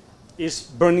is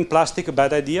burning plastic a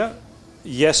bad idea?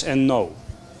 Yes and no.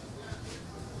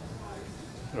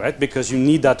 Right? Because you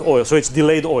need that oil. So it's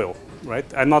delayed oil, right?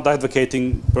 I'm not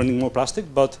advocating burning more plastic,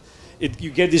 but you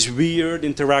get these weird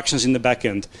interactions in the back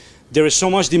end. There is so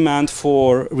much demand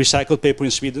for recycled paper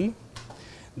in Sweden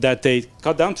that they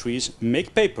cut down trees,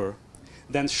 make paper,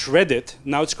 then shred it.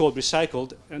 Now it's called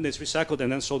recycled, and it's recycled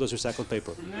and then sold as recycled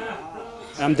paper.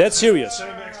 I'm dead serious. the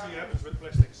same actually happens with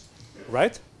plastics.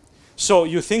 Right? So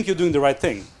you think you're doing the right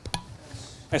thing.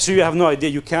 And so you have no idea,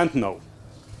 you can't know.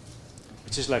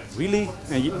 Which is like, really?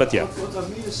 But yeah. What I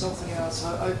mean is something else.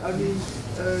 I mean,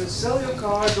 sell your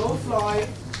car, don't fly.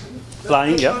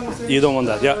 Flying, yeah. Kind of You don't want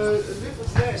that, yeah. Live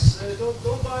with less.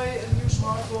 Don't buy a new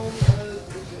smartphone.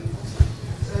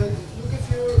 Look if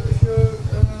your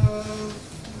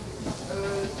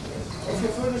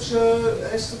furniture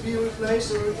has to be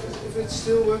replaced, or if it's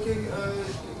still working.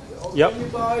 Or Yep.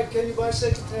 Can you buy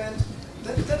second hand?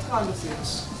 That kind of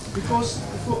things. Because,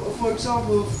 for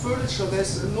example, furniture,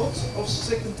 there's a lot of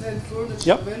second-hand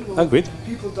furniture available. Agreed.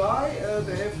 People die,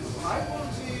 they have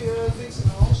high-quality things in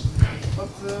the house, but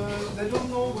they don't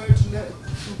know where to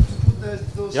put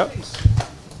those things.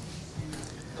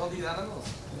 Don't eat animals.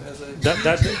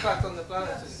 That impact on the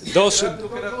planet. Those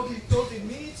Don't eat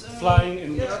meat. flying,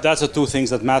 and that's the two things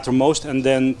that matter most. And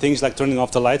then things like turning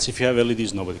off the lights. If you have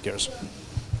LEDs, nobody cares.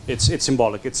 It's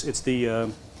symbolic. It's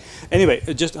the anyway.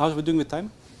 Just how are we doing with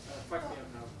time?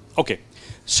 Okay,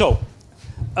 so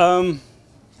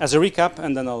as a recap,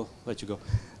 and then I'll let you go.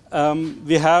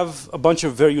 We have a bunch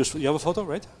of very useful. You have a photo,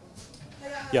 right?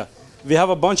 Yeah. We have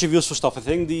a bunch of useful stuff. I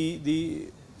think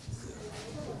the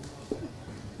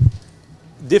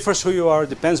differs who you are,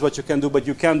 depends what you can do, but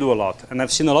you can do a lot. And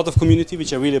I've seen a lot of community,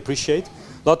 which I really appreciate.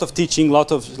 A lot of teaching, a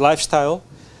lot of lifestyle.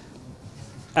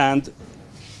 And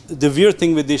the weird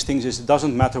thing with these things is it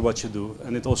doesn't matter what you do,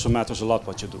 and it also matters a lot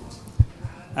what you do.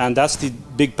 And that's the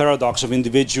big paradox of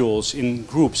individuals in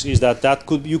groups, is that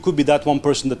you could be that one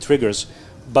person that triggers,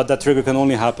 but that trigger can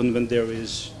only happen when there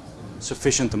is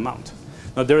sufficient amount.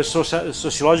 Now there is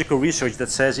sociological research that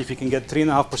says if you can get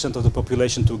 3.5% of the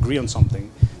population to agree on something,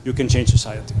 you can change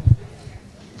society.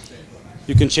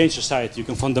 You can change society, you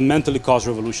can fundamentally cause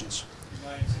revolutions.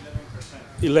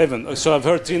 11. So I've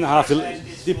heard 3.5. For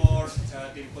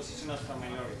the imposition of a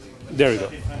minority. There you go.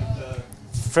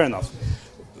 Fair enough.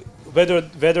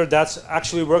 Whether that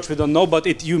actually works, we don't know, but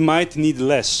you might need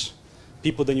less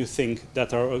people than you think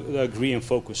that agree and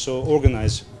focus. So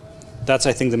organize. That's,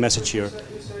 I think, the message here.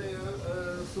 You say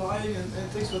flying and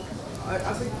things, but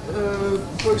I think,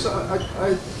 for example,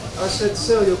 I said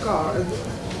sell your car, and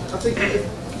I think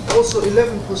also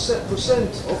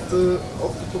 11% of the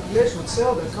population would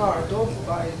sell their car and don't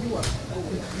buy a new one.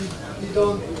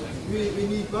 We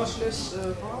need much less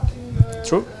parking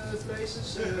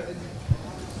places.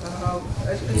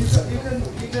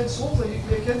 You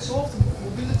can solve the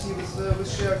mobility with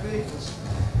shared vehicles.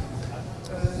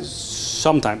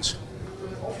 Sometimes.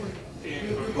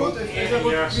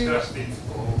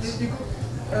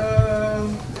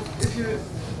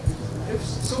 If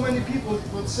so many people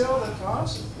would sell their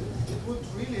cars, it would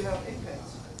really have impact.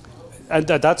 And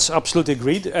that's absolutely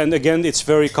agreed. And again, it's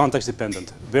very context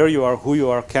dependent. Where you are, who you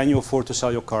are, can you afford to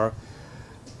sell your car?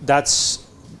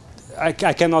 I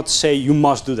cannot say you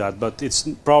must do that, but it's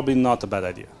probably not a bad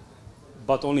idea.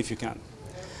 But only if you can.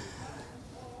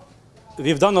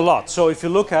 We've done a lot. So if you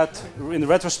look at, in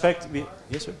retrospect,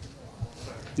 yes, sir?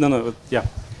 No, yeah.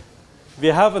 We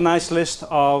have a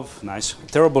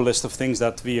terrible list of things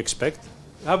that we expect.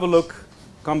 Have a look,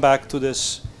 come back to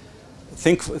this.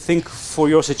 Think for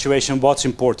your situation what's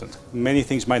important. Many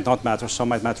things might not matter, some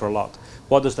might matter a lot.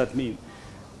 What does that mean?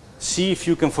 See if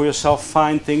you can for yourself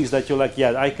find things that you're like,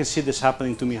 yeah, I can see this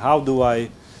happening to me.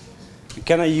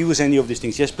 Can I use any of these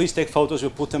things? Yes, please take photos,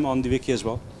 we'll put them on the wiki as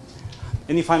well.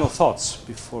 Any final thoughts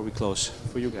before we close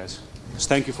for you guys? Just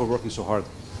thank you for working so hard.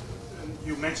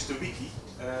 You mentioned the wiki.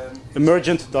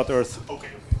 Emergent.earth.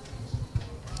 Okay.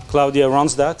 Claudia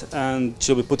runs that, and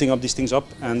she'll be putting up these things up,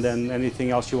 and then anything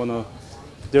else you want to...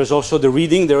 There's also the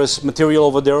reading. There is material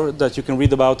over there that you can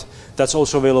read about. That's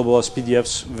also available as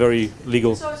PDFs, very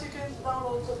legal. So you can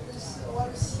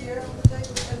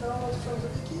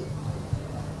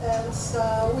and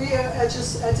we are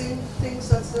just adding things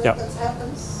that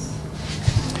happens.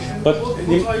 But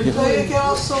you can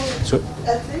also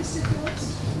add things if you want.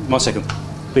 1 second,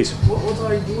 please. What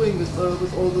are you doing with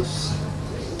all this?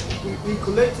 We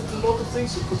collected a lot of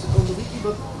things, we put it on the wiki,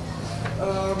 but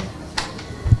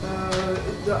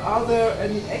are there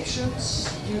any actions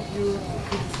you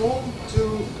perform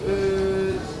to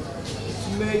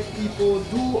make people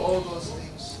do all those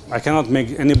things? I cannot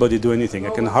make anybody do anything.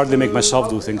 I can hardly make myself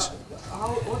do things.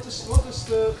 What is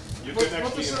the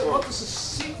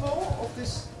sequel of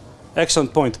this?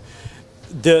 Excellent point.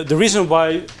 The reason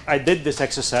why I did this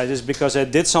exercise is because I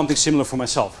did something similar for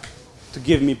myself to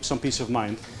give me some peace of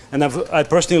mind. And I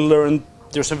personally learned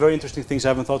there's some very interesting things I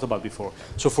haven't thought about before.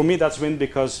 So for me, that's win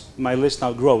because my list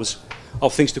now grows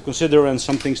of things to consider and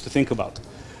some things to think about.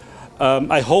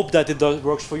 I hope that it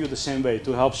works for you the same way,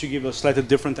 to help you give a slightly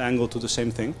different angle to the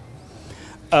same thing.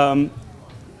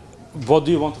 What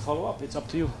do you want to follow up? It's up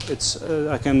to you.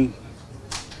 I can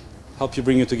help you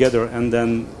bring it together and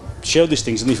then share these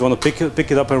things. And if you want to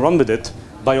pick it up and run with it,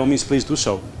 by all means, please do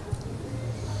so.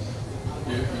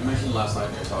 You mentioned last night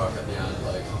in your talk at the end,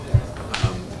 like,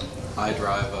 I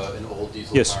drive an old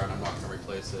diesel car and I'm not going to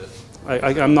replace it.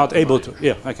 I'm not able to.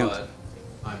 Yeah, I can't. But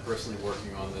I'm personally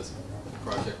working on this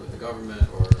project with the government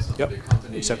or some big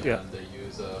company, and they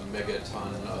use a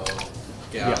megaton of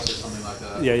gas or something like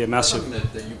that. Yeah, massive. That's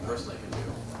something that you personally can do.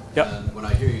 And when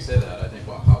I hear you say that, I think,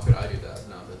 well, how could I do that?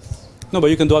 No, but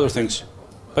you can do other things.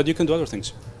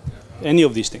 Any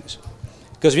of these things.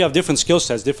 Because we have different skill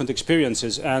sets, different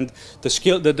experiences, and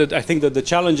I think that the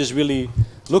challenge is really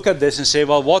look at this and say,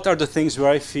 well, what are the things where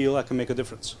I feel I can make a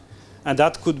difference? And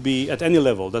that could be at any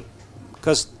level,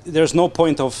 because there's no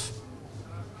point of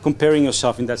comparing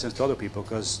yourself in that sense to other people,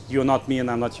 because you're not me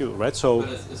and I'm not you, right? So,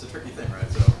 but it's a tricky thing, right?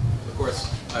 So, of course,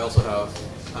 I'm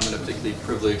in a particularly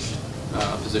privileged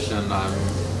position. I'm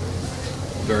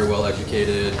very well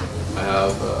educated. I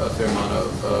have a fair amount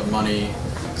of money,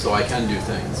 so I can do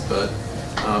things, but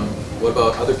what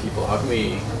about other people? How can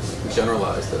we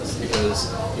generalize this?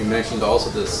 Because you mentioned also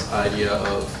this idea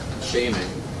of shaming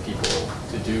people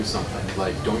to do something,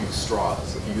 like don't use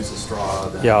straws. If you use a straw,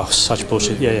 then such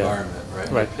bullshit. The environment,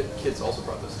 right? Kids also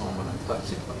brought this home when I'm playing.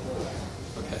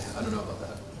 Okay, I don't know about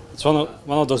that. It's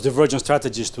one of those divergent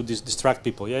strategies to distract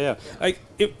people.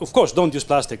 Of course, don't use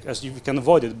plastic as you can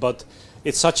avoid it, but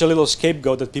it's such a little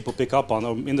scapegoat that people pick up on,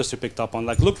 or industry picked up on.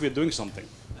 Like, look, we're doing something.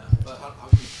 But how can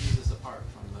we tease this apart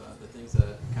from the things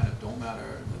that kind of don't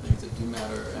matter, the things that do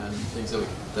matter, and things that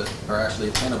are actually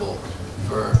attainable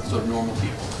for sort of normal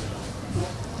people?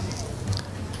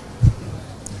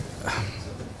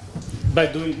 By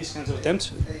doing these kinds of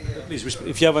attempts, please,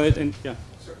 if you have anything, So,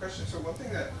 question. So, one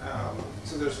thing that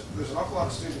so there's an awful lot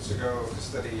of students who go to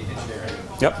study engineering.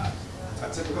 Yep. A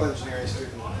typical engineering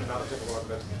student, not a typical one,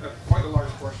 but quite a large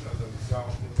portion of them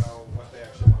don't know what they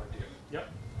actually want to do. Yep.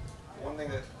 One thing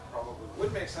that probably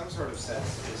would make some sort of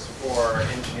sense is for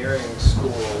engineering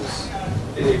schools,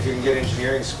 if you can get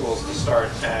engineering schools to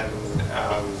start and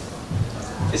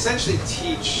essentially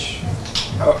teach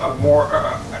have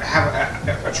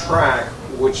a track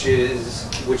which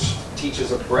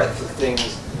teaches a breadth of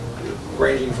things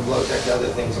ranging from low tech to other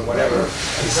things and whatever. And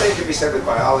the same could be said with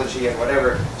biology and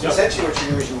whatever. So essentially what you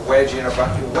do is you wedge in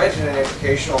an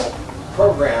educational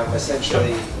program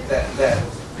essentially that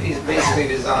is basically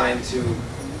designed so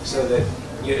that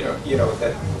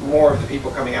that more of the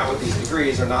people coming out with these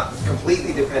degrees are not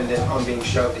completely dependent on being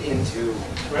shoved into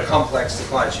a complex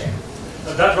supply chain.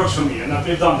 That works for me, and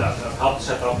we've done that. I've helped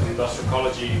set up an industrial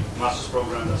ecology master's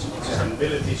program that's about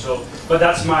sustainability. So, but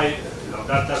that's my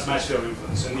that's my sphere of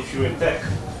influence. And if you're in tech,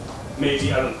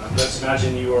 maybe, I don't know, let's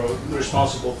imagine you are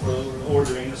responsible for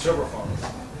ordering a server farm.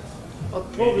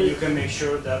 Maybe you can make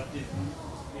sure that it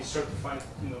is certified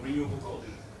renewable code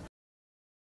in it.